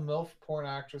successful MILF porn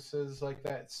actresses like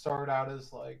that start out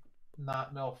as like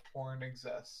not MILF porn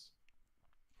exist?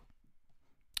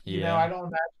 Yeah. I don't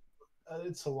imagine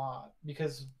it's a lot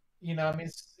because I mean,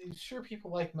 sure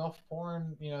people like MILF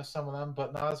porn, some of them,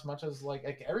 but not as much as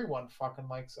like everyone fucking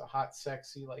likes a hot,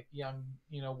 sexy, like young,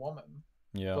 woman.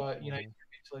 Yeah. But you get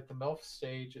to like the MILF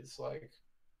stage, it's like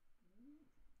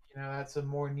that's a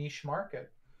more niche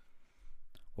market.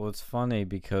 Well, it's funny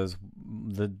because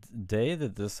the day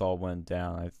that this all went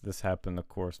down, this happened, of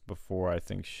course, before I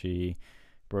think she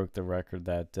broke the record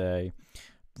that day.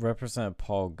 Representative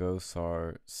Paul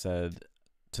Gosar said,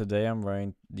 "Today I'm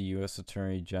writing the U.S.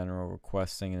 Attorney General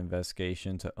requesting an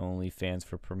investigation to OnlyFans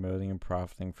for promoting and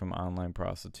profiting from online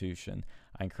prostitution.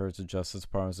 I encourage the Justice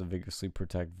Department to vigorously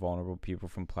protect vulnerable people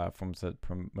from platforms that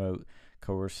promote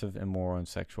coercive, immoral, and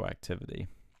sexual activity.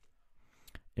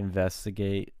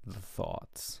 Investigate the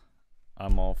thoughts."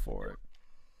 I'm all for it.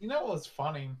 You know what's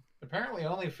funny? Apparently,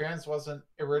 OnlyFans wasn't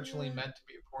originally meant to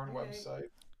be a porn website.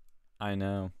 I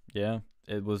know. Yeah.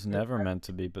 It was never meant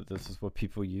to be, but this is what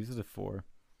people use it for.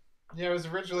 Yeah, it was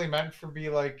originally meant for be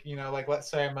like like let's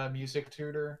say I'm a music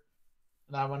tutor,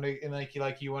 and I want to and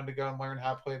you wanted to go and learn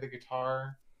how to play the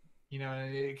guitar,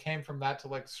 and it came from that to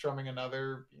like strumming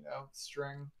another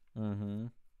string, Mm-hmm.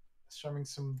 strumming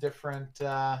some different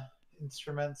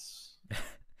instruments.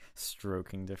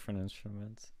 Stroking different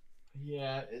instruments.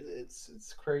 Yeah,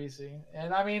 it's crazy,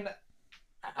 and I mean,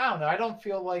 I don't know. I don't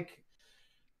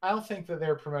think that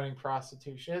they're promoting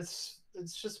prostitution. It's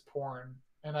just porn,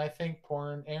 and I think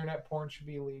internet porn should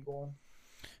be illegal.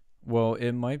 Well,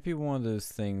 it might be one of those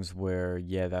things where,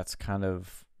 yeah, that's kind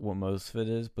of what most of it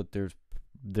is, but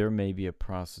there may be a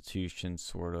prostitution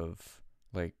sort of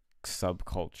like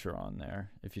subculture on there,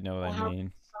 if you know what I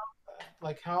mean.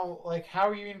 How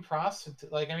are you in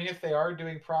prostitute? Like, I mean, if they are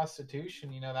doing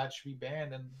prostitution, that should be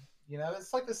banned, and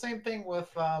it's like the same thing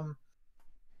with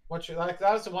what you like.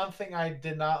 That was the one thing I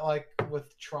did not like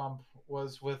with Trump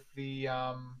was with the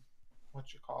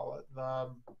what you call it, the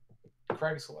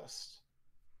Craigslist.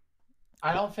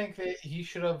 I don't think that he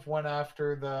should have went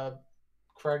after the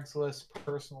Craigslist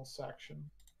personal section.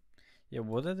 Yeah,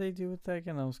 what did they do with that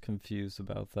again? I was confused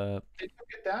about that. They took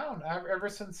it down. Ever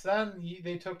since then,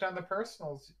 they took down the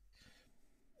personal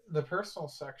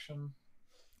section.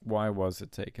 Why was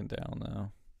it taken down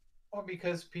now? Well,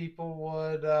 because people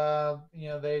would,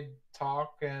 they'd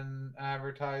talk and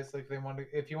advertise like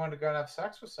if you wanted to go and have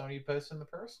sex with somebody, you post in the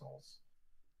personals.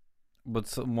 But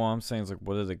what I'm saying is, like,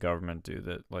 what did the government do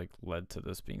that like led to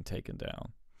this being taken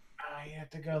down? You have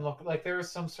to go and look. Like there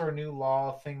was some sort of new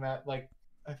law thing that like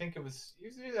I think it was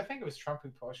Trump who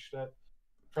pushed it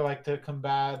for like to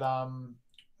combat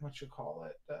what you call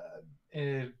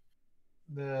it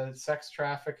the sex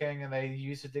trafficking, and they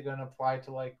used it to go and apply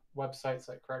to like websites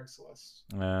like Craigslist.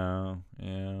 Oh,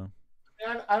 yeah.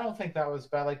 I don't think that was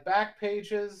bad. Like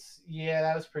Backpages, yeah,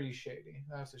 that was pretty shady.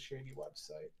 That was a shady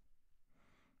website.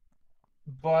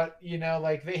 but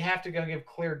like they have to go give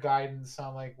clear guidance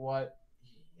on like what.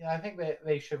 Yeah, I think that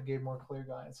they should give more clear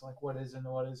guidance on like what is and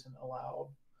what isn't allowed.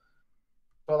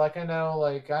 But like I know,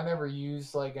 like I never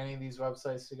use like any of these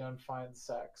websites to go and find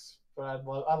sex. But I'd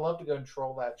love to go and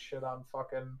troll that shit on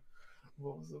fucking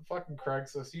what was it, fucking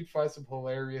Craigslist. You'd find some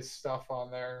hilarious stuff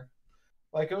on there.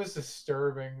 Like it was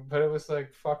disturbing, but it was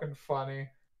like fucking funny.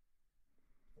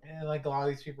 And like a lot of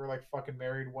these people are like fucking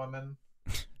married women.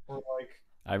 Or like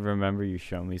I remember you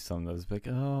showing me some of those. Like,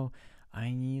 oh,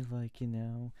 I need like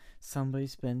somebody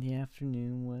to spend the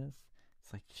afternoon with.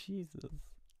 It's like Jesus.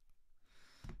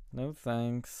 No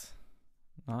thanks.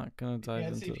 Not gonna you dive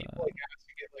can't see into people that. like ask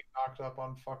to get like knocked up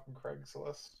on fucking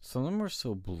Craigslist. Some of them were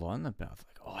so blunt about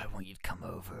like, oh, I want you to come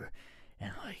over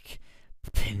and like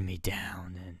pin me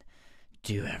down and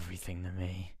do everything to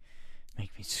me,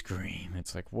 make me scream.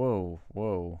 It's like,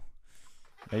 whoa,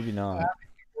 maybe not.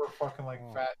 Were fucking like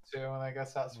fat too, and I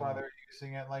guess that's why they're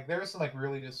using it. Like there's some like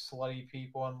really just slutty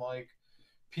people and like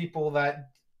people that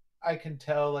I can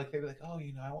tell like they're like, oh,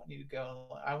 I want you to go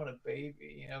and I want a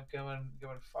baby, go and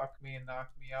fuck me and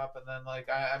knock me up, and then like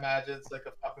I imagine it's like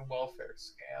a fucking welfare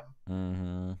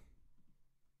scam,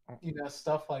 Mm-hmm.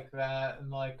 stuff like that, and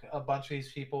like a bunch of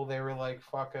these people they were like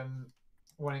fucking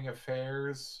winning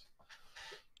affairs.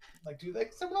 Like, dude,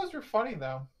 like some of those were funny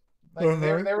though. Like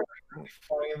they were like, really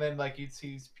funny, and then like you'd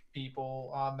see these people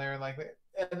on there, and like,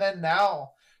 and then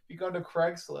now if you go to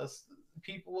Craigslist,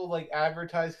 people will like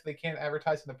advertise if they can't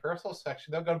advertise in the personal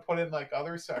section. They'll go and put in like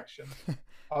other sections,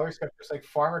 other sectors like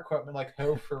farm equipment, like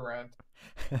hoe for rent.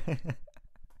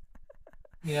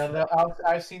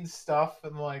 I've seen stuff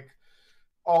in like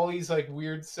all these like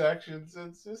weird sections.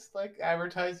 It's just like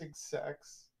advertising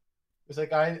sex. It's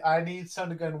like I need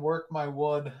someone to go and work my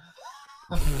wood.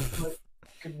 Like,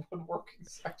 woodworking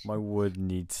section. My wood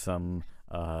needs some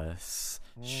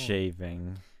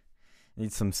shaving.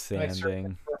 Needs some sanding. I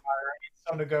need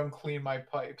someone to go and clean my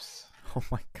pipes. Oh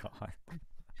my god.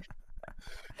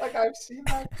 Like I've seen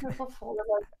that shit before,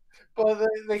 like, but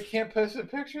they can't post the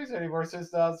pictures anymore, so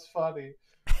it's not as funny.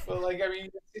 But like, I mean,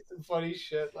 you see some funny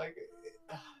shit. Like, it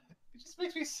just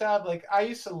makes me sad. Like, I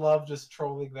used to love just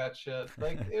trolling that shit.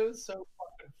 Like, it was so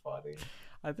fucking funny.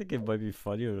 I think it might be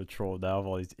funnier to troll now with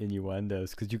all these innuendos,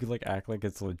 because you could like act like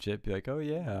it's legit. Be like, oh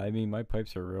yeah, I mean my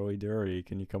pipes are really dirty.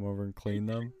 Can you come over and clean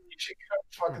them? You should go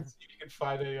fucking see if you can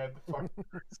find any on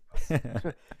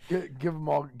the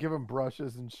fucking give them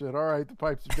brushes and shit. All right, the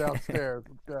pipes are downstairs.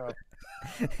 Let's go.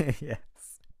 Yes.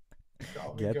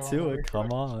 Go Get on to over it.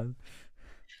 Come on.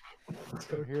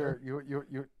 So here,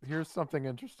 here's something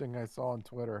interesting I saw on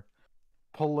Twitter.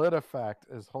 PolitiFact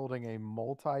is holding a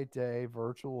multi-day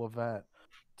virtual event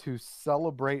to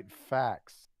celebrate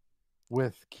facts,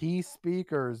 with key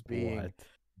speakers being What?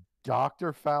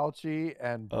 Dr. Fauci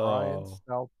and Brian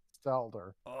Oh.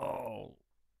 Stelter. Oh.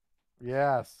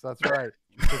 Yes, that's right.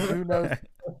 Who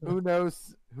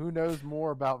knows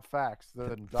more about facts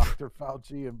than Dr.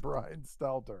 Fauci and Brian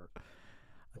Stelter?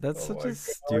 That's Oh such my a God.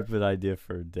 stupid idea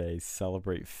for a day.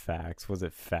 Celebrate facts. Was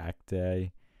it Fact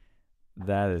Day?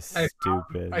 That is I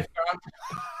stupid.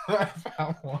 I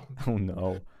found one. Oh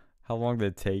no. How long did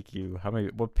it take you?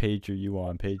 What page are you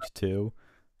on? Page 2?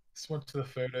 Just went to the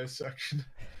photo section.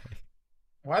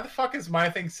 Why the fuck is my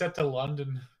thing set to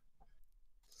London?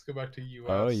 Let's go back to US.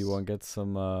 Oh, you want to get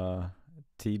some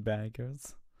tea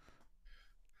baggers?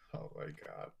 Oh my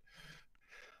god.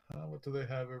 What do they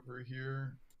have over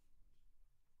here?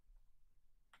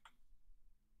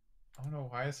 I don't know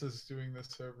why this is doing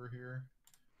this over here.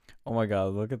 Oh my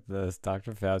god, look at this.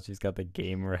 Dr. Fauci's got the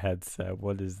gamer headset.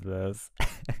 What is this?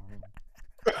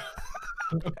 I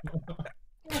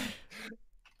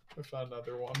found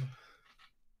another one.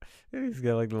 He's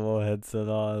got like the little headset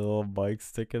on, a little mic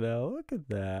sticking out. Look at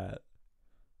that.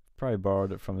 Probably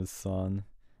borrowed it from his son.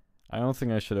 I don't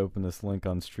think I should open this link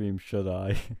on stream, should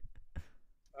I?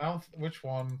 Which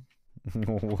one?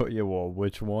 Yeah, well,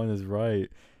 which one is right?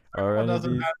 Are One any of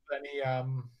doesn't these? have any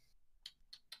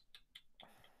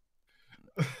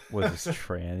Was this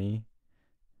tranny?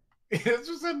 It's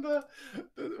just in the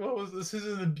what was this? This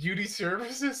is in the beauty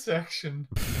services section.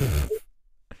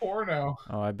 Porno.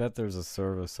 Oh, I bet there's a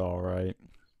service, all right.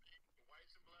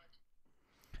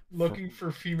 Looking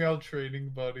for female trading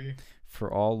buddy.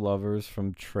 For all lovers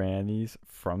from trannies.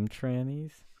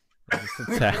 Is this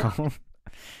a town?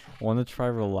 Want to try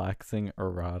relaxing,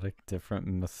 erotic, different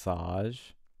massage?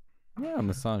 Yeah,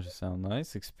 massages sound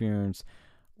nice. Experience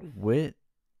wit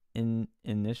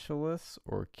initialists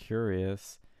or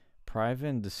curious, private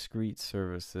and discreet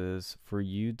services for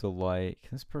you delight.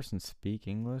 Can this person speak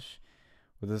English?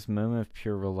 With this moment of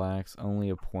pure relax, only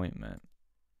appointment.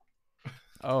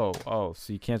 Oh,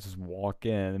 so you can't just walk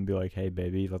in and be like, "Hey,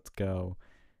 baby, let's go."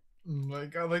 My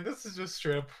God, like this is just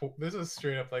straight up. This is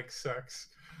straight up like sex.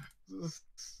 This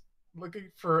is looking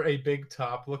for a big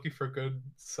top, looking for a good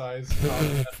size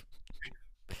top.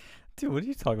 Dude, what are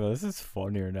you talking about? This is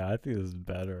funnier now. I think this is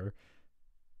better.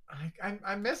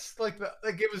 I miss like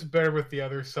it was better with the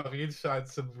other stuff. You just had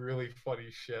some really funny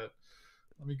shit.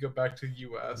 Let me go back to This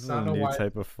US. is I a don't know new why.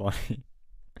 type of funny.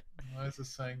 Why is this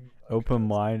saying okay,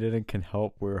 Open-minded and can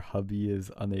help where hubby is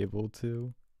unable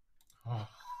to. oh.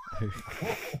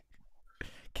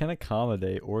 Can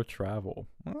accommodate or travel.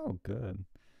 Oh, good.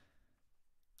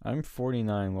 I'm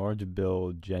 49, large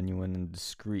build, genuine and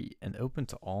discreet, and open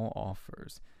to all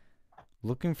offers.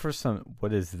 Looking for some,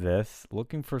 what is this?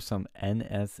 Looking for some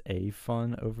NSA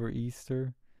fun over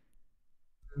Easter?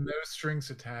 No strings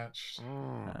attached.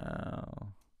 Oh.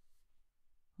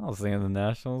 I was thinking the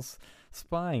National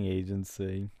Spying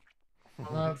Agency.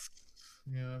 Well,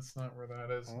 that's not where that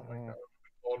is. Oh my God.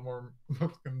 Baltimore,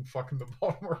 fucking the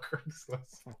Baltimore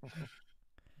Craigslist.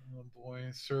 Oh boy,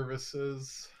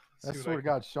 services. I swear to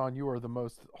God, Sean, you are the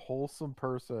most wholesome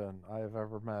person I have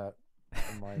ever met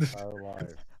in my entire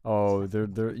life. Oh,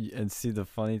 and see, the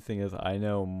funny thing is, I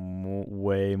know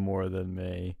way more than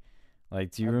me.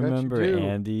 Like, do you I bet you remember do.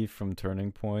 Andy from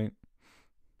Turning Point?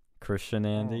 Christian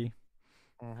Andy?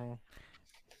 Mm-hmm.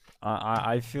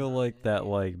 I feel like that,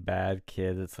 like, bad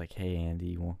kid that's like, "Hey, Andy,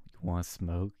 you want to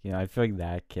smoke?" You know, I feel like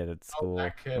that kid at school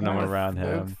that kid. when I'm Wanna around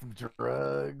smoke him. some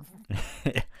drugs.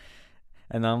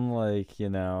 And I'm like, you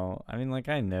know, I mean, like,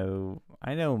 I know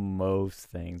most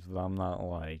things, but I'm not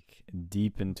like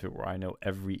deep into it where I know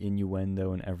every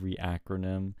innuendo and every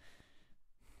acronym.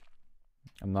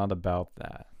 I'm not about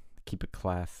that. Keep it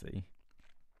classy.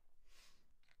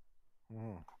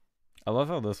 Mm. I love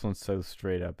how this one's so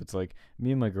straight up. It's like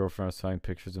me and my girlfriend are showing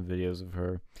pictures and videos of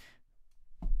her.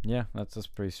 Yeah, that's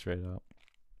just pretty straight up.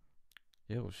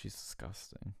 Ew, she's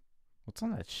disgusting. What's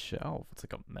on that shelf? It's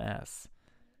like a mess.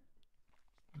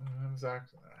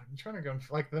 Exactly. I'm trying to go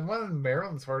like the one in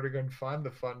Maryland's hard to go and find the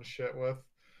fun shit with.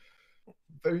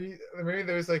 Maybe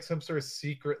there's like some sort of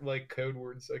secret like code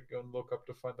words I can go and look up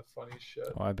to find the funny shit.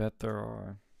 Oh, I bet there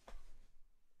are.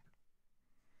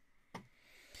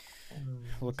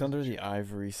 Look under the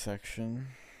ivory section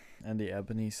and the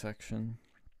ebony section.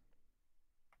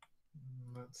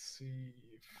 Let's see.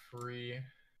 Free.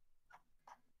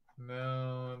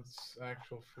 No, it's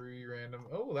actual free random.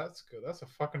 Oh, that's good. That's a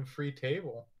fucking free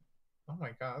table. Oh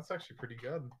my God, that's actually pretty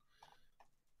good.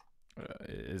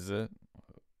 Is it?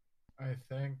 I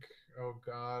think. Oh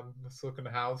God, let's look into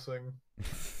housing.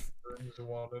 Rooms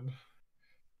wanted.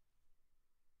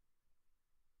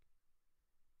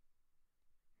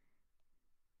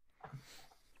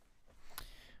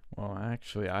 Well,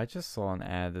 actually, I just saw an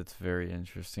ad that's very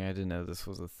interesting. I didn't know this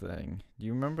was a thing. Do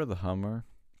you remember the Hummer?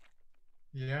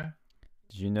 Yeah,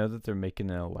 Did you know that they're making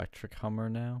an electric Hummer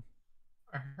now?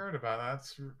 I heard about that.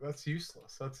 That's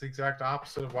useless. That's the exact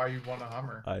opposite of why you want a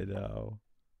Hummer. I know.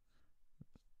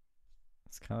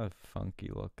 It's kind of funky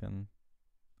looking.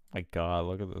 My God,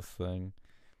 look at this thing.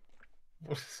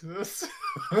 What is this?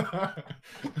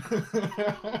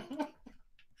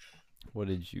 What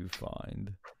did you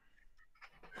find?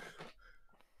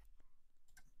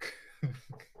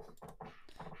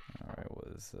 Alright, what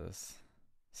is this?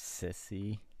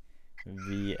 Sissy.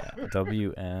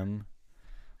 WM.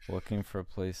 Looking for a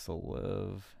place to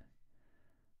live.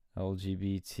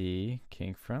 LGBT.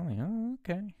 Kink friendly. Oh,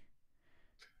 okay.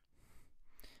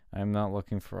 I'm not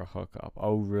looking for a hookup.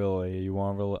 Oh, really? You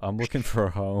want really? I'm looking for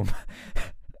a home.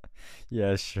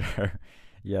 Yeah, sure.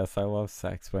 Yes, I love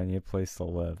sex, but I need a place to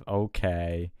live.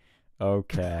 Okay.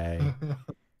 Okay.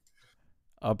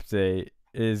 Update.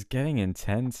 It is getting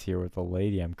intense here with the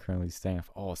lady I'm currently staying with.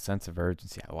 Oh, sense of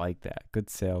urgency. I like that. Good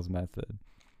sales method.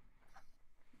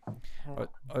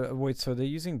 Wait, so they're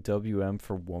using WM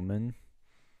for woman?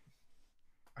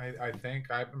 I think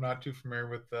I'm not too familiar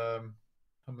with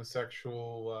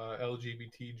homosexual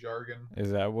LGBT jargon.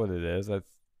 Is that what it is?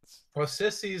 That's Well,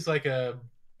 sissy is like a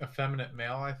effeminate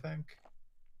male, I think.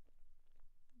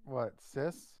 What,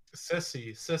 sis?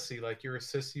 Sissy, like you're a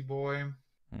sissy boy.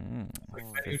 Like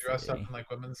men who dress up in like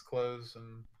women's clothes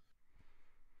and.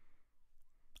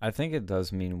 I think it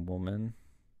does mean woman.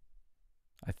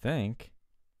 I think.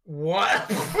 What?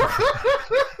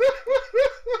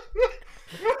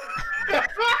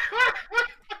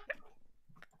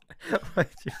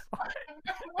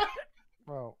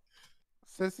 Well,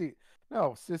 sissy.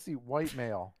 No, sissy white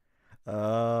male.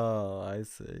 Oh, I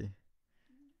see.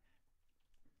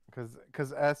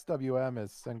 Because SWM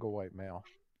is single white male.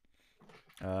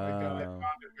 I found Oh,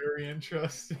 a very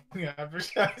interesting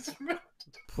advertisement.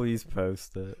 please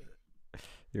post it.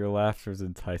 Your laughter's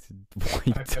enticing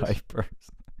white I post-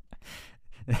 diapers.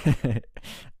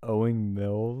 Owing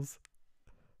Mills.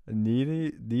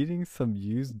 Needing some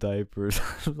used diapers.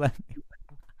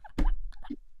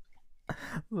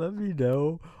 Let me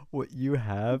know what you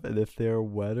have, and if they're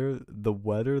wetter,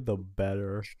 the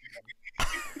better.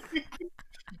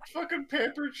 Fucking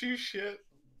pampered you shit.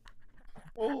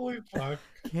 Holy fuck.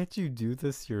 Can't you do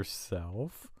this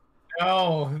yourself?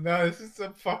 No, this is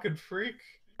some fucking freak.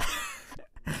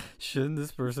 Shouldn't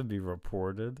this person be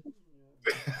reported?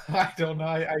 I don't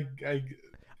know.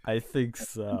 I think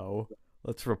so.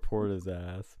 Let's report his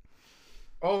ass.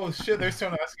 Oh shit, they're still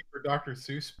asking for Dr.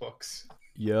 Seuss books.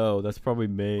 Yo, that's probably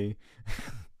me.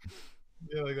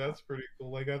 Yeah, like that's pretty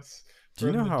cool. Like that's. Do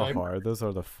you from know the how diaper- hard those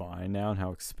are to find now and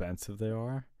how expensive they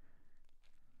are?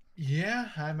 Yeah,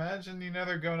 I imagine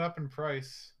they're going up in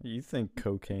price. You think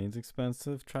cocaine's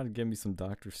expensive? Try to get me some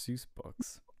Dr. Seuss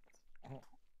books.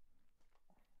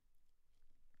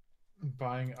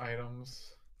 Buying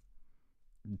items.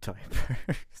 Diapers.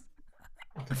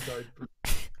 Diaper.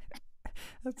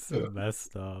 That's so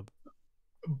messed up.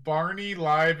 Barney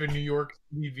live in New York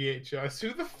City VHS.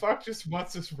 Who the fuck just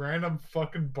wants this random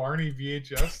fucking Barney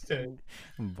VHS tape?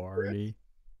 Barney.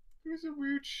 Here's some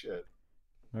weird shit.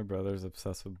 My brother's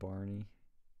obsessed with Barney.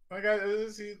 Like,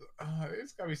 it's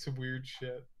gotta be some weird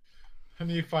shit. I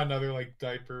need to find another like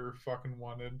diaper fucking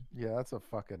wanted. Yeah, that's a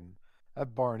fucking.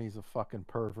 That Barney's a fucking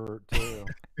pervert too.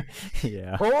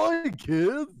 Yeah. Hi,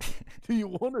 kids. Do you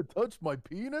want to touch my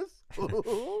penis?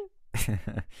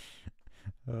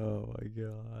 Oh my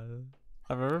god.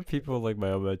 I remember people like my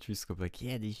elementary school be like,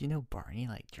 yeah, did you know Barney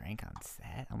like drank on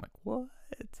set? I'm like, what?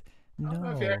 I don't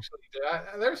know if he No. actually did.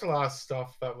 There's a lot of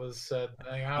stuff that was said.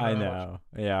 Like, I don't know.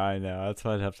 Yeah, I know. That's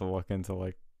why I'd have to look into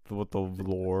like what the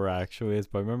lore actually is.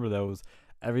 But I remember that was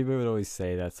everybody would always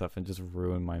say that stuff and just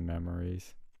ruin my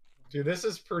memories. Dude, this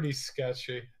is pretty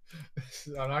sketchy.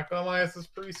 I'm not gonna lie, this is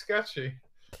pretty sketchy.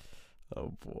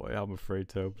 Oh boy, I'm afraid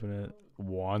to open it.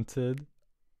 Wanted?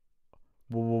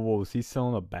 Whoa, is he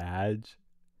selling a badge?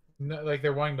 No, like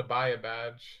they're wanting to buy a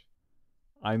badge.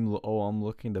 I'm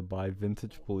looking to buy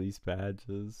vintage police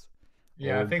badges.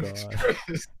 Yeah, Oh, I think God.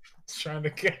 he's trying to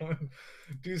get him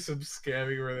do some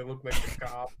scamming where they look like a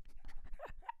cop.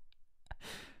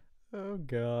 Oh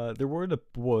god, they're willing to.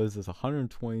 What is this?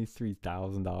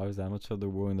 $123,000. How much are they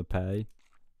willing to pay?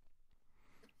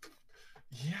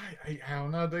 Yeah, I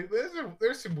don't know.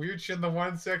 There's some weird shit in the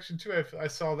one section too. I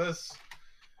saw this.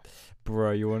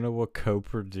 Bro, you wanna know what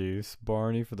co-produced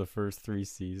Barney for the first 3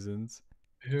 seasons?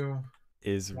 Who?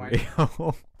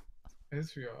 Israel.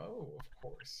 Israel. Oh, of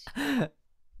course.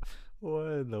 What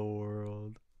in the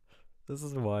world? This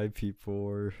is why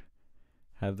people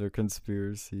have their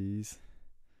conspiracies.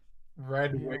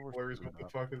 Red Yeah, we're Wigglers. screwed What the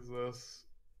up. fuck is this?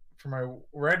 For my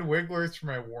Red Wigglers for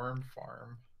my worm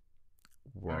farm.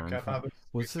 Worm. Okay, I thought this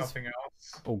was What's this? something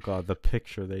else. Oh god, the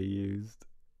picture they used.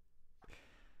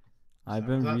 I've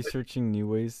been that- researching new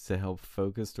ways to help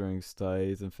focus during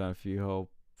studies and found a few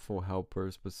helpful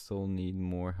helpers, but still need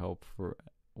more help for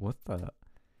what the.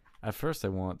 At first,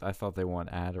 I thought they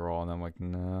want Adderall, and I'm like,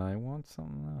 nah, I want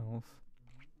something else.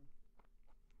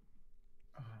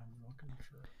 I'm looking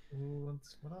for. Ooh,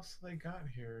 what else do they got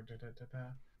here?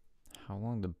 How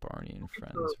long did Barney and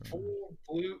Friends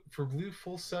For run? blue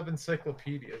full 7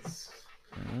 encyclopedias.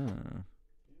 Ah.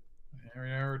 Yeah, we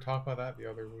never talked about that the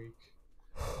other week.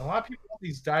 A lot of people have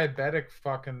these diabetic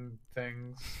fucking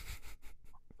things.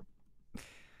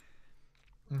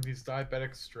 These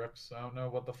diabetic strips. I don't know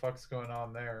what the fuck's going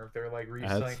on there. If they're like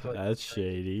reselling to, like, That's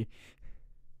shady.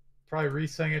 probably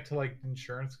reselling it to like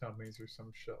insurance companies or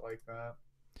some shit like that.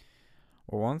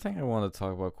 Well, one thing I want to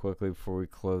talk about quickly before we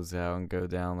close out and go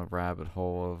down the rabbit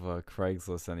hole of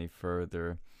Craigslist any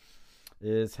further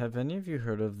is, have any of you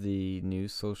heard of the new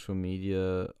social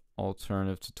media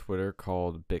alternative to Twitter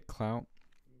called BitClout?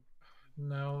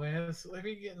 No, man,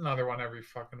 we get another one every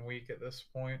fucking week at this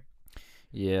point.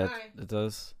 Yeah, Hi. it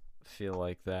does feel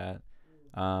like that.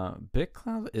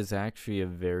 BitClout is actually a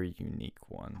very unique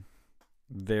one.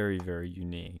 Very, very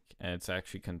unique. And it's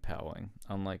actually compelling,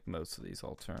 unlike most of these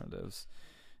alternatives,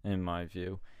 in my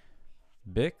view.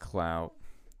 BitClout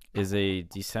is a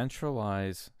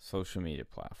decentralized social media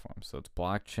platform. So it's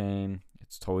blockchain,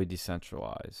 it's totally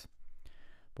decentralized.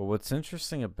 But what's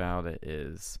interesting about it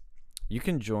is you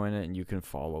can join it and you can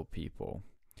follow people.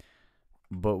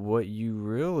 But what you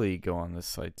really go on this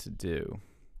site to do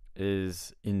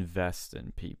is invest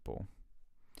in people.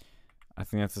 I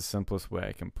think that's the simplest way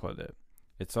I can put it.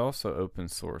 It's also open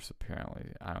source,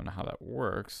 apparently. I don't know how that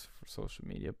works for social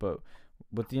media, but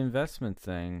with the investment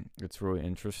thing, it's really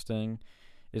interesting.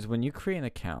 Is when you create an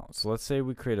account. So let's say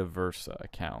we create a Versa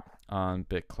account on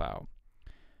BitClout.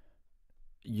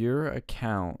 Your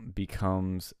account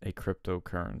becomes a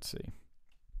cryptocurrency.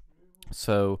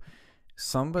 So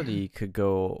somebody could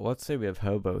go, let's say we have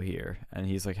Hobo here, and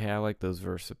he's like, hey, I like those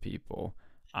Versa people.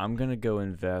 I'm going to go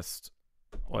invest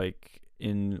like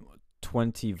in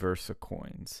 20 Versa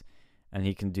coins. And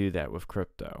he can do that with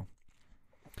crypto.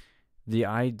 The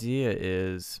idea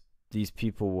is these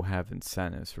people will have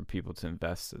incentives for people to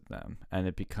invest in them. And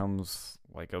it becomes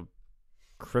like a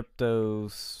crypto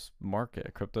market,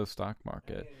 a crypto stock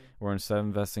market, where instead of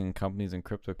investing in companies and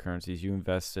cryptocurrencies, you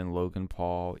invest in Logan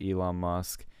Paul, Elon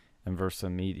Musk, and Versa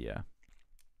Media.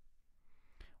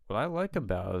 What I like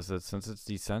about it is that since it's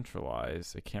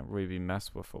decentralized, it can't really be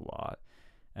messed with a lot.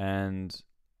 And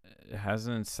it has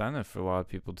an incentive for a lot of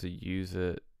people to use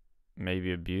it,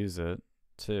 maybe abuse it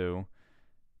too.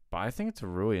 But I think it's a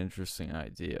really interesting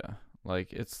idea.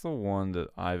 Like, it's the one that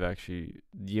I've actually,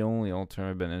 the only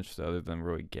alternative I've been interested in other than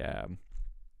really Gab.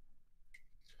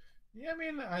 Yeah, I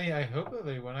mean, I hope that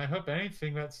they win. I hope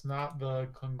anything that's not the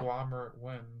conglomerate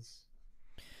wins.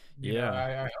 You know, Yeah.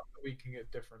 I hope that we can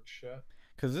get different shit.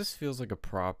 Because this feels like a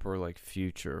proper, like,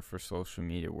 future for social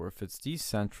media where if it's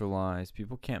decentralized,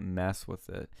 people can't mess with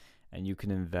it. And you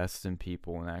can invest in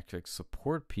people and actually like,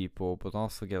 support people, but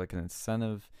also get like an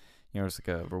incentive. You know, it's like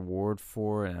a reward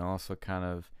for it, and also kind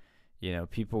of, you know,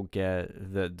 people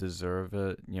get that deserve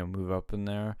it, you know, move up in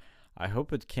there. I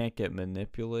hope it can't get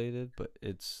manipulated, but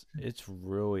it's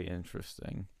really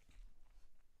interesting.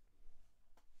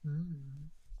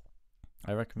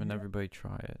 I recommend everybody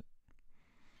try it.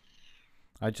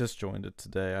 I just joined it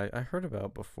today. I heard about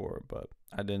it before, but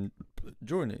I didn't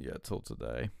join it yet till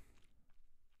today.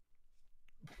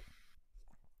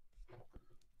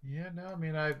 Yeah, no, I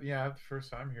mean, the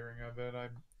first time hearing of it,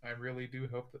 I really do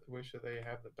wish that they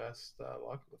have the best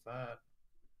luck with that.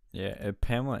 Yeah,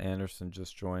 Pamela Anderson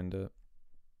just joined it.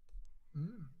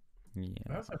 Yeah.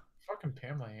 That's a fucking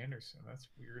Pamela Anderson. That's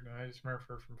weird. I just remember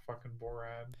her from fucking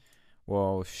Borat.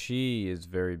 Well, she is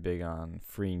very big on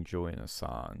freeing Julian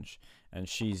Assange, and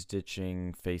she's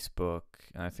ditching Facebook,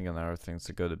 and I think on other things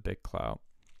to go to BitClout.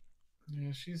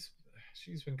 Yeah, she's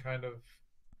been kind of,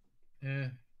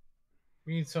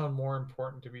 We need someone more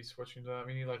important to be switching to that.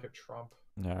 We need like a Trump.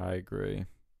 Yeah, I agree.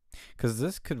 Because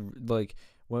this could, like,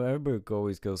 when everybody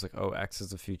always goes like, oh, X is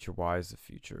the future, Y is the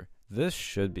future. This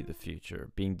should be the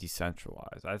future, being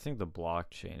decentralized. I think the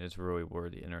blockchain is really where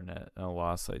the internet and a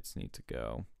lot of sites need to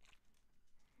go.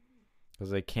 Because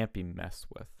they can't be messed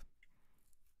with.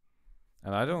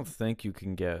 And I don't think you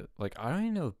can get, like, I don't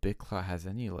even know if BitClout has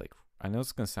any, like, I know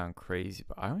it's going to sound crazy,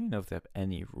 but I don't even know if they have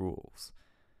any rules.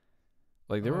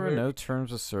 Like, there were no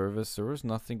terms of service. There was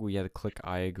nothing we had to click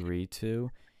I agree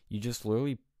to. You just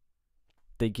literally,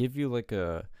 they give you like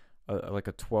a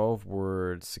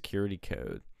 12-word security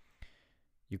code.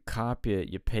 You copy it,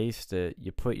 you paste it,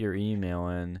 you put your email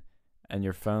in and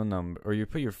your phone number, or you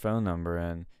put your phone number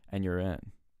in and you're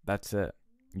in. That's it.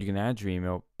 You can add your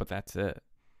email, but that's it.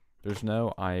 There's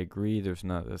no I agree, there's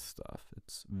none of this stuff.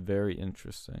 It's very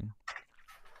interesting.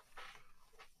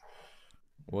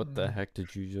 What the heck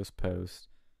did you just post?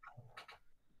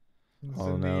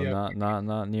 Oh no,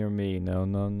 not near me.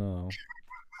 No.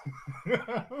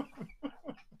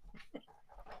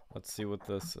 Let's see what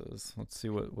this is. Let's see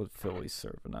what Philly's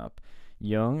serving up.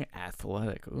 Young,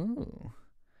 athletic. Ooh.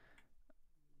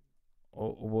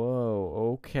 Oh,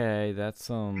 whoa. Okay, that's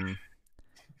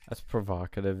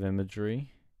provocative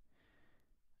imagery.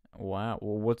 Wow.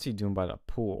 Well, what's he doing by the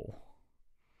pool?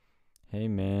 Hey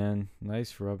man,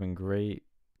 nice rubbing, great.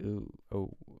 Ooh.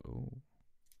 Oh.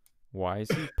 Why is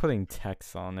he putting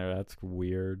text on there? That's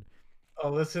weird.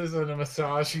 Oh, this isn't a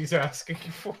massage he's asking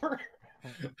for.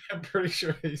 I'm pretty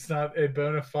sure he's not a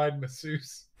bona fide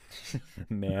masseuse.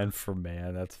 Man for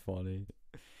man, that's funny.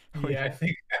 Yeah, I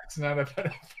think that's not a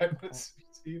bona fide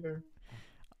masseuse either.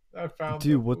 I found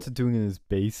Dude, what's it doing in his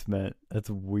basement? That's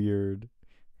weird.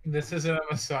 This isn't a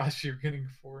massage you're getting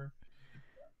for.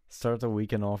 Start the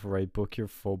weekend off right. Book your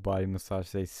full body massage,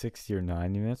 say 60 or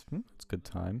 90 minutes. That's a good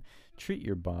time. Treat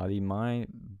your body,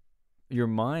 your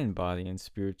mind, body, and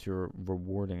spirit to a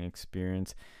rewarding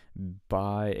experience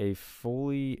by a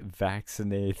fully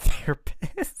vaccinated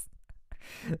therapist.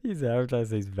 He's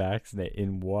advertising he's vaccinated.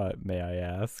 In what, may I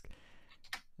ask?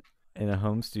 In a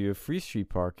home studio, free street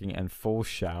parking, and full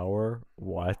shower.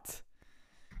 What?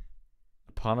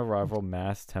 Upon arrival,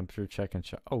 mass temperature check and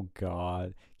shower. Oh,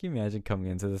 God. Can you imagine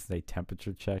coming into this and they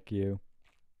temperature check you?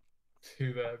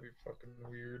 Dude, that'd be fucking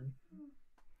weird.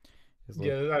 He's like,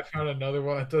 Yeah, I found another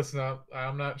one. It does not.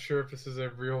 I'm not sure if this is a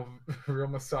real, real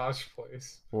massage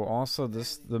place. well, also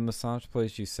the massage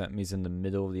place you sent me is in the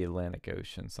middle of the Atlantic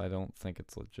Ocean, so I don't think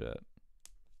it's legit.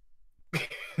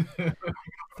 I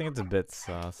think it's a bit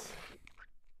sus.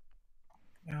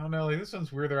 I don't know. Like this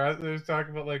one's weird. They're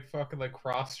talking about like fucking like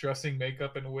cross-dressing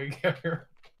makeup and wig hair.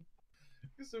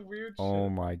 It's a weird Oh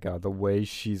shit. my god, the way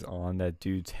she's on that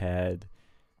dude's head.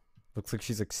 Looks like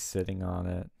she's like sitting on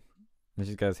it. And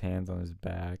she's got his hands on his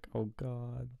back. Oh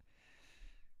god.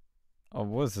 Oh,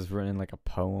 what is this written in like a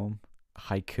poem?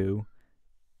 Haiku?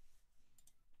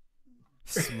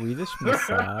 Swedish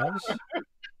massage?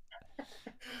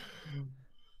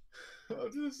 Oh,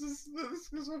 this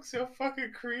looks so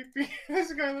fucking creepy.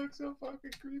 This guy looks so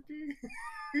fucking creepy.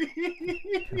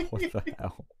 What the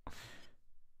hell?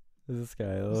 Is this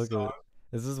guy? Look at.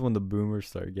 This is when the boomers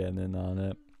start getting in on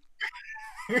it.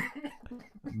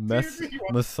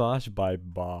 Massage by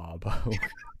Bob.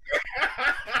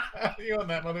 You want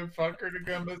that motherfucker to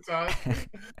come massage?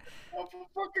 Oh, for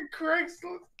fucking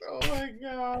Craigslist! Oh my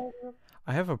god!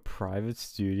 I have a private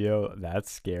studio. That's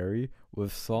scary.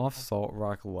 With soft salt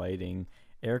rock lighting,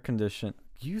 air conditioned.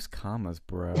 Use commas,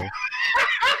 bro.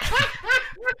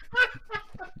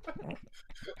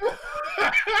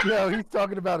 No, he's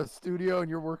talking about a studio, and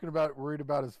you're worried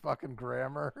about his fucking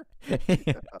grammar.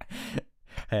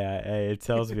 Hey, it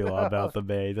tells me a lot about the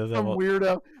Bay. Doesn't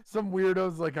Some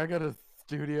weirdo's like, I got a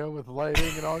studio with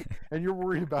lighting and all, and you're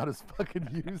worried about his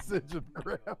fucking usage of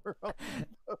grammar.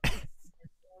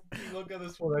 Look at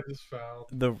this one I just found.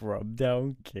 the Rub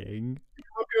Down King.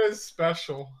 Look at his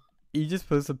special. He just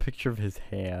posts a picture of his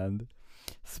hand.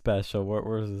 Special. What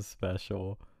was his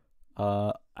special?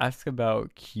 Ask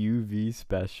about QV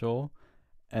special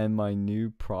and my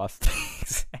new prostate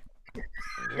exam.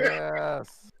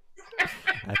 Yes.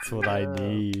 That's what I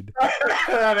need.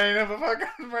 That ain't a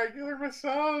fucking regular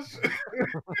massage.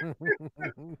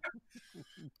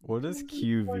 What does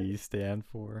QV stand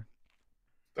for?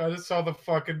 I just saw the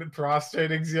fucking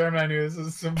prostate exam and I knew this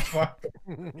is some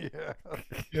fucking. Yeah.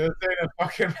 This ain't a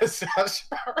fucking massage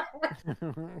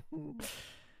parlor.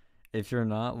 If you're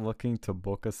not looking to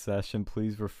book a session,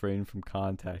 please refrain from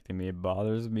contacting me. It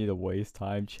bothers me to waste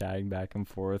time chatting back and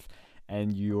forth,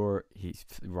 and he's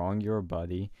wrong, you're a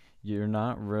buddy. You're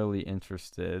not really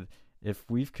interested. If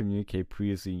we've communicated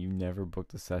previously and you never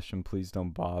booked a session, please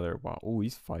don't bother. Wow, oh,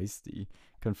 he's feisty.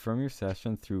 Confirm your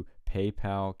session through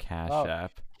PayPal, Cash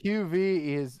App.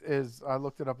 QV is I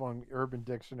looked it up on Urban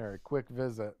Dictionary. Quick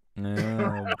visit.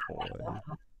 Oh boy.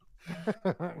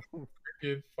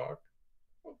 Freaking fuck.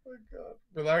 Oh my god.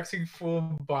 Relaxing full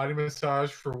body massage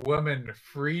for women,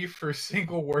 free for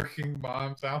single working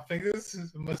moms. I don't think this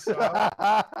is a massage.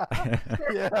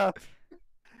 Yeah.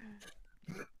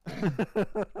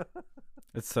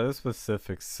 It's so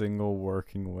specific. Single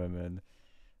working women.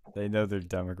 They know their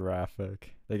demographic.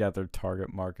 They got their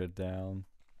target market down.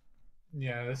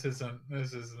 Yeah, this isn't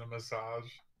a massage.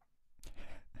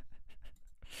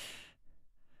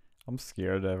 I'm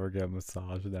scared to ever get a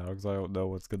massage now because I don't know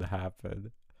what's gonna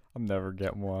happen. I'm never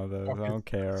getting one of those. I don't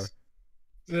care.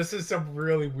 This is some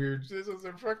really weird. This is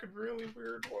a fucking really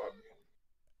weird one.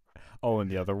 Oh,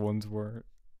 and the other ones weren't.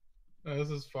 No, this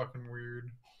is fucking weird.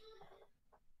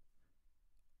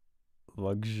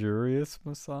 Luxurious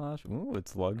massage. Ooh,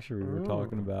 it's luxury we're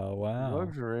talking about. Wow.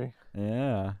 Luxury.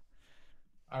 Yeah.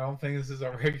 I don't think this is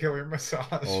a regular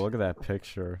massage. Oh, look at that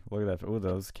picture. Look at that. Oh,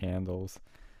 those candles.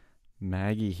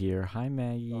 Maggie here. Hi,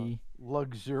 Maggie.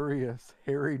 Luxurious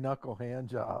hairy knuckle hand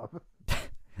job.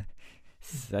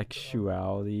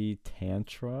 Sexuality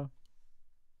tantra.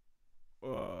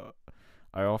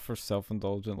 I offer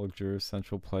self-indulgent, luxurious,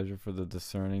 sensual pleasure for the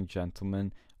discerning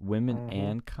gentlemen, women,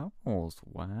 and couples.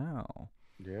 Wow.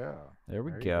 Yeah. There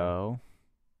we There you go.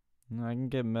 I can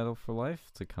get Metal for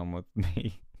Life to come with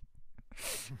me.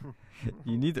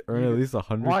 You need to earn at least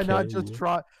 100K. Why not just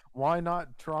try? Why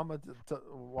not trauma?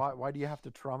 Why do you have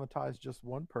to traumatize just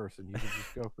one person? You can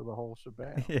just go for the whole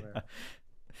shebang. Yeah. Man.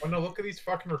 Oh no! Look at these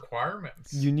fucking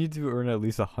requirements. You need to earn at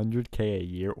least 100K a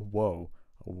year. Whoa,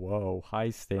 high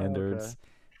standards.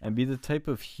 And be the type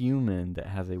of human that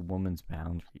has a woman's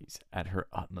boundaries at her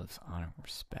utmost honor and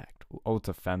respect. Oh, it's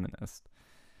a feminist.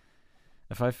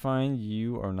 If I find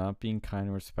you are not being kind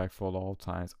and respectful at all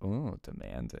times, oh,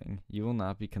 demanding, you will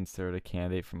not be considered a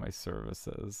candidate for my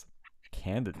services.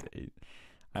 Candidate?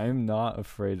 I am not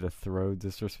afraid to throw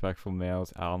disrespectful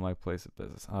males out of my place of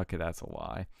business. Okay, that's a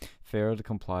lie. Fair to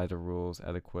comply to rules,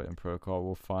 etiquette, and protocol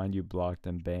will find you blocked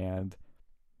and banned.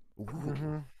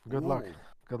 Good luck.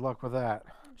 Good luck with that.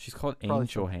 She's called Probably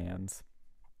Angel Hands.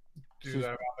 Do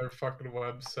that on their fucking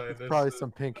website. This Probably is-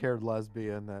 some pink-haired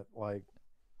lesbian that like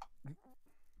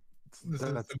This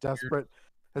is That's some weird- desperate.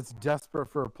 That's desperate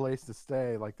for a place to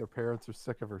stay. Like their parents are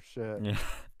sick of her shit. Yeah.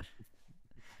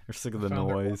 You're sick of the Found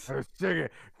their- noise. They're sick of,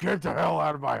 get the hell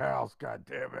out of my house, god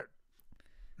damn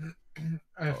it.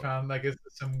 I found like it's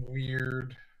some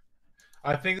weird.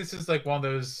 I think this is like one of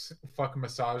those fucking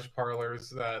massage parlors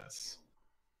that's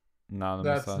Not a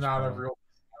that's massage not a parlor. real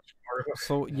massage parlor.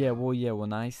 So yeah, well yeah,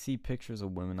 when I see pictures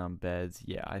of women on beds,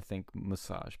 yeah, I think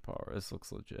massage parlor. This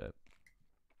looks legit.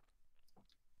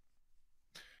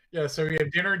 Yeah, so we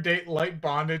had dinner date, light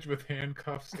bondage with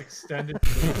handcuffs, extended.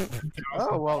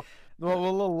 Oh well, a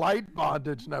little light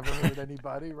bondage never hurt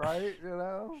anybody, right? You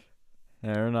know,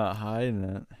 Yeah, they're not hiding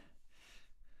it.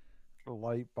 the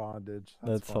light bondage.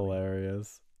 That's funny.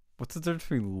 hilarious. What's the difference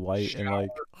between light and like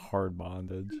hard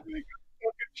bondage?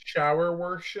 Shower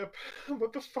worship.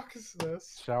 What the fuck is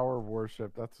this? Shower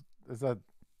worship. Is that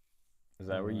Is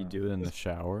that where you do it in the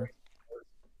shower?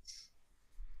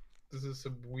 This is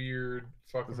some weird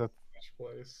fucking Is that-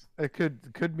 place. it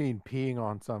could mean peeing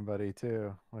on somebody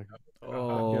too, like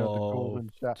Oh, you know, the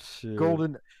golden shower. shit.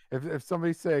 Golden. If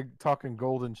somebody say talking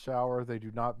golden shower, they do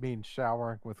not mean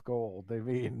showering with gold. They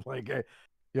mean like,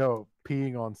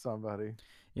 peeing on somebody.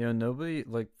 You know, nobody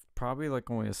like probably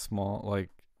like only a small like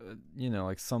you know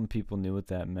like some people knew what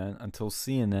that meant until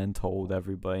CNN told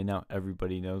everybody. Now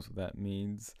everybody knows what that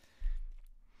means.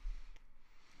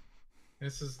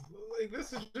 This is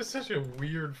just such a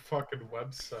weird fucking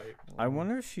website. I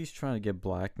wonder if she's trying to get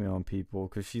blackmail on people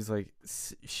because she's like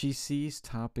she sees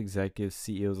top executives,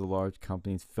 CEOs of large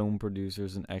companies, film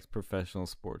producers, and ex-professional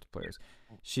sports players.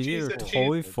 She's She's either a- she's-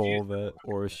 totally full of it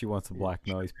or she wants to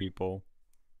blackmail these people.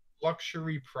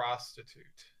 Luxury prostitute.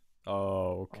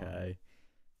 Oh, okay.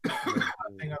 I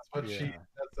think that's what she. Yeah.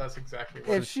 That's exactly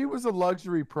what. If she was a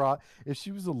luxury prostitute,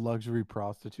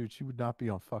 she would not be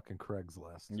on fucking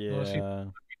Craigslist. Yeah,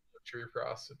 Well, luxury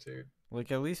prostitute.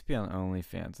 like at least be on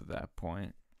OnlyFans at that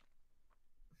point.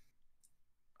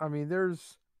 I mean,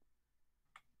 there's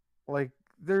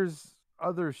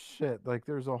other shit. Like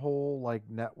there's a whole like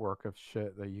network of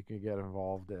shit that you can get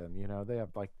involved in. You know, they have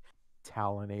like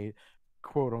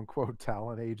quote unquote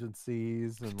talent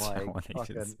agencies and like Talent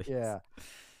fucking agencies. yeah,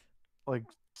 like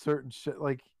certain shit.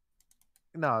 Like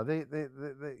no, they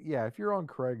yeah. If you're on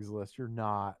Craigslist, you're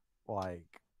not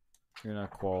like You're not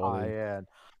quality.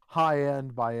 high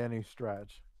end by any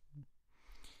stretch.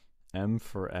 M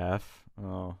for F.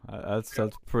 Oh, that's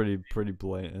pretty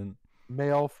blatant.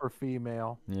 Male for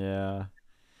female. Yeah.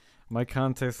 My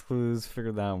context clues,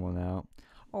 figure that one out.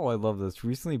 Oh, I love this.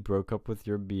 Recently broke up with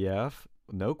your BF?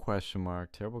 No question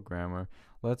mark. Terrible grammar.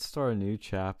 Let's start a new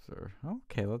chapter.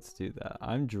 Okay, let's do that.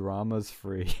 I'm dramas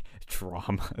free.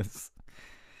 Dramas.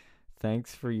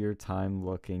 Thanks for your time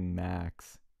looking,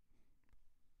 Max.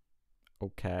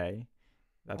 Okay.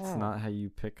 That's Oh. not how you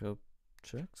pick up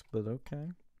chicks, but okay.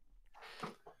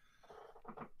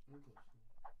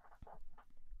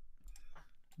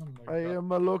 Oh my I God. am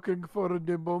looking for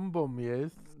the bum bum,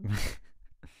 yes.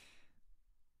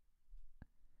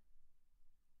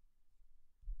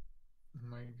 Oh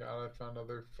my God! I found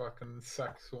another fucking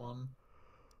sex one.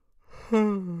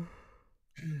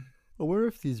 I wonder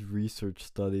if these research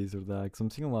studies are that, 'cause I'm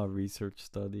seeing a lot of research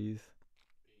studies.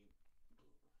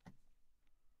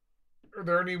 Are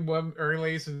there any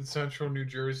ladies in central New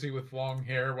Jersey with long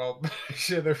hair? Well,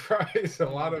 shit, there probably is a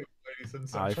lot of ladies in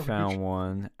central I New Jersey. found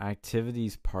one.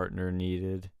 Activities partner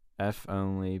needed. F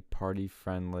only, party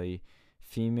friendly,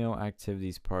 female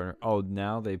activities partner. Oh,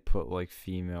 now they put like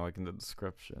female like in the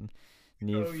description.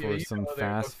 Need Oh, yeah, for you some know they're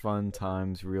fast looking fun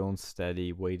times, real and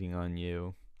steady, waiting on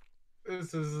you.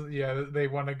 This is they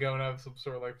want to go and have some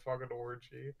sort of like fucking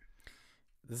orgy.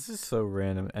 This is so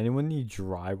random. Anyone need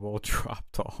drywall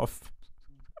dropped off?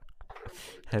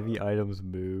 Heavy items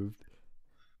moved.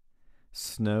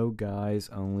 Snow guys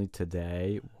only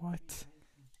today. What?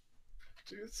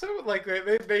 Dude, so like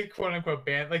they quote unquote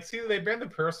ban like see they banned the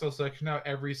personal section, now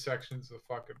every section's a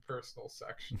fucking personal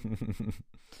section.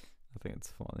 I think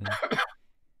it's funny.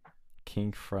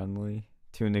 Kink friendly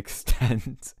to an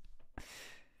extent.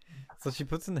 So she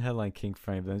puts in the headline kink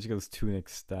friendly, but then she goes to an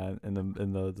extent in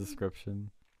the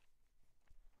description.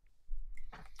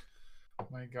 Oh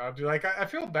my God, dude, like I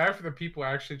feel bad for the people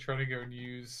actually trying to go and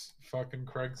use fucking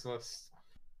Craigslist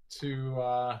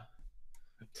to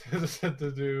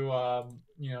do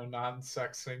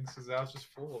non-sex things because I was just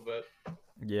full of it.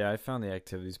 Yeah, I found the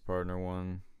activities partner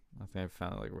one. I think I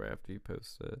found it like right after you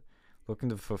posted it. Looking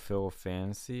to fulfill a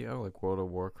fantasy? Oh, like World of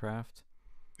Warcraft?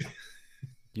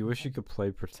 You wish you could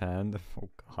play pretend? Oh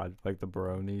god, like the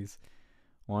bronies.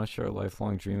 Want to share a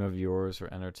lifelong dream of yours or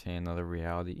entertain other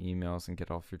reality emails and get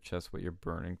off your chest what you're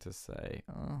burning to say?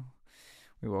 Oh,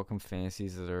 We welcome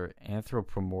fantasies that are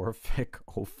anthropomorphic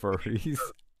old furries.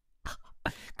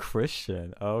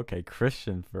 Christian. Oh, okay,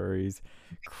 Christian furries.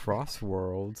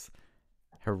 Crossworlds.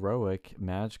 Heroic,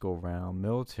 magical realm,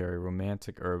 military,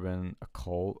 romantic, urban,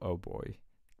 occult. Oh boy.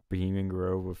 Bohemian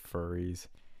Grove with furries.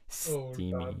 Oh,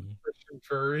 Steamy. God. Christian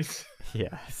furries.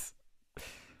 Yes.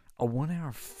 A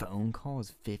 1-hour phone call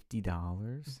is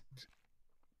 $50?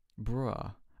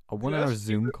 Bruh. A 1-hour That's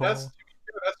Zoom cheaper- call?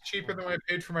 That's cheaper than what I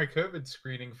paid for my COVID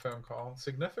screening phone call,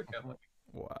 significantly.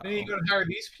 Wow. Then you gonna hire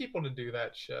these people to do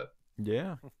that shit.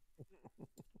 Yeah.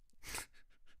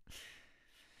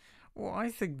 Well, I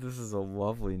think this is a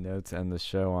lovely note to end the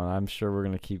show on. I'm sure we're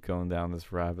going to keep going down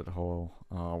this rabbit hole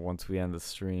once we end the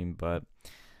stream, but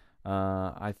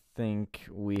I think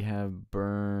we have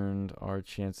burned our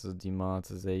chances of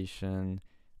demonetization,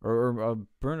 or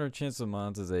burned our chances of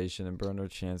monetization and burned our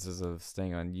chances of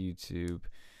staying on YouTube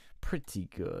pretty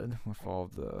good with all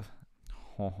the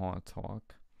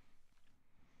talk.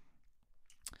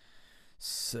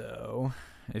 So,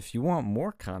 if you want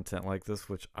more content like this,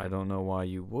 which I don't know why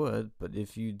you would, but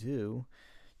if you do,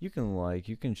 you can like,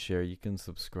 you can share, you can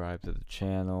subscribe to the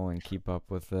channel and keep up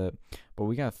with it. But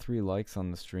we got 3 likes on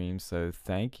the stream, so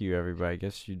thank you, everybody. I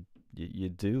guess you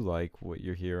do like what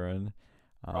you're hearing.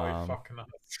 Probably fucking us.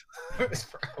 It's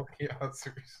probably us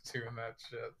who's doing that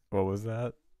shit. What was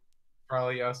that?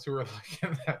 Probably us who are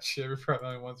liking that shit. We're probably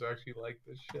the only ones who actually like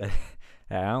this shit.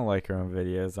 Hey, I don't like our own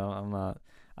videos.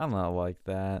 I'm not like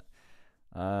that.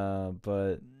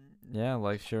 But yeah,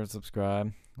 like, share, and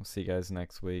subscribe. We'll see you guys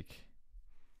next week.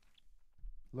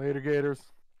 Later, Gators.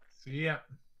 See ya.